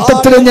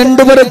കാലഘട്ടത്തിൽ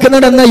ഞണ്ടുപെറുക്കി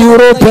നടന്ന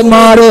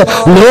യൂറോപ്യന്മാര്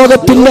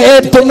ലോകത്തിന്റെ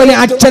ഏറ്റവും വലിയ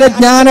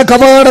അക്ഷരജ്ഞാന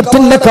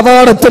കവാടത്തിന്റെ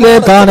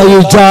കവാടത്തിലേക്കാണ്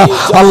ഈച്ച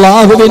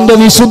അള്ളാഹുവിന്റെ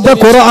വിശുദ്ധ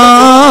ഖുർആൻ.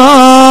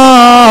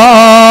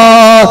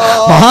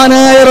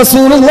 മഹാനായ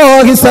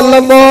റസൂലുള്ളാഹി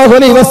സ്വല്ലല്ലാഹു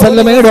അലൈഹി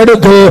വസല്ലമയുടെ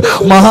അടുത്ത്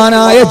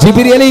മഹാനായ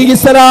ജിബ്രീൽ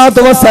അലൈഹിസ്സലാത്തു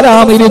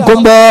വസ്സലാം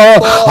ഇരിക്കുമ്പോ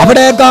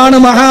അവിടേക്കാണ്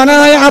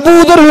മഹാനായ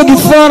അബൂദർ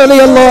ഗിഫാർ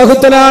റളിയല്ലാഹു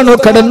തആല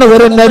കടന്നു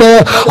വരുന്നത്.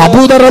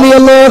 അബൂദർ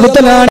റളിയല്ലാഹു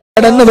തആല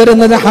കടന്നു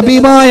വരുന്നത്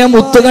ഹബീബായ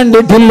മുത്ത്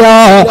കണ്ടിട്ടില്ല.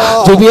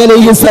 നബി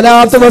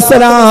അലൈഹിസ്സലാത്തു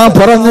വസ്സലാം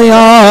പറഞ്ഞു,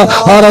 യാ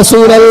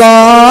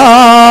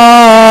റസൂലല്ലാഹ്,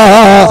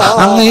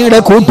 അങ്ങയുടെ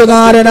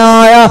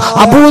കൂട്ടുകാരനായ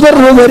അബൂദർ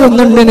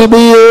വരുന്നുണ്ട്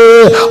നബിയേ.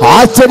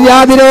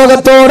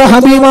 ആശ്ചര്യാതിരോഗത്തോടെ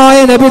ഹബീബായ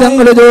നബി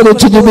തങ്ങൾ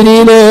ചോദിച്ചു,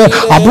 ജിബ്രീൽ,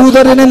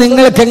 അബൂദറിനെ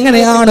നിങ്ങൾക്ക്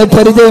എങ്ങനെയാണ്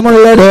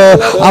പരിചയമുള്ളത്?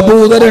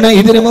 അബൂദറിനെ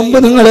ഇതിനു മുമ്പ്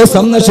നിങ്ങൾ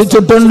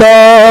സന്ദർശിച്ചിട്ടുണ്ടോ?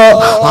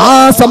 ആ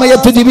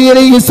സമയത്ത് നബി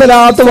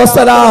അലൈഹിസ്സലാത്തു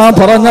വസ്സലാം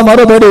പറഞ്ഞ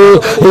മറുപടി,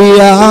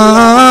 യാ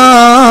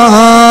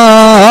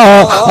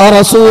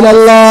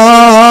റസൂലല്ലാഹ്,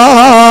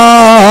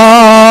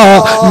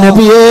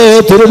 നബിയേ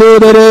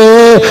തിരുദൂതരേ,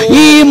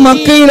 ഈ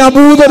മക്കയിൽ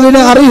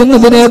അബൂദറിനെ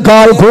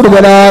അറിയുന്നതിനേക്കാൾ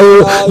കൂടുതലായി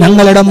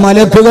ഞങ്ങളുടെ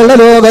മലക്കുകളുടെ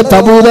ലോകത്ത്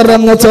അബൂദർ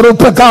എന്ന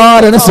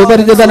ചെറുപ്പക്കാരൻ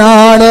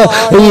സുപരിചിതനാണ്.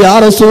 യാ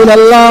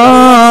റസൂലല്ലാഹ്,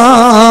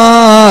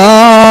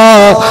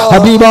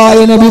 ഹബീബായ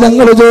നബി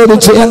തങ്ങൾ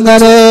ചോദിച്ചു,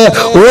 എങ്ങനെ?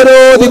 ഓരോ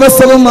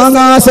ദിവസവും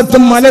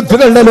ആകാശത്തും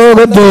മലക്കുകളുടെ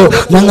ലോകത്ത്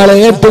ഞങ്ങളെ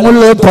ഏറ്റവും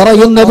കൂടുതൽ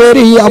പറയുന്ന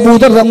പേര് ഈ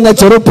അബൂദർ എന്ന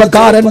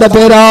ചെറുപ്പക്കാരന്റെ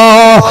പേരാ.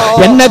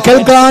 എന്നെ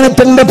കേൾക്കാൻ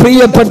തന്റെ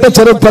പ്രിയപ്പെട്ട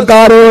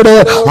ചെറുപ്പക്കാരോട്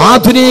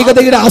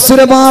ആധുനികതയുടെ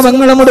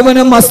അസുരഭാവങ്ങളും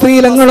മുഴുവനും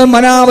അശ്ലീലങ്ങളും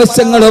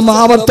അനാവശ്യങ്ങളും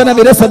ആവർത്തന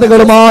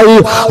വിരസതകളുമായി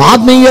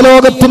ആത്മീയ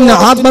ലോകത്തിന്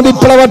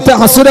ആത്മവിപ്ലവത്തെ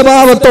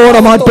അസുരഭാവത്തോടെ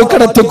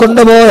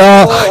മാറ്റിക്കടത്തിക്കൊണ്ടുപോയ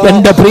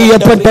എന്റെ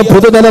പ്രിയപ്പെട്ട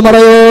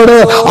പുതുതലമുറയോട്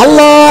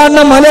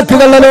അല്ലാഹുവിന്റെ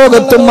മലക്കുകളുടെ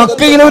ലോകത്ത്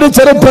മക്കയിൽ ഒരു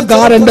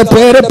ചെറുപ്പക്കാരന്റെ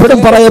പേരെപ്പോഴും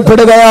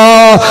പറയപ്പെടുകയാ.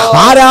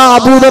 ആരാ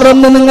അബൂദർ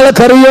എന്ന്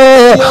നിങ്ങൾക്കറിയോ?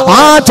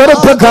 ആ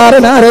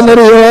ചെറുപ്പക്കാരൻ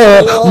ആരെന്നറിയോ?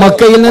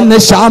 മക്കയിൽ നിന്ന്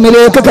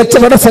ഷാമിലേക്ക്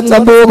കച്ചവട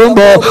സംഘം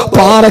പോകുമ്പോ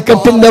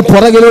പാറക്കെട്ടിന്റെ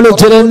പുറകിൽ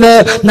ഒളിച്ചിരുന്ന്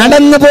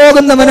നടന്നു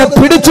പോകുന്നവനെ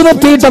പിടിച്ചു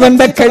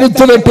നിർത്തിയിട്ടവന്റെ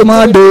കഴുത്ത്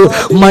വെട്ടിമാണ്ടി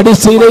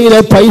മടിശീലയിലെ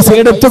പൈസ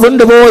എടുത്തു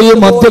കൊണ്ടുപോയി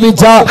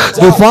മദ്യപിച്ച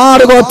ഗിഫാർ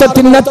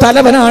ഗോത്രത്തിന്റെ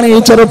തലവനാണ് ഈ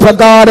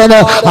ചെറുപ്പക്കാരൻ.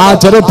 ആ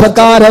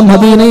ചെറുപ്പക്കാരൻ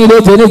മദീനയിൽ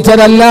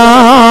ജനിച്ചതല്ല,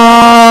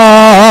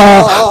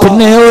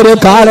 പിന്നെ ഒരു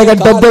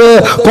കാലഘട്ടത്തിൽ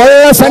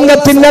കൊള്ള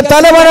സംഘത്തിന്റെ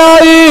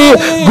തലവനായി,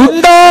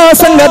 ഗുണ്ടാ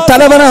സംഘ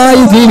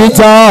തലവനായി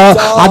ജീവിച്ച,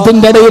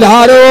 അതിന്റെ ഇടയിൽ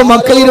ആരോ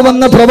മക്കയിൽ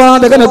വന്ന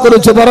പ്രവാചകനെ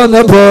കുറിച്ച്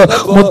പറഞ്ഞപ്പോ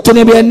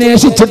മുത്തുനബി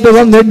അന്വേഷിച്ചിട്ട്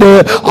വന്നിട്ട്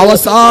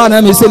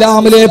അവസാനം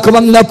ഇസ്ലാമിലേക്ക്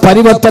വന്ന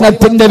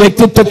പരിവർത്തനത്തിന്റെ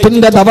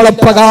വ്യക്തിത്വത്തിന്റെ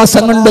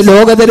ധവളപ്രകാശം കൊണ്ട്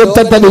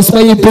ലോകചരിത്രത്തെ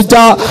വിസ്മയിപ്പിച്ച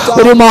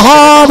ഒരു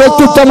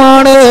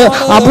മഹാവ്യക്തിത്വമാണ്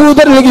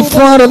അബൂദർ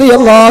ഗിഫാർ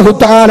റളിയല്ലാഹു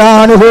തആല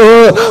അൻഹു.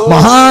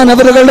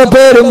 മഹാനവറുകളുടെ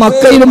പേര്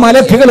മക്കയിൽ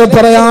മലക്കുകൾ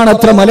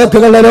പറയാണത്ര,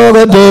 മലക്കുകളുടെ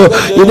ലോകത്ത്.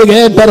 ഇത്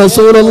കേട്ട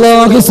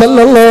റസൂലുള്ളാഹി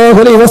സ്വല്ലല്ലാഹു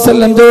അലൈഹി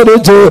വസല്ലം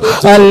ചോദിച്ചു,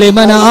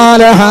 അലിമന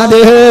ആല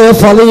ഹാദിഹി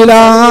ഫളീല,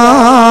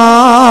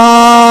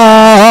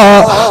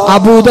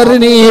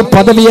 അബൂദറിന് ഈ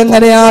പദവി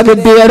എങ്ങനെയാ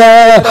കിട്ടിയത്?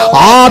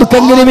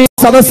 ആർക്കെങ്കിലും ഈ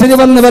സദസ്സിന്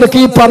വന്നവർക്ക്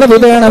ഈ പദവി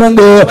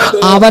വേണമെങ്കിൽ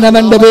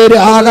അവനവന്റെ പേര്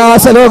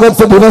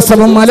ആകാശലോകത്ത്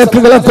ദിവസവും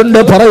മലക്കുകളെ കൊണ്ട്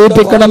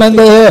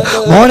പറയിപ്പിക്കണമെന്ന്.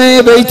 മോനെ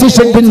വെയിറ്റ്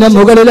ഷെഡിന്റെ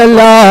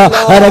മുകളിലല്ല,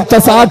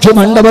 രക്തസാക്ഷി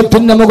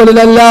മണ്ഡപത്തിന്റെ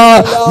മുകളിലല്ല,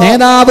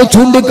 നേതാവ്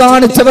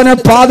ചൂണ്ടിക്കാണിച്ചവനെ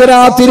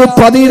പാതിരാത്തിരി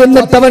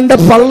പതിയിരുന്നിട്ടവന്റെ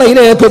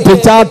പള്ളയിലേക്ക്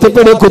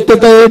പിച്ചാത്തിപ്പിടി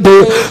കുത്തിക്കയറ്റി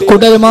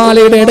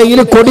കുടൽമാലയുടെ ഇടയിൽ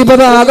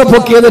കൊടിപതാക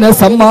പൊക്കിയതിന്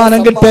സമ്മാനം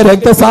കിട്ടിയ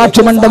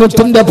രക്തസാക്ഷി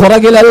മണ്ഡപത്തിന്റെ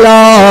പുറകിലല്ല,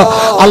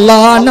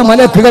 അല്ലാഹുവിന്റെ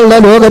മലക്കുകളുടെ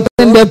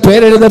ലോകത്തിന്റെ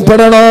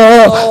പേരെഴുതപ്പെടണോ?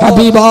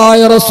 ഹബീബായ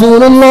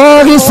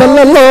റസൂലുള്ളാഹി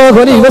സ്വല്ലല്ലാഹു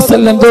അലൈഹി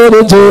വസല്ലം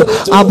ചോദിച്ചു,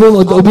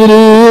 അബൂദർ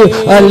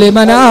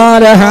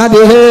ലിമനാര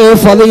ഹാദിഹി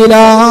ഫളീല,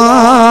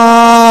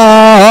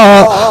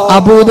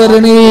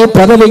 അബൂദറിന് ഈ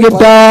പദവി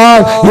കിട്ടാൻ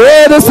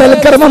ഏത്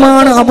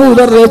സൽക്കർമ്മമാണ്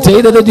അബൂദർ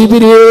ചെയ്തത്?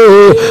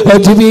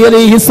 ജിബ്രീൽ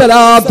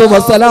അലൈഹിസ്സലാത്തു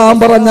വസ്സലാം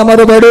പറഞ്ഞ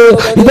മറുപടി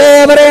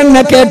ഇതേവരെ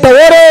എന്നെ കേട്ട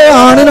ഓരോ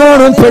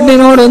ആണിനോടും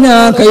പെണ്ണിനോടും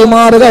ഞാൻ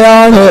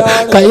കൈമാറുകയാണ്.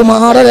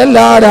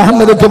 കൈമാറലല്ലാതെ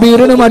അഹമ്മദ്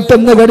കബീറിന്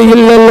മറ്റൊന്ന്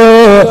കഴിയില്ലല്ലോ.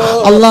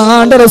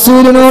 അല്ലാഹുവിന്റെ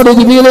റസൂലിനോട്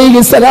ജിബ്രീൽ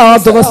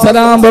അലൈഹിസ്സലാത്തു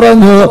വസ്സലാം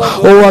പറഞ്ഞു,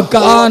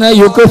 വകാന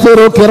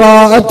യുക്സിറു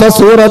ഖിറാഅത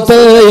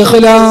സൂറത്തുൽ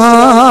ഇഖ്ലാസ്,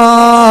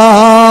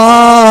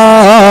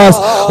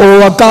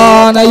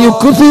 വകാന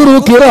യുക്സിറു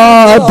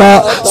ഖിറാഅത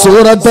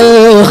സൂറത്തുൽ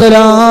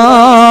ഇഖ്ലാസ്.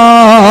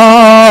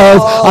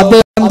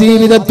 അദ്ദേഹം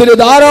ജീവിതത്തിൽ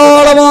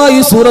ധാരാളമായി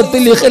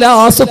സൂറത്തുൽ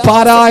ഇഖ്ലാസ്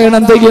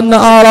പാരായണം ചെയ്യുന്ന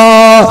ആളാ.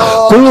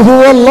 ഖുൽ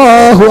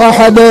ഹുവല്ലാഹു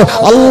അഹദ്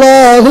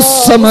അല്ലാഹുസ്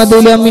സമദ്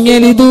ലം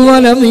യലിദ്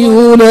വലം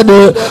യൂലദ്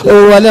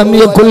വലം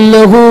യകുൽ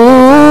ലഹു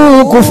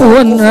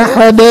കുഫുവൻ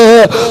അഹദ്.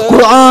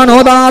 ഖുർആൻ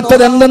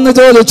ഓതാത്തത് എന്തെന്ന്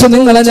ചോദിച്ചു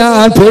നിങ്ങളെ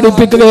ഞാൻ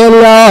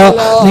പേടിപ്പിക്കുകയല്ല.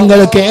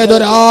 നിങ്ങൾക്ക്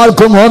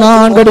ഏതൊരാൾക്കും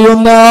ഓതാൻ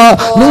കഴിയുന്ന,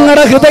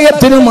 നിങ്ങളുടെ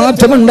ഹൃദയത്തിന്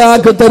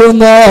മാറ്റമുണ്ടാക്കി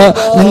തരുന്ന,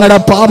 നിങ്ങളുടെ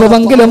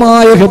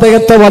പാപമംഗലമായ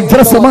ഹൃദയത്തെ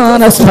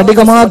വജ്രസമാന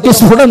സ്ഫടികമാക്കി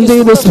സ്ഫുടം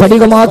ചെയ്ത്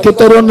സ്ഫടികമാക്കി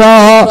തരുന്ന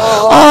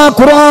ആ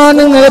ഖുർആൻ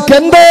നിങ്ങൾക്ക്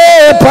എന്തേ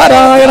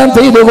പാരായണം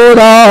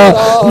ചെയ്തുകൂടാ?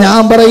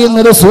 ഞാൻ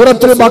പറയുന്നത്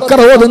സൂറത്തുൽ ബഖറ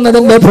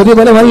ഓതുന്നതിന്റെ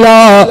പ്രതിഫലമല്ല,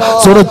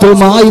 സൂറത്തുൽ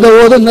മാഇദ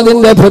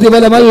ഓതുന്നതിന്റെ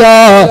പ്രതിഫലമല്ല.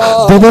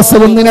 ദിവസം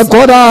ദിവസവും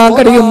നിനക്കോരാൻ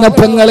കഴിയുന്ന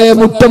പെങ്ങളെ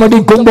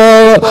മുട്ടമടിക്കുമ്പോ,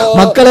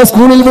 മക്കളെ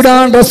സ്കൂളിൽ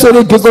വിടാൻ ഡ്രസ്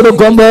ഒരുക്കി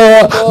കൊടുക്കുമ്പോ,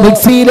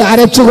 മിക്സിയിൽ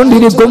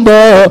അരച്ചുകൊണ്ടിരിക്കുമ്പോ,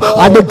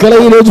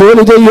 അടുക്കളയിൽ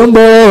ജോലി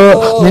ചെയ്യുമ്പോ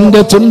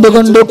നിന്റെ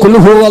ചുണ്ടുകൊണ്ട് ഖുൽ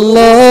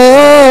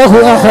ഹുവല്ലാഹു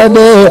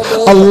അഹദ്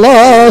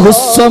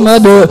അല്ലാഹുസ്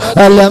സമദ്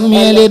അലം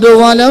യലിദ്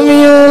വലം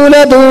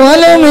യൂലദ്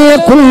വലം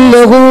യകുൽ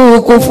ലഹു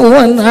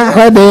കുഫുവൻ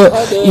അഹദ്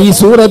ഈ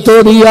സൂറത്ത്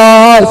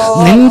ഓതിയാൽ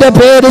നിന്റെ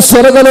പേര്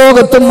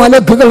സ്വർഗ്ഗലോകത്തും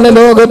മലക്കുകളുടെ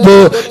ലോകത്ത്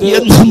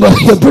എന്നും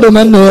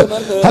പറയപ്പെടുമെന്ന്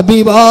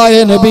ഹബീബായ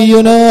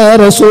നബിയുനാ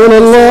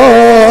റസൂലുള്ളാഹ്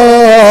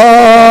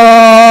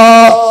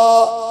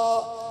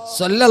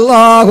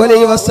സല്ലല്ലാഹു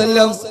അലൈഹി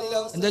വസല്ലം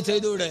എന്താ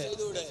ചെയ്തൂടെ?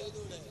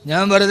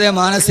 ഞാൻ വെറുതെ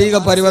മാനസിക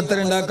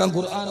പരിവർത്തനം ഉണ്ടാക്കാൻ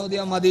ഖുർആൻ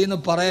ഓതിയാ മതി എന്ന്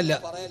പറയല്ല.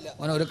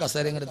 മോനെ ഒരു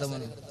കസേര എടുത്ത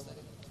മോനെ,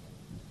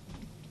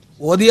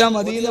 ഓതിയാ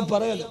മതി എന്ന്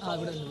പറയല്ല.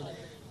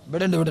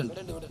 ഇവിടെ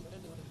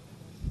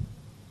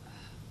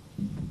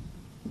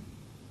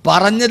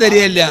പറഞ്ഞു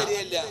തരികയല്ല.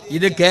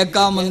 ഇത്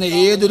കേൾക്കാമെന്ന്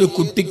ഏതൊരു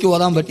കുട്ടിക്ക്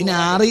ഓതാൻ പറ്റും. ഇനി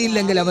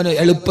അറിയില്ലെങ്കിൽ അവന്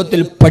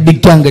എളുപ്പത്തിൽ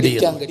പഠിക്കാൻ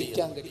കഴിയും.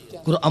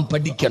 ഖുർആൻ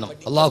പഠിക്കണം.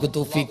 അല്ലാഹു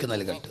തൗഫീഖ്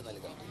നൽകട്ടെ.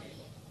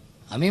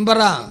 ആമീൻ പറ.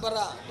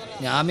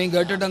 ഞാൻ ആമീൻ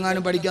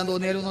കേട്ടിട്ടെങ്ങാനും പഠിക്കാൻ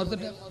തോന്നിയാലും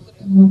ഓർത്തിട്ട്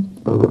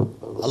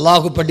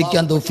അള്ളാഹു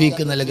പഠിക്കാൻ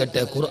തൗഫീഖ്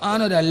നൽകട്ടെ. ഖുർആൻ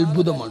ഒരു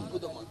അത്ഭുതമാണ്.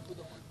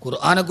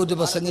 ഖുർആനെ കുറിച്ച്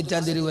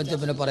പ്രസംഗിച്ചാൽ തിരുവച്ച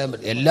പിന്നെ പറയാൻ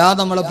പറ്റും. എല്ലാം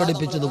നമ്മളെ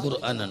പഠിപ്പിച്ചത്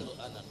ഖുർആനാണ്.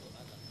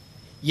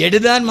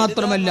 എഴുതാൻ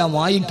മാത്രമല്ല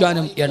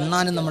വായിക്കാനും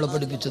എണ്ണാനും നമ്മളെ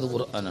പഠിപ്പിച്ചത്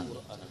ഖുർആനാണ്.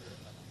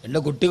 എൻ്റെ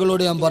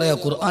കുട്ടികളോട് ഞാൻ പറയാം,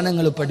 ഖുർആൻ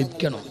നിങ്ങൾ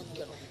പഠിക്കണം.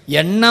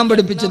 എണ്ണാൻ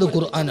പഠിപ്പിച്ചത്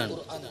ഖുർആനാണ്.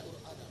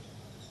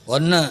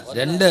 1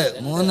 2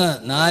 3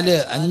 4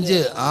 5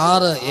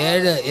 6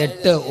 7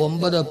 8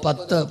 9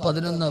 10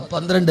 11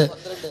 12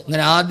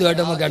 ഇങ്ങനെ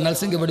ആദ്യമായിട്ട് നമുക്ക് എണ്ണൽ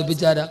സംഖ്യ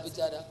പഠിപ്പിച്ചാരാ?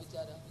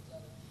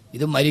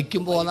 ഇത്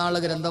മരിക്കുമ്പോൾ ഓതാനുള്ള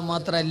ഗ്രന്ഥം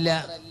മാത്രമല്ല.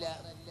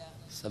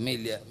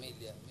 സമയമില്ല.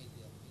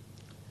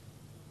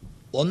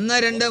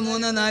 1 2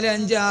 3 4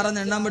 5 6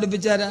 എണ്ണാൻ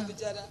പഠിപ്പിച്ചാരാ?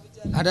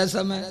 ആരാ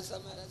സമയം?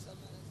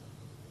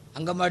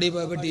 അങ്കൻവാടി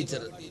പോയപ്പോ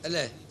ടീച്ചർ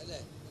അല്ലേ?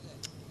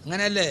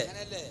 അങ്ങനെയല്ലേ?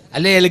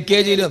 അല്ലെ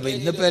LKG-യിലും. അപ്പൊ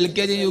ഇന്നിപ്പോ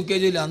LKG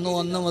UKG ഇല്ല. അന്ന്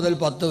 1 മുതൽ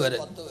 10 വരെ.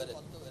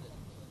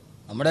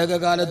 നമ്മുടെയൊക്കെ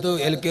കാലത്ത്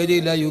LKG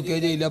ഇല്ല,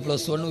 UKG ഇല്ല,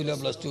 +1 ഇല്ല,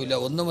 +2 ഇല്ല.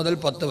 1 മുതൽ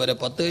 10 വരെ.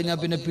 10 കഴിഞ്ഞാൽ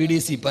പിന്നെ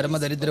PDC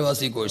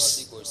പരമദരിദ്രവാസി കോഴ്സ്.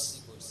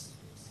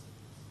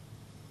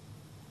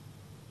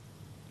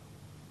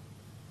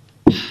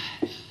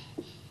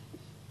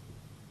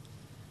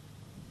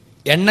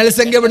 എണ്ണൽ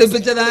സംഖ്യ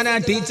പഠിപ്പിച്ചതാനാ?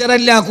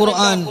 ടീച്ചറല്ല,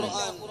 ഖുർആൻ.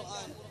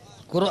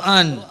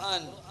 ഖുർആൻ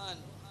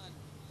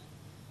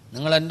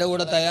നിങ്ങൾ എൻ്റെ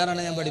കൂടെ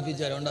തയ്യാറാണ്? ഞാൻ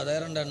പഠിപ്പിച്ചു തരാം.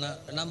 തയ്യാറുണ്ട്?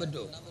 എണ്ണാൻ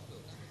പറ്റുമോ?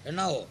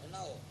 എണ്ണാവോ?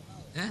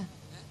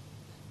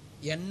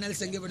 എണ്ണൽ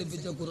സംഖ്യ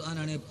പഠിപ്പിച്ച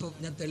ഖുർആനാണ്. ഇപ്പൊ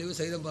ഞാൻ തെളിവ്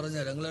സഹിതം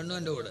പറഞ്ഞുതരാം. നിങ്ങൾ എണ്ണു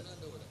എൻ്റെ കൂടെ.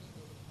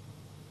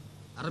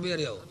 അറബി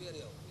അറിയാവോ?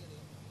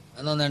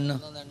 എന്നൊന്ന് എണ്ണ.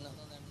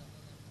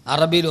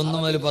 അറബിയിൽ 1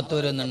 മുതൽ 10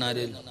 വരെ ഒന്ന്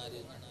എണ്ണാര്.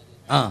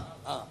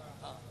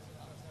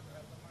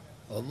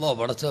 ഒന്നോ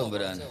പടച്ചോ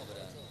വരാൻ.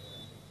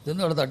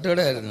 ഇതൊന്നും അവിടെ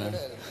തട്ടുകടയായിരുന്നു.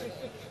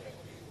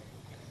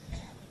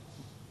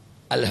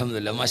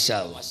 അൽഹംദുലില്ലാ, മാഷാ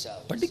അല്ലാഹ്.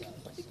 പഠിക്കും.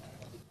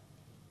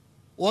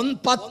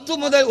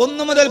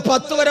 1 മുതൽ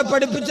 10 വരെ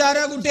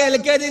പഠിപ്പിച്ചാരാ കുട്ടി?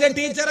 LKG-യിലെ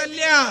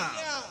ടീച്ചറല്ല.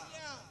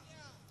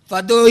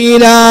 فدعوا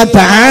إلى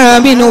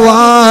طعام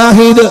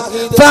واحد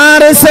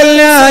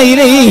فأرسلنا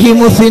إليهم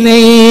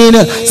 2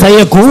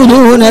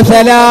 سيقولون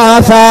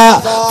 3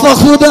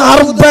 فخذ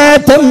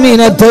 4 من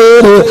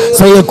الطير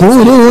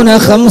سيقولون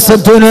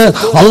 5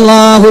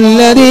 الله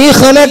الذي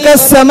خلق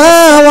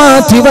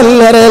السماوات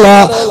والأرض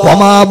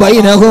وما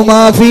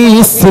بينهما في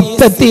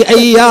 6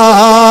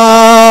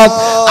 أيام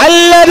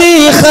الذي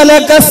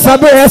خلق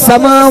 7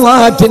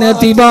 سماوات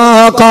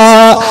طباقا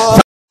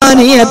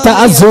 8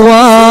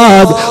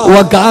 أزواج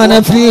وكان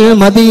في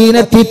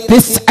المدينة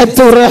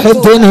 9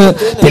 رهط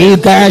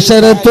تلك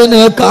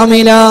 10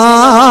 كاملة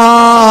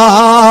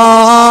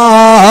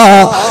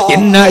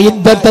إن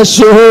عدة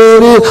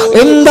الشهور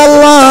عند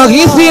الله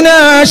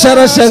 12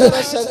 شهرا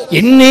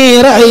إني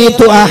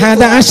رأيت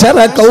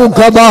 11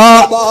 كوكبا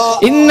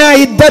إن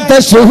عدة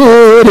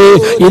الشهور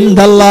عند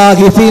الله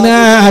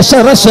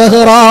 12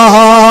 شهرا.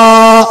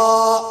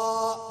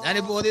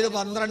 ഞാനിപ്പോ ഓതിയത്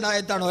 12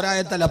 ആയത്താണ്,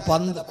 ഒരായത്തല്ല.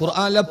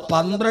 ഖുർആനിലെ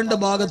 12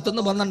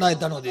 ഭാഗത്തുനിന്ന് 12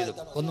 ആയത്താണ് ഓതിയത്.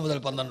 1 മുതൽ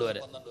 12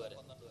 വരെ.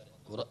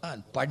 ഖുർആൻ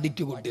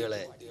പഠിക്കു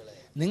കുട്ടികളെ.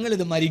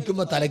 നിങ്ങളിത്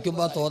മരിക്കുമ്പോ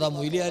തലയ്ക്കുമ്പോ തോതാ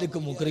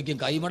മൊയ്ലിയാർക്കും മുക്രിക്കും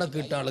കൈമടക്ക്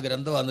കിട്ടാനുള്ള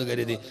ഗ്രന്ഥമാണെന്ന്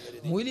കരുതി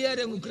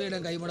മൊയ്ലിയാരെ മുക്രിയുടെ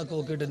കൈമടക്ക്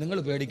നോക്കിയിട്ട് നിങ്ങൾ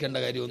പേടിക്കേണ്ട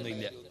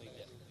കാര്യമൊന്നുമില്ല.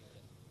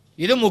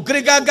 ഇത്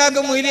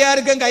മുക്രിക്കാക്കും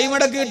മൊയ്ലിയാർക്കും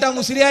കൈമടക്ക് കിട്ടാൻ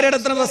മുസ്ലിയാരുടെ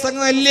അത്ര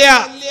പ്രസംഗമല്ല.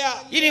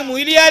 ഇനി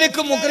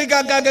മൊയ്ലിയാർക്കും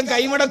മുക്രിക്കാക്കും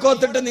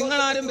കൈമടക്കോത്തിട്ട് നിങ്ങൾ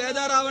ആരും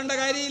ബേജാറാവേണ്ട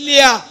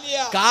കാര്യമില്ല.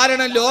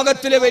 കാരണം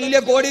ലോകത്തിലെ വലിയ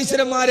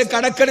കോടീശ്വരന്മാര്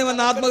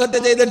കടക്കണമെന്ന് ആത്മഹത്യ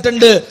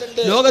ചെയ്തിട്ടുണ്ട്.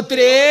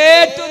 ലോകത്തിലെ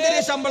ഏറ്റവും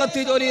ചെറിയ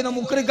ശമ്പളത്തിൽ ജോലി ചെയ്യുന്ന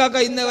മുക്രിക്കാക്ക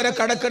ഇന്ന് വരെ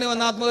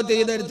കടക്കണമെന്ന് ആത്മഹത്യ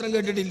ചെയ്ത ചരിത്രം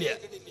കേട്ടിട്ടില്ല.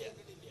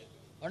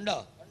 ഉണ്ടോ?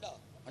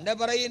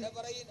 പറയും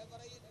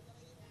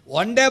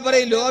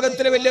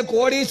ലോകത്തിലെ വലിയ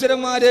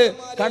കോടീശ്വരന്മാര്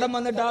കടം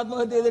വന്നിട്ട്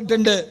ആത്മഹത്യ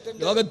ചെയ്തിട്ടുണ്ട്.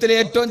 ലോകത്തിലെ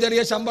ഏറ്റവും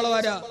ചെറിയ ശമ്പളം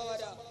ആരാ?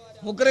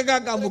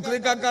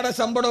 മുക്രിക്കാക്കയുടെ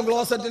ശമ്പളം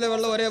ക്ലോസറ്റിലെ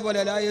വെള്ളം ഒരേപോലെ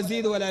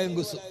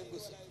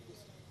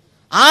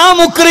ആ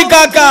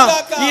മുക്രിക്കാക്ക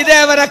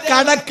ഇതേവരെ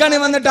കടക്കണി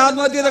വന്നിട്ട്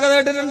ആത്മഹത്യ ചെയ്തൊക്കെ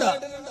കേട്ടിട്ടുണ്ട്.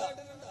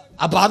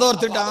 അപ്പൊ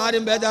അതോർത്തിട്ട്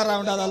ആരും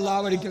ബേജാറാവണ്ട, അത്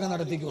അല്ലാഹ് വഴിക്കൊക്കെ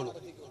നടത്തിക്കോളൂ.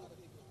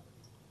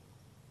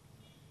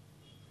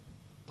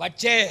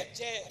 പക്ഷേ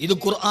ഇത്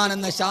ഖുർആൻ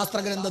എന്ന ശാസ്ത്ര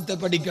ഗ്രന്ഥത്തെ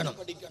പഠിക്കണം.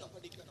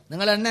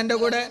 നിങ്ങൾ എന്റെ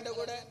കൂടെ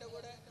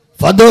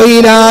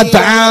ഫദുഇലാ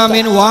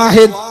തആമിൻ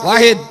വാഹിദ്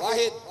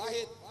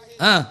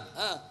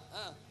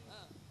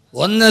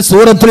ഒന്ന്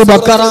സൂറത്തുൽ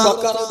ബഖറ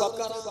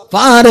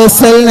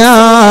ഫാറസൽനാ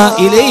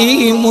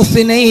ഇലൈഹിം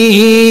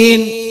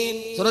മുസ്നൈൻ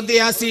സൂറത്ത്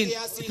യാസീൻ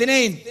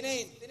ഇത്നൈൻ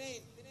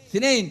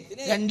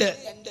രണ്ട്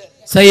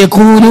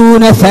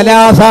സയഖൂലൂന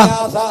സലാസ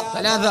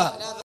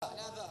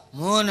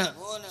മൂന്ന്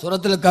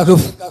സൂറത്തുൽ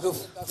കഹ്ഫ്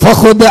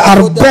ഫഖുദ്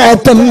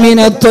അർബഅതൻ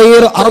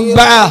മിനത്-തയ്ർ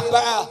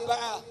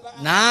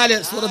നാല്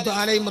സൂറത്ത്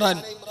ആല ഇംറാൻ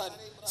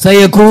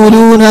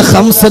സയഖൂലൂന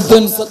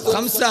ഖംസത്തുൻ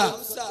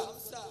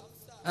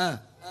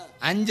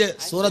അഞ്ച്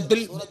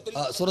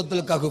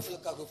സൂറത്തുൽ കഹ്ഫ്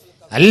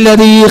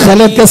الذي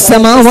خلق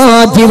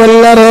السماوات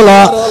والأرض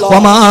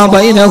وما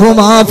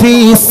بينهما في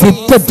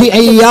 6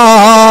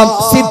 أيام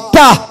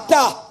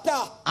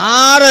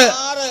ആറ്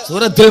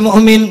സൂറത്തുൽ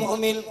മുഅ്മിൻ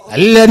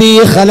الذي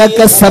خلق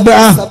السبع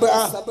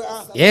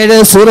ഏഴ്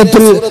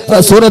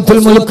സൂറത്തുൽ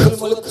മുൽക്ക്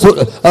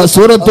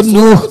സൂറത്തുൽ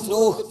നൂഹ്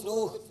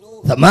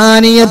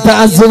ثمانية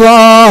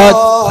أزواج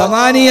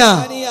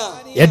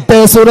എട്ട്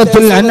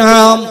സൂറത്തുൽ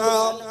അൻആം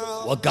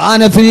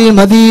وكان في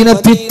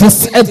المدينة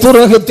 9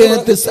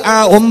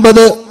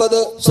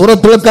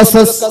 سورة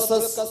القصص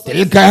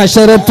تلك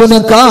 10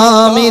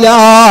 كاملة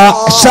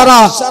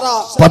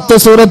 10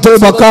 سورة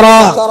البقرة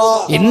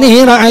إني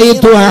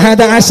رأيت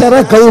 11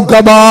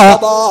 كوكبا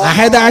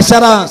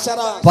 11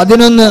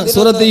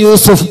 سورة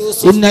يوسف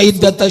إن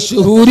عدة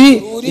الشهور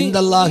عند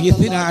الله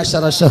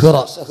 12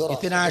 شهرا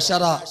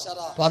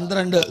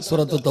 12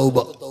 സൂറത്ത് തൗബ.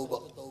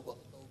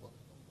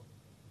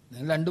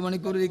 2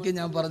 മണിക്കൂറിലേക്ക്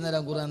ഞാൻ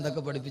പറഞ്ഞുതരാം ഖുർആൻ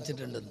എന്തൊക്കെ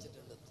പഠിപ്പിച്ചിട്ടുണ്ടെന്ന്.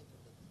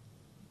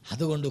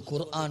 അതുകൊണ്ട്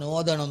ഖുർആൻ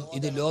ഓതണം.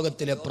 ഇത്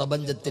ലോകത്തിലെ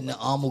പ്രപഞ്ചത്തിന്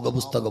ആമുഖ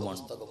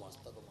പുസ്തകമാണ്.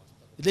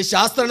 ഇത്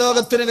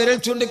ശാസ്ത്രലോകത്തിന് വിരൽ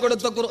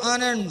ചൂണ്ടിക്കൊടുത്ത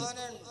ഖുർആനാണ്.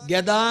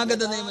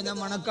 ഗതാഗത നിയമം ഞാൻ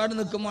മണക്കാട്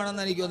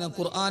നിൽക്കുമ്പോഴാണെന്ന് എനിക്ക് തോന്നുന്നത്.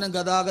 ഖുർആനും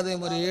ഗതാഗത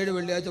നിയമം ഒരു 7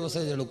 വെള്ളിയാഴ്ച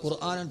പുസ്തകമുള്ളൂ.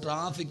 ഖുർആനും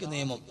ട്രാഫിക്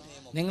നിയമം.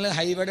 നിങ്ങൾ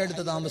ഹൈവേയുടെ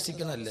അടുത്ത്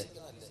താമസിക്കണല്ലേ?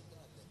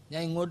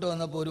 ഞാൻ ഇങ്ങോട്ട്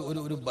വന്നപ്പോൾ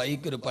ഒരു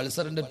ബൈക്ക്, ഒരു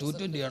പൾസറിന്റെ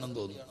 220 ആണെന്ന്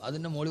തോന്നുന്നു.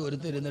 അതിന്റെ മുകളിൽ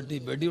ഒരുത്തിരുന്നിട്ട്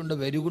ഈ വെടിയുണ്ട്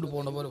വെരി ഗുഡ്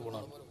പോണ പോലെ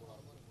പോകണം.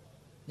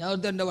 ഞാൻ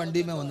ഒരുത്ത എൻ്റെ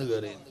വണ്ടിയുമേ വന്ന്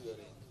കയറി.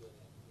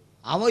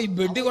 അവൻ ഈ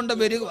വെടി കൊണ്ട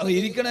വെരി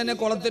ഇരിക്കണ എന്നെ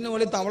കുളത്തിന്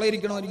മുകളിൽ തവള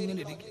ഇരിക്കണ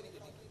ഇങ്ങനെ ഇരിക്കും.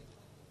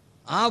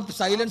 ആ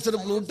സൈലൻസർ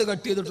ഫ്ലൂട്ട്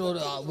കട്ട് ചെയ്തിട്ട്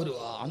ഒരു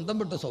അന്തം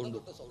വിട്ട സൗണ്ട്.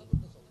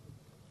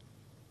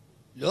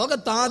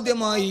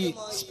 ലോകത്താദ്യമായി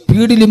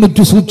സ്പീഡ്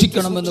ലിമിറ്റ്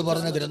സൂക്ഷിക്കണം എന്ന്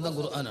പറഞ്ഞ ഗ്രന്ഥം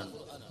ഖുർആനാണ്.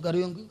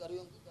 അറിയോ?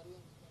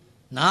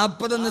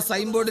 40 എന്ന്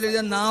സൈൻ ബോർഡിൽ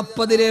എഴുതിയ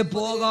 40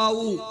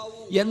 പോകാവൂ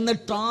എന്ന്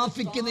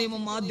ട്രാഫിക്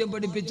നിയമം ആദ്യം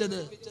പഠിപ്പിച്ചത്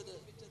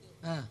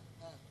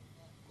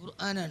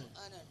ഖുർആനാണ്.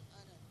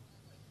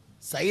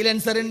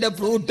 സൈലൻസറിന്റെ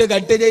ഫ്ലൂട്ട്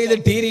കട്ട്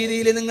ചെയ്തിട്ട് ഈ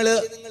രീതിയിൽ നിങ്ങൾ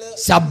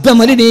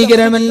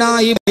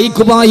ശബ്ദമലിനീകരമെന്നായി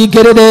ബൈക്ക്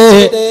വായിക്കരുത്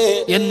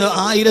എന്ന്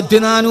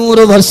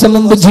 1400 വർഷം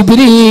മുമ്പ്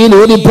ജിബ്രീൽ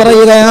ഓതി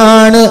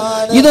പറയുകയാണ്.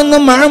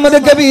 ഇതൊന്നും അഹമ്മദ്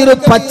കബീർ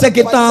പച്ച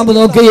കിതാബ്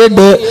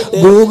നോക്കിയിട്ട്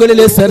ഗൂഗിളിൽ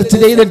സെർച്ച്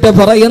ചെയ്തിട്ട്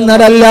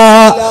പറയുന്നതല്ല.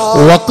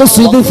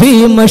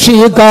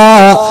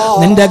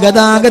 നിന്റെ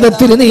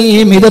ഗതാഗതത്തിൽ നീ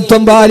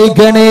മിതത്വം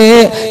പാലിക്കണേ.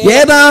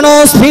 ഏതാണോ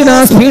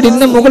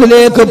സ്പീഡിന്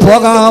മുകളിലേക്ക്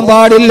പോകാൻ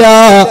പാടില്ല.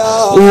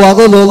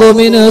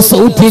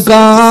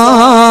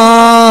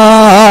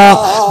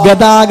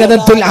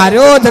 ഗതാഗതത്തിൽ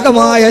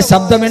അരോചകമായ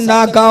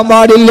ശബ്ദമുണ്ടാക്കാൻ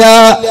പാടില്ല.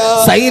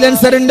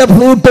 സൈലൻസറിന്റെ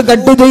ഫ്ലൂട്ട്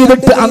കട്ട്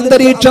ചെയ്തിട്ട്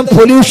അന്തരീക്ഷം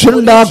പൊല്യൂഷൻ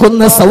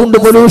ഉണ്ടാക്കുന്ന, സൗണ്ട്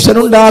പൊല്യൂഷൻ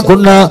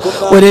ഉണ്ടാക്കുന്ന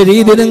ഒരു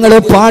രീതി നിങ്ങൾ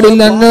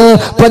പാടില്ലെന്ന്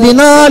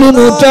 14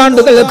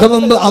 നൂറ്റാണ്ടുകൾക്ക്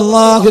മുമ്പ്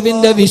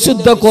അള്ളാഹുവിന്റെ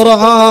വിശുദ്ധ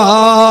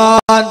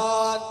ഖുർആൻ.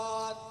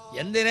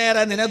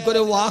 എന്തിനേറെ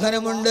നിനക്കൊരു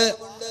വാഹനമുണ്ട്,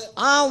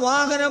 ആ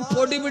വാഹനം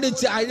പൊടി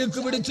പിടിച്ച് അഴുക്ക്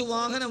പിടിച്ച്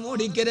വാഹനം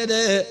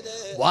ഓടിക്കരുത്.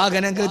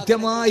 വാഹനം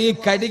കൃത്യമായി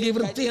കഴുകി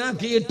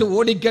വൃത്തിയാക്കിയിട്ട്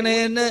ഓടിക്കണേ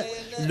എന്ന്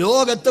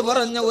ലോകത്ത്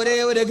പറഞ്ഞ ഒരേ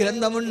ഒരു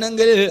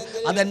ഗ്രന്ഥമുണ്ടെങ്കിൽ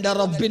അതെന്റെ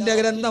റബ്ബിന്റെ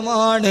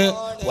ഗ്രന്ഥമാണ്.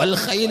 വൽ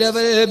ഖൈല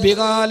വൽ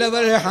ബിഗാല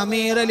വൽ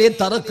ഹമീറ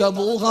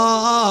ലിതർകബൂഹാ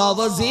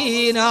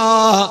വസീന.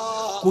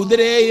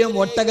 കുതിരയെയും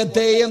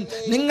ഒട്ടകത്തെയും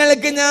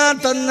നിങ്ങൾക്ക് ഞാൻ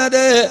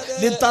തന്നത്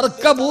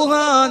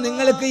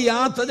നിങ്ങൾക്ക്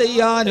യാത്ര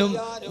ചെയ്യാനും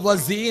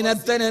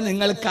വസീനത്തിന്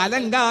നിങ്ങൾക്ക്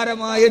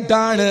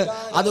അലങ്കാരമായിട്ടാണ്.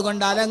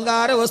 അതുകൊണ്ട്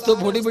അലങ്കാര വസ്തു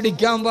പൊടി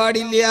പിടിക്കാൻ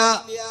പാടില്ല.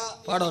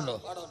 പാടുണ്ടോ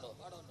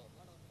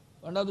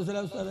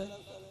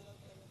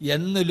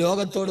എന്ന്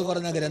ലോകത്തോട്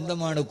പറഞ്ഞ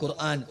ഗ്രന്ഥമാണ്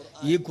ഖുർആൻ.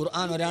 ഈ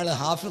ഖുർആൻ ഒരാൾ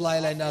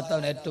ഹാഫിളായാലും അതിൻ്റെ അകത്ത്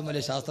അവൻ ഏറ്റവും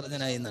വലിയ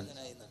ശാസ്ത്രജ്ഞനായി എന്നാണ്.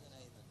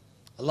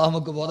 അള്ളാഹു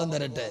നമുക്ക് ബോധം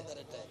തരട്ടെ.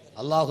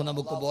 അള്ളാഹു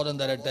നമുക്ക് ബോധം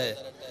തരട്ടെ.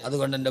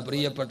 അതുകൊണ്ട് എൻ്റെ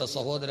പ്രിയപ്പെട്ട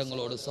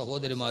സഹോദരങ്ങളോട്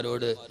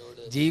സഹോദരിമാരോട്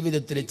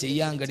ജീവിതത്തിൽ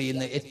ചെയ്യാൻ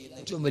കഴിയുന്ന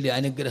ഏറ്റവും വലിയ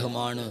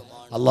അനുഗ്രഹമാണ്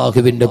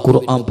അള്ളാഹുവിൻ്റെ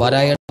ഖുർആൻ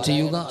പാരായണം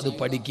ചെയ്യുക, അത്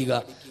പഠിക്കുക.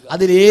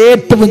 അതിൽ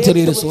ഏറ്റവും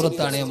ചെറിയൊരു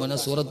സൂറത്താണ്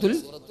സൂറത്തുൽ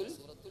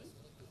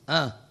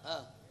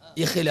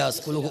ഇഖ്ലാസ്.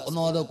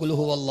 ഖുൽ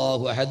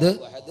ഹുവല്ലാഹു അഹദ്.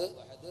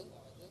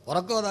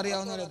 ഉറക്കം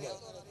അതറിയാവുന്നവരൊക്കെ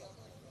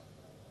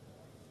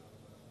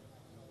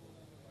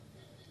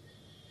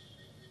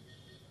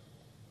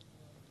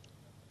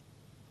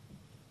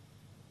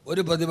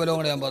ഒരു പ്രതിഫലവും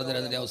കൂടെ ഞാൻ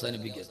പറഞ്ഞുതരാം, അതിനെ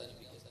അവസാനിപ്പിക്കുക.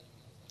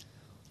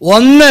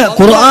 1,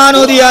 ഖുർആൻ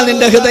ഓതിയാൽ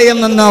നിന്റെ ഹൃദയം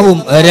നന്നാവും.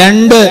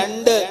 2,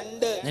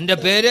 നിന്റെ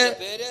പേര്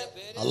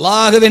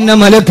അള്ളാഹുവിന്റെ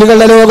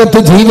മലക്കുകളുടെ ലോകത്ത്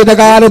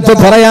ജീവിതകാലത്ത്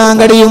പറയാൻ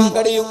കഴിയും.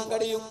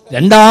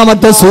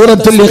 രണ്ടാമത്തെ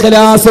സൂറത്തുൽ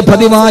ഇഖ്ലാസ്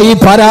പതിവായി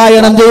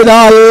പാരായണം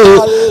ചെയ്താൽ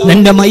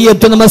നിന്റെ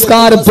മയ്യത്ത്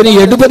നമസ്കാരത്തിന്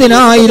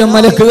 70,000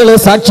 മലക്കുകൾ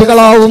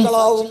സാക്ഷികളാവും.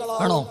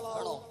 ആണോ?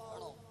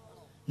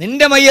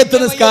 നിന്റെ മയ്യത്ത്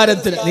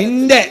നിസ്കാരത്തിന്,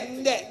 നിന്റെ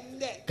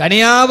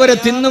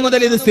കണിയാപുരത്തിന്നു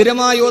മുതൽ ഇത്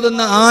സ്ഥിരമായി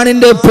ഓതുന്ന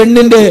ആണിന്റെ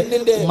പെണ്ണിന്റെ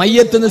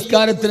മയ്യത്ത്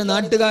നിസ്കാരത്തിന്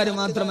നാട്ടുകാര്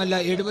മാത്രമല്ല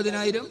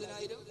 70,000.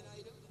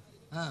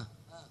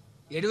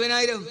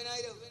 70,000.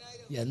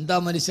 എന്താ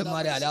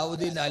മനുഷ്യന്മാരെ,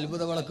 അലാവുദ്ദീന്റെ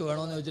അത്ഭുത വിളക്ക്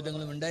വേണോന്ന് വെച്ചിട്ട്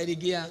നിങ്ങൾ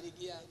ഉണ്ടായിരിക്കുക.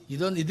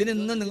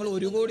 ഇതിനൊന്നും നിങ്ങൾ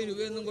 1 കോടി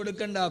രൂപയൊന്നും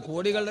കൊടുക്കണ്ട,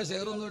 കോടികളുടെ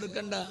ഷെയറൊന്നും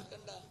എടുക്കണ്ട,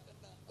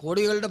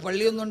 കോടികളുടെ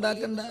പള്ളിയൊന്നും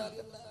ഉണ്ടാക്കണ്ട.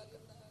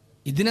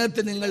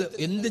 ഇതിനകത്ത് നിങ്ങൾ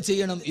എന്ത്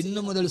ചെയ്യണം?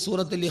 ഇന്നു മുതൽ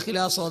സൂറത്തുൽ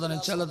ഇഖ്ലാസ് ഓതണം.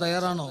 ഇൻഷാല്ലാ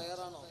തയ്യാറാണോ?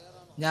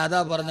 ഞാൻ അതാ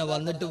പറഞ്ഞ,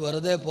 വന്നിട്ട്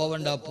വെറുതെ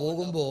പോവണ്ട.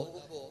 പോകുമ്പോ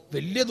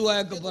വലിയ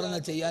ദുആയൊക്കെ പറഞ്ഞ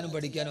ചെയ്യാനും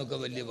പഠിക്കാനും ഒക്കെ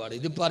വലിയ പാട്.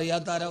 ഇതിപ്പോ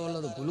അറിയാത്ത ആരാ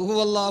ഉള്ളത്? ഖുൽ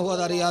ഹുവല്ലാഹു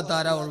അതറിയാത്ത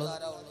ആരാ ഉള്ളത്?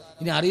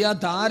 ഇനി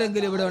അറിയാത്ത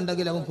ആരെങ്കിലും ഇവിടെ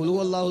ഉണ്ടെങ്കിൽ അവൻ ഖുൽ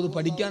ഹുവല്ലാഹു ഇത്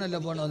പഠിക്കാനല്ല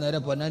പോകണം, നേരെ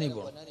പൊന്നാനി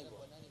പോകണം.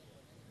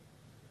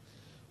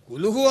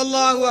 ഖുൽ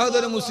ഹുവല്ലാഹു അഹദ്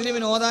ഒരു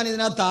മുസ്ലിമിന് ഓതാൻ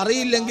ഇതിനകത്ത്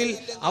അറിയില്ലെങ്കിൽ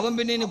അവൻ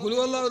പിന്നെ ഇനി ഖുൽ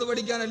ഹുവല്ലാഹു ഇത്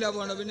പഠിക്കാനല്ല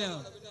പോകണം, പിന്നെ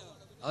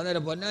അവൻ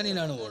നേരെ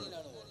പൊന്നാനിയിലാണ് പോകുന്നത്.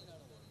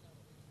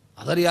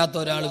 അതറിയാത്ത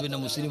ഒരാൾ പിന്നെ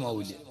മുസ്ലിം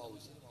ആവില്ല.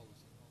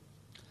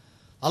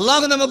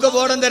 അള്ളാഹു നമുക്ക്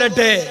ബോധം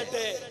തരട്ടെ.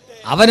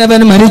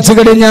 അവനവൻ മരിച്ചു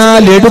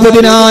കഴിഞ്ഞാൽ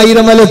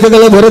 70,000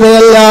 മലക്കുകൾ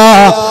വെറുതെയല്ല.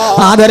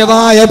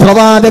 ആദരവായ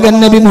പ്രവാചകൻ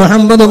നബി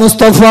മുഹമ്മദ്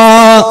മുസ്തഫ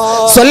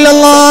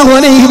സല്ലല്ലാഹു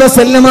അലൈഹി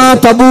വസല്ലമ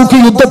തബൂക്ക്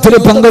യുദ്ധത്തിൽ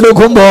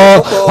പങ്കെടുക്കുമ്പോ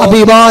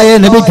ഹബീബായ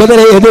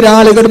നബിക്കെതിരെ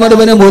എതിരാളികൾ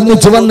മുഴുവനും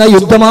ഒന്നിച്ചു വന്ന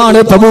യുദ്ധമാണ്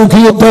തബൂക്ക്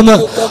യുദ്ധം.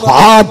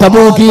 ആ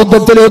തബൂക്ക്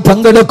യുദ്ധത്തിൽ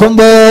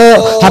പങ്കെടുക്കുമ്പോ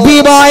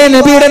ഹബീബായ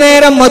നബിയുടെ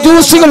നേരം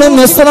മജൂസികളും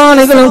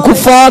നസ്രാനികളും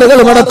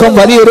കുഫാറുകളും അടക്കം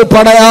വലിയൊരു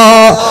പടയാ.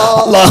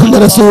 അല്ലാഹുവിന്റെ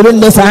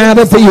റസൂലിന്റെ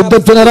സഹാബത്ത്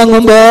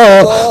യുദ്ധത്തിനിറങ്ങുമ്പോ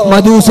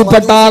മജൂസി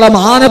പട്ടാളം,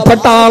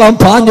 ആനപ്പട്ടാളം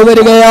പാഞ്ഞു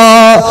വരികയാ.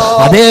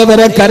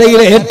 അതേവരെ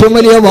കരയിലെ ഏറ്റവും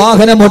വലിയ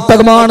വാഹനം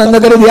ഒട്ടകമാണെന്ന്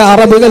കരുതിയ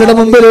അറബികളുടെ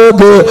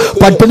മുമ്പിലേക്ക്,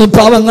 പട്ടിണി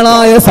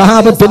പാവങ്ങളായ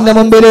സഹാബത്തിന്റെ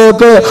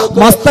മുമ്പിലേക്ക്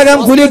മസ്തകം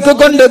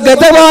കുലുക്കിക്കൊണ്ട്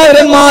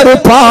ഗജവാരന്മാര്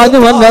പാഞ്ഞു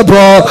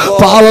വന്നപ്പോ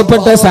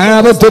പാവപ്പെട്ട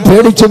സഹാബത്ത്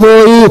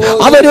പേടിച്ചുപോയി.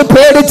 അവര്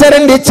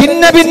പേടിച്ചരണ്ടി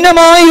ചിന്ന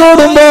ഭിന്നമായി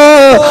ഓടുമ്പോ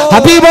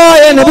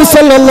ഹബീബായ നബി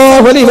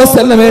സല്ലല്ലാഹു അലൈഹി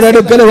വസല്ലമയുടെ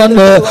അടുക്കൽ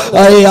വന്ന്,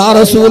 യാ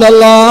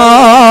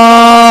റസൂലല്ലാഹ്,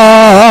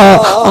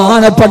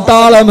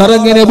 ആനപ്പട്ടാളം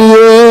ഇറങ്ങി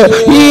നബിയേ,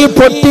 ഈ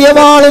പൊട്ടിയ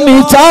വാളും ഈ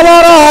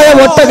ചാവാറായ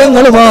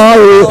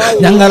ഒട്ടകങ്ങളുമായി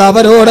ഞങ്ങൾ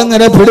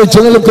അവരോടങ്ങനെ പിടിച്ചു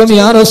നിൽക്കും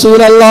യാ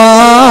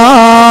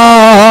റസൂലല്ലാഹ്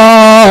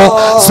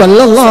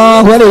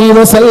സല്ലല്ലാഹു അലൈഹി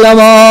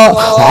വസല്ലമ.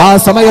 ആ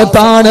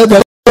സമയത്താണ്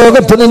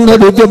ലോകത്ത് നിന്ന്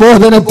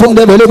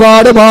ദിവ്യബോധനത്തിന്റെ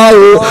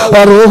വെളിപാടുമായി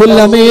റൂഹുൽ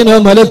അമീൻ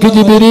മലക്ക്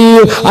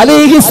ജിബ്രീൽ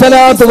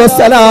അലൈഹിസ്സലാത്തു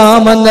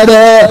വസ്സലാം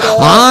എന്നത്.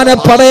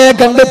 ആനപ്പടയെ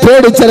കണ്ട്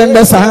പേടിച്ച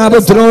രണ്ട്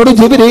സഹാബത്തിനോട്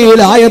ജിബ്രീൽ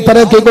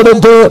ആയത്തിറക്കി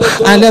കൊടുത്തു.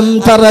 അലം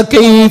തറ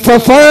കൈഫ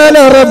ഫഅല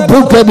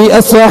റബ്ബുക ബി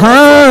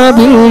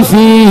അസ്ഹാബിൽ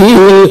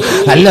ഫീൽ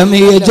അലം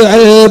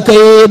യജ്അൽ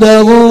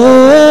കൈദഹു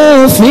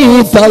ഫീ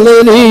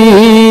തളീൽ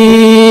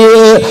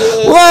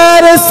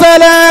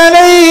وارسل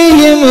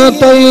عليهم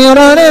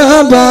طيرا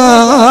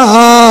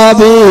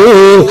أبابيل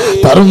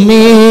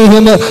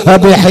ترميهم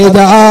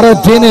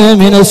بحجارة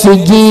من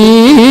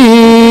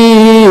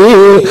سجيل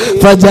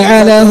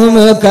فجعلهم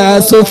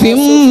كعصف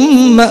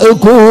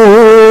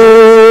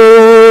مأكول.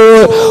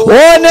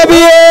 ഓ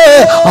നബിയേ,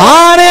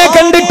 ആരെ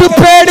കണ്ടിട്ട്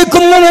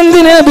പേടിക്കുന്നത്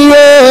എന്തിന്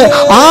നബിയേ?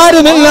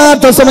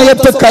 ആരുമില്ലാത്ത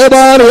സമയത്ത്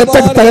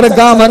കൈവാറിയത്തെ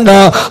തകർക്കാമെന്ന്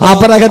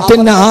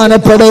അപരകത്തിന്റെ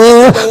ആനപ്പെട്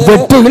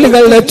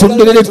വെട്ടുകിളികളുടെ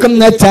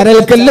ചുണ്ടിലിരിക്കുന്ന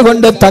ചരൽക്കല്ല്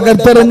കൊണ്ട്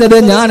തകർത്തെറിഞ്ഞത്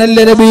ഞാനല്ല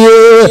നബിയേ.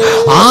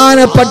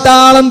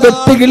 ആനപ്പട്ടാളം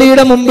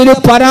വെട്ടുകിളിയുടെ മുമ്പിൽ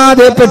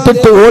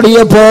പരാജയപ്പെട്ടിട്ട്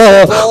ഓടിയപ്പോ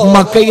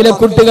മക്കയിലെ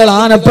കുട്ടികൾ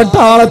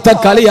ആനപ്പട്ടാളത്തെ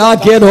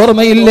കളിയാക്കിയത്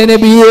ഓർമ്മയില്ല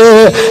നബിയേ.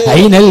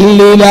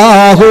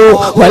 ഐനല്ലിലാഹു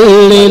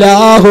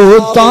വല്ലിലാഹു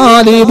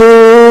താലിബൂ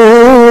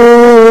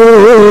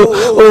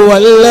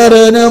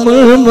والرنم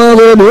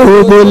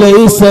المغلوب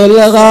ليس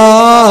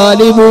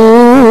الغالب.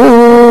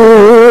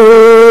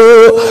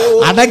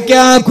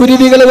 അടയ്ക്കാ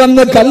കുരുവികൾ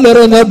വന്ന്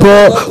കല്ലെറിഞ്ഞപ്പോ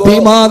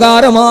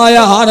ഭീമാകാരമായ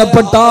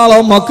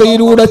ആനപ്പട്ടാളം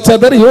മക്കയിലൂടെ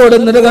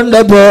ചെതറിയോടുന്നത്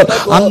കണ്ടപ്പോ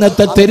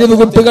അന്നത്തെ തെരുവ്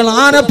കുട്ടികൾ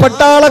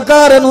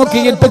ആനപ്പട്ടാളക്കാരെ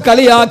നോക്കിയിട്ട്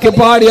കളിയാക്കി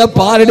പാടിയ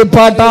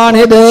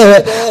പാരടിപ്പാട്ടാണിത്.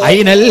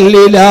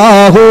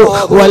 ഐനല്ലിലാഹു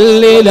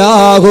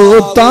വല്ലിലാഹു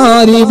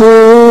താരിബൂ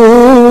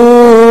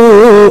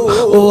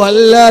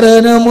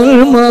വല്ലറനമുൽ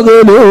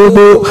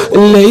മഗ്ലൂബു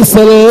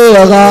ലൈസൽ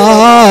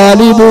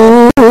ഗാലിബു.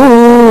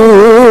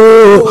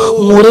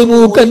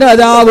 മുറിമൂക്കൻ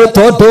രാജാവ്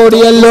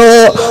തോറ്റോടിയല്ലോ.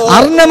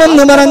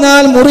 അർണമെന്ന്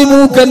പറഞ്ഞാൽ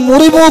മുറിമൂക്കൻ,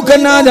 മുറിമൂക്കൻ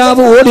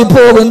രാജാവ്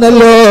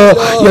ഓടിപ്പോകുന്നല്ലോ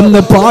എന്ന്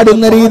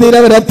പാടുന്ന രീതിയിൽ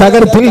അവരെ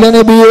തകർത്തില്ല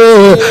നബിയെ.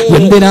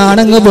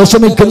 എന്തിനാണെന്ന്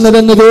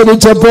വിഷമിക്കുന്നതെന്ന്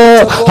ചോദിച്ചപ്പോ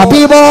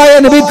ഹബീബായ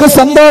നബിക്ക്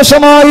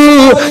സന്തോഷമായി.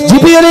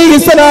 ജിബ്രീൽ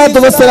അലൈഹിസ്സലാത്തു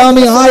വസ്സലാം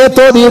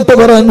ആയത്തോടിയിട്ട്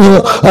പറഞ്ഞു,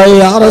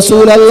 യാ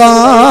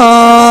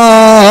റസൂലല്ലാഹ്,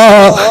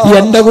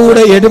 എന്റെ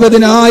കൂടെ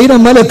 70,000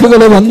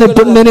 മലക്കുകൾ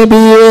വന്നിട്ടുണ്ട്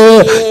നബിയെ.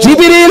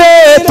 ജിബ്രീലേ,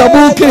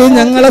 തബൂക്കിൽ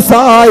ഞങ്ങളെ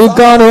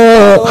സഹായിക്കാനോ?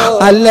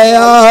 അല്ല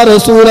യാ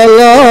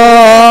റസൂലല്ലാഹ്,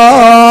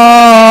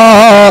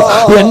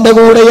 എന്റെ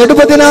കൂടെ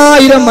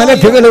 70,000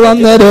 മലക്കുകൾ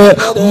വന്നത്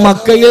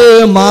മക്കയിൽ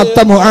മാത്ത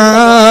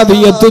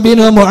മുആവിയത്ത് ബിൻ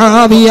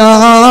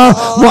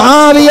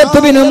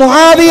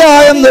മുആവിയ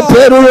എന്ന്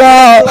പേരുള്ള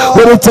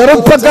ഒരു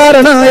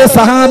ചെറുപ്പക്കാരനായ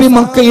സഹാബി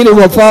മക്കയിൽ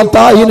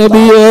വഫാത്തായി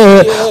നബിയെ.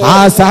 ആ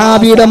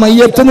സഹാബിയുടെ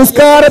മയ്യത്ത്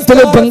നിസ്കാരത്തിൽ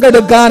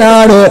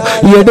പങ്കെടുക്കാനാണ്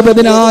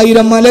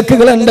 70,000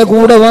 മലക്കുകൾ എന്റെ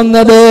കൂടെ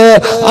വന്നത്.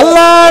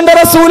 അല്ലാഹുവിന്റെ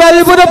റസൂൽ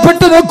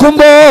അത്ഭുതപ്പെട്ടു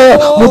നിൽക്കുമ്പോ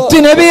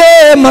മുത്തുനബിയെ,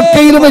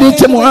 മക്കയിൽ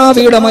മരിച്ച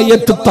മുആവിയുടെ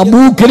മയ്യത്ത്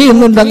തബൂക്കിൽ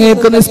നിന്നുണ്ട്,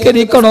 അങ്ങേക്ക്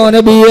നിസ്കരിക്കണോ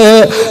നബിയെ?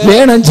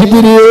 വേണം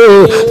ജിബ്രീൽ.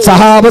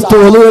 സഹാബത്ത്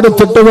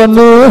ഒളിവെടുത്തിട്ട്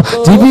വന്നു.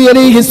 ജിബ്രീൽ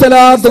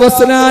അലൈഹിസ്സലാത്തു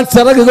വസ്സലാം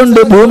ചിറക്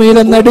കൊണ്ട് ഭൂമിയിൽ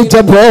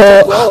നടിച്ചപ്പോ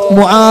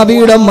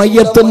മുആവിയുടെ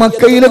മയ്യത്ത്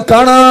മക്കയിൽ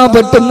കാണാൻ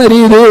പറ്റുന്ന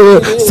രീതി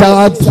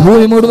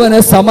ഭൂമി മുഴുവൻ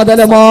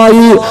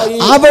സമതലമായി.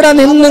 അവിടെ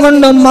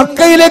നിന്നുകൊണ്ട്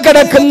മക്കയിൽ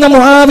കിടക്കുന്ന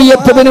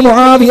മുആവിയത്ത് ബിൻ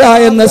മുആവിയ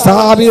എന്ന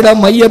സഹാബിയുടെ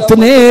മയ്യത്ത്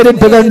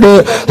നേരിട്ട് കണ്ട്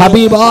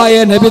ഹബീബായ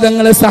നബി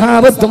തങ്ങളെ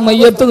സഹാബത്തും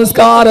മയ്യത്ത്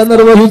നിസ്കാരം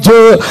നിർവഹിച്ചു.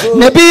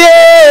 നബിയേ,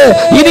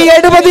 ഇനി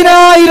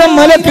 70,000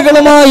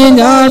 മലക്കുകളുമായി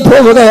ഞാൻ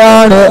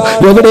പോവുകയാണ്.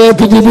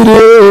 എവിടേക്ക്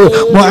ജിബ്രീൽ?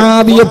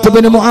 മുആവിയത്ത്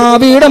ബിൻ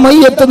മുആവിയുടെ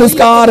മയ്യത്ത്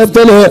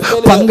നിസ്കാരത്തിൽ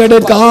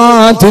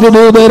പങ്കെടുക്കാൻ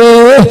തിരുദൂതരെ.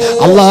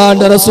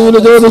 അല്ലാഹുവിന്റെ റസൂൽ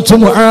ചോദിച്ചു,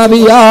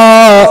 മുആവിയ,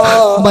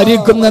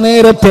 മരിക്കുന്ന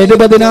നേരത്തെ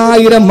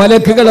 70,000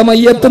 മലക്കുകളെ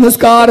മയ്യത്ത്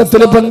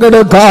നിസ്കാരത്തിൽ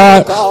പങ്കെടുക്കാൻ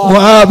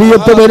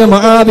മുആവിയത്ത് ബിൻ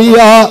മുആവിയ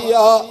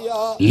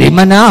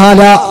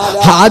ലിമനാല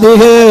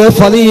ഹാദിഹി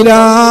ഫളീല,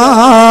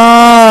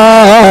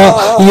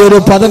 ഈ ഒരു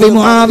പദവി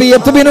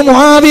മുആവിയത്ത് ബിൻ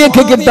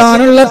മുആവിയക്ക്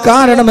കിട്ടാനുള്ള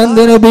കാരണം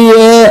എന്ത്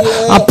നബിയെ?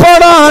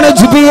 അപ്പോഴാണ്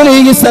ജിബ്രീൽ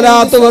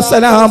അലൈഹിസ്സലാത്തു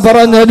വസ്സലാം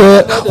പറഞ്ഞത്,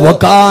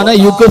 വകാന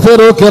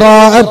യുക്ഫിറു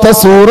ഖിറാഅത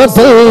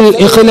സൂറത്തുൽ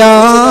ഇഖ്ലാസ്.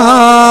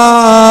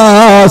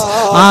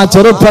 ആ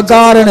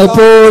ചെറുപ്പക്കാരൻ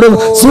എപ്പോഴും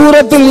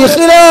സൂറത്തുൽ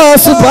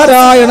ഇഖ്ലാസ്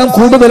പാരായണം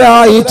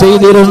കൂടുതലായി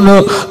ചെയ്തിരുന്നു.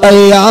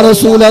 യാ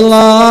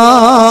റസൂലല്ലാഹ്,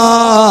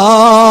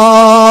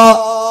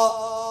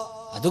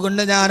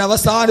 അതുകൊണ്ട് ഞാൻ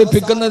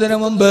അവസാനിപ്പിക്കുന്നതിന്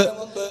മുമ്പ്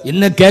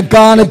ഇന്ന്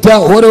കേൾക്കാനെത്ത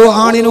ഓരോ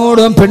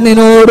ആണിനോടും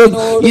പെണ്ണിനോടും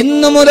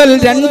ഇന്നു മുതൽ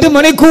 2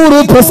 മണിക്കൂർ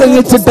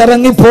പ്രസംഗിച്ചിട്ട്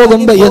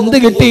ഇറങ്ങിപ്പോകുമ്പോ എന്ത്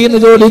കിട്ടി എന്ന്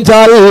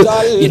ചോദിച്ചാൽ,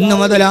 ഇന്നു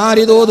മുതൽ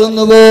ആര്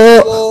തോന്നുന്നുവോ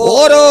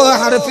ഓരോ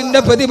ഹർഫിന്റെ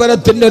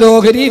പ്രതിഫലത്തിന്റെ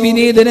ഓഹരി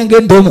വിനീതനം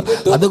കിട്ടും.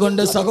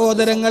 അതുകൊണ്ട്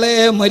സഹോദരങ്ങളെ,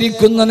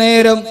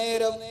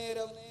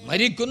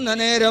 മരിക്കുന്ന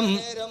നേരം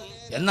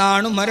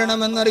എന്നാണ്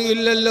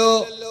മരണമെന്നറിയില്ലല്ലോ,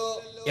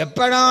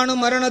 എപ്പോഴാണ്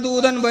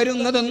മരണദൂതൻ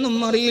വരുന്നതെന്നും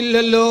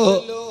അറിയില്ലല്ലോ.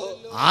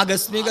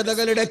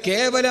 ആകസ്മികതകളുടെ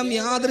കേവലം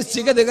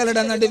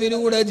യാദൃശ്ചികതകളുടെ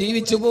നടുവിലൂടെ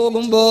ജീവിച്ചു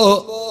പോകുമ്പോ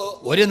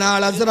ഒരു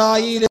നാൾ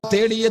അസ്രായീൽ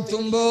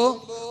തേടിയെത്തുമ്പോ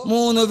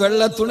 3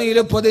 വെള്ളത്തുണിയിൽ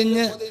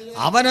പൊതിഞ്ഞ്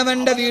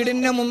അവനവന്റെ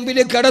വീടിന്റെ മുമ്പിൽ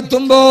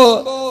കിടത്തുമ്പോ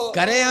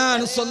കരയാൻ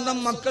സ്വന്തം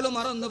മക്കൾ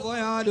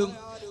മറന്നുപോയാലും,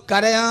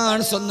 കരയാൻ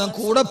സ്വന്തം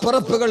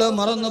കൂടപ്പിറപ്പുകൾ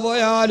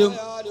മറന്നുപോയാലും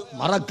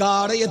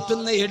മറക്കാതെ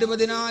എത്തുന്ന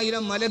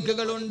 70,000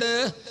 മലക്കുകളുണ്ട്.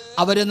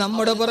 അവര്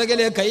നമ്മുടെ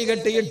പുറകിലെ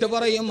കൈകെട്ടിയിട്ട്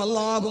പറയും,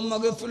 അല്ലാഹുമ്മ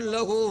ഗഫിർ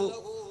ലഹു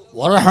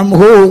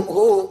വർഹംഹു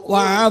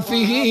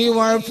വഅഫിഹി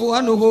വഅഫു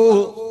അൻഹു.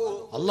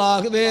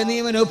 അല്ലാഹുവേ, നീ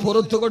അവന്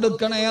പുറത്തു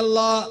കൊടുക്കണേ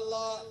അല്ലാഹ്.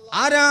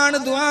 ആരാണ്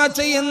ദുആ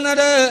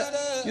ചെയ്യുന്നത്?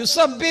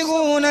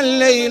 യുസബ്ബിഹൂനൽ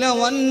ലൈല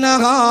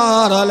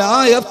വന്നഹാറ ലാ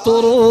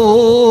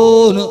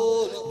യഫ്തുറൂൻ.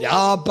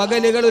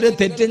 രാപ്പകലുകൾ ഒരു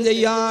തെറ്റും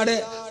ചെയ്യാതെ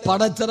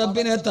പടച്ച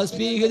റബ്ബിനെ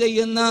തസ്ബീഹ്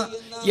ചെയ്യുന്ന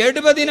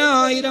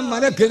 70,000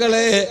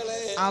 മലക്കുകളെ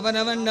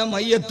അവനവന്റെ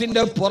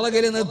മയ്യത്തിന്റെ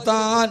പുറകിൽ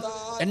നിർത്താൻ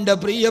എന്റെ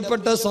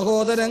പ്രിയപ്പെട്ട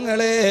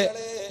സഹോദരങ്ങളെ,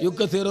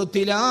 യുക്സിറു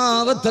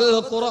തിലാവത്തുൽ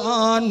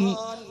ഖുർആൻ,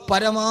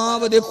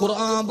 പരമാവധി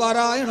ഖുർആൻ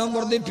പാരായണം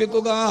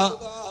വർദ്ധിപ്പിക്കുക.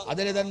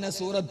 അതിൽ തന്നെ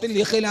സൂറത്തുൽ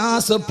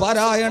ഇഖ്ലാസ്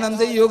പാരായണം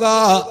ചെയ്യുക.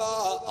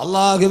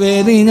 അല്ലാഹുവേ,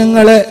 നീ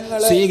ഞങ്ങളെ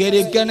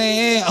സ്വീകരിക്കണേ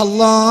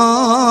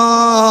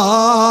അല്ലാഹ്.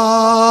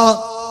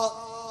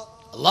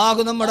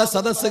 അല്ലാഹു നമ്മുടെ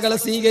സദസ്സുകളെ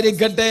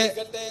സ്വീകരിക്കട്ടെ.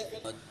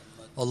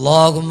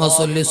 اللهم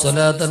صل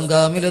صلاة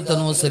كاملة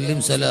وسلم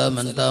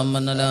سلاما تاما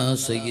على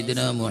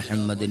سيدنا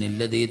محمد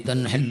الذي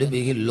تنحل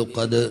به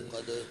اللقد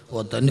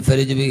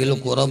وتنفرج به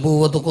الكرب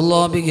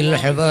وتقضى به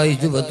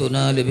الحوائج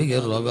وتنال به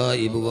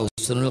الرغائب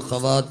وحسن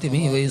الخواتم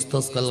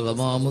ويستسقى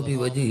الغمام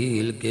بوجهه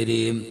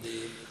الكريم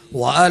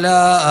وعلى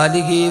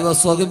آله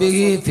وصحبه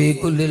في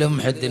كل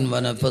لمحة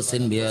ونفس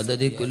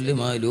بعدد كل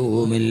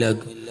معلوم لك.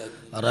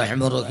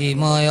 റഹ്മ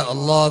റഹീമായ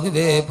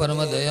അല്ലാഹുവേ,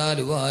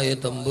 പരമദയാലുവായ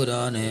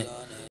തമ്പുരാനെ,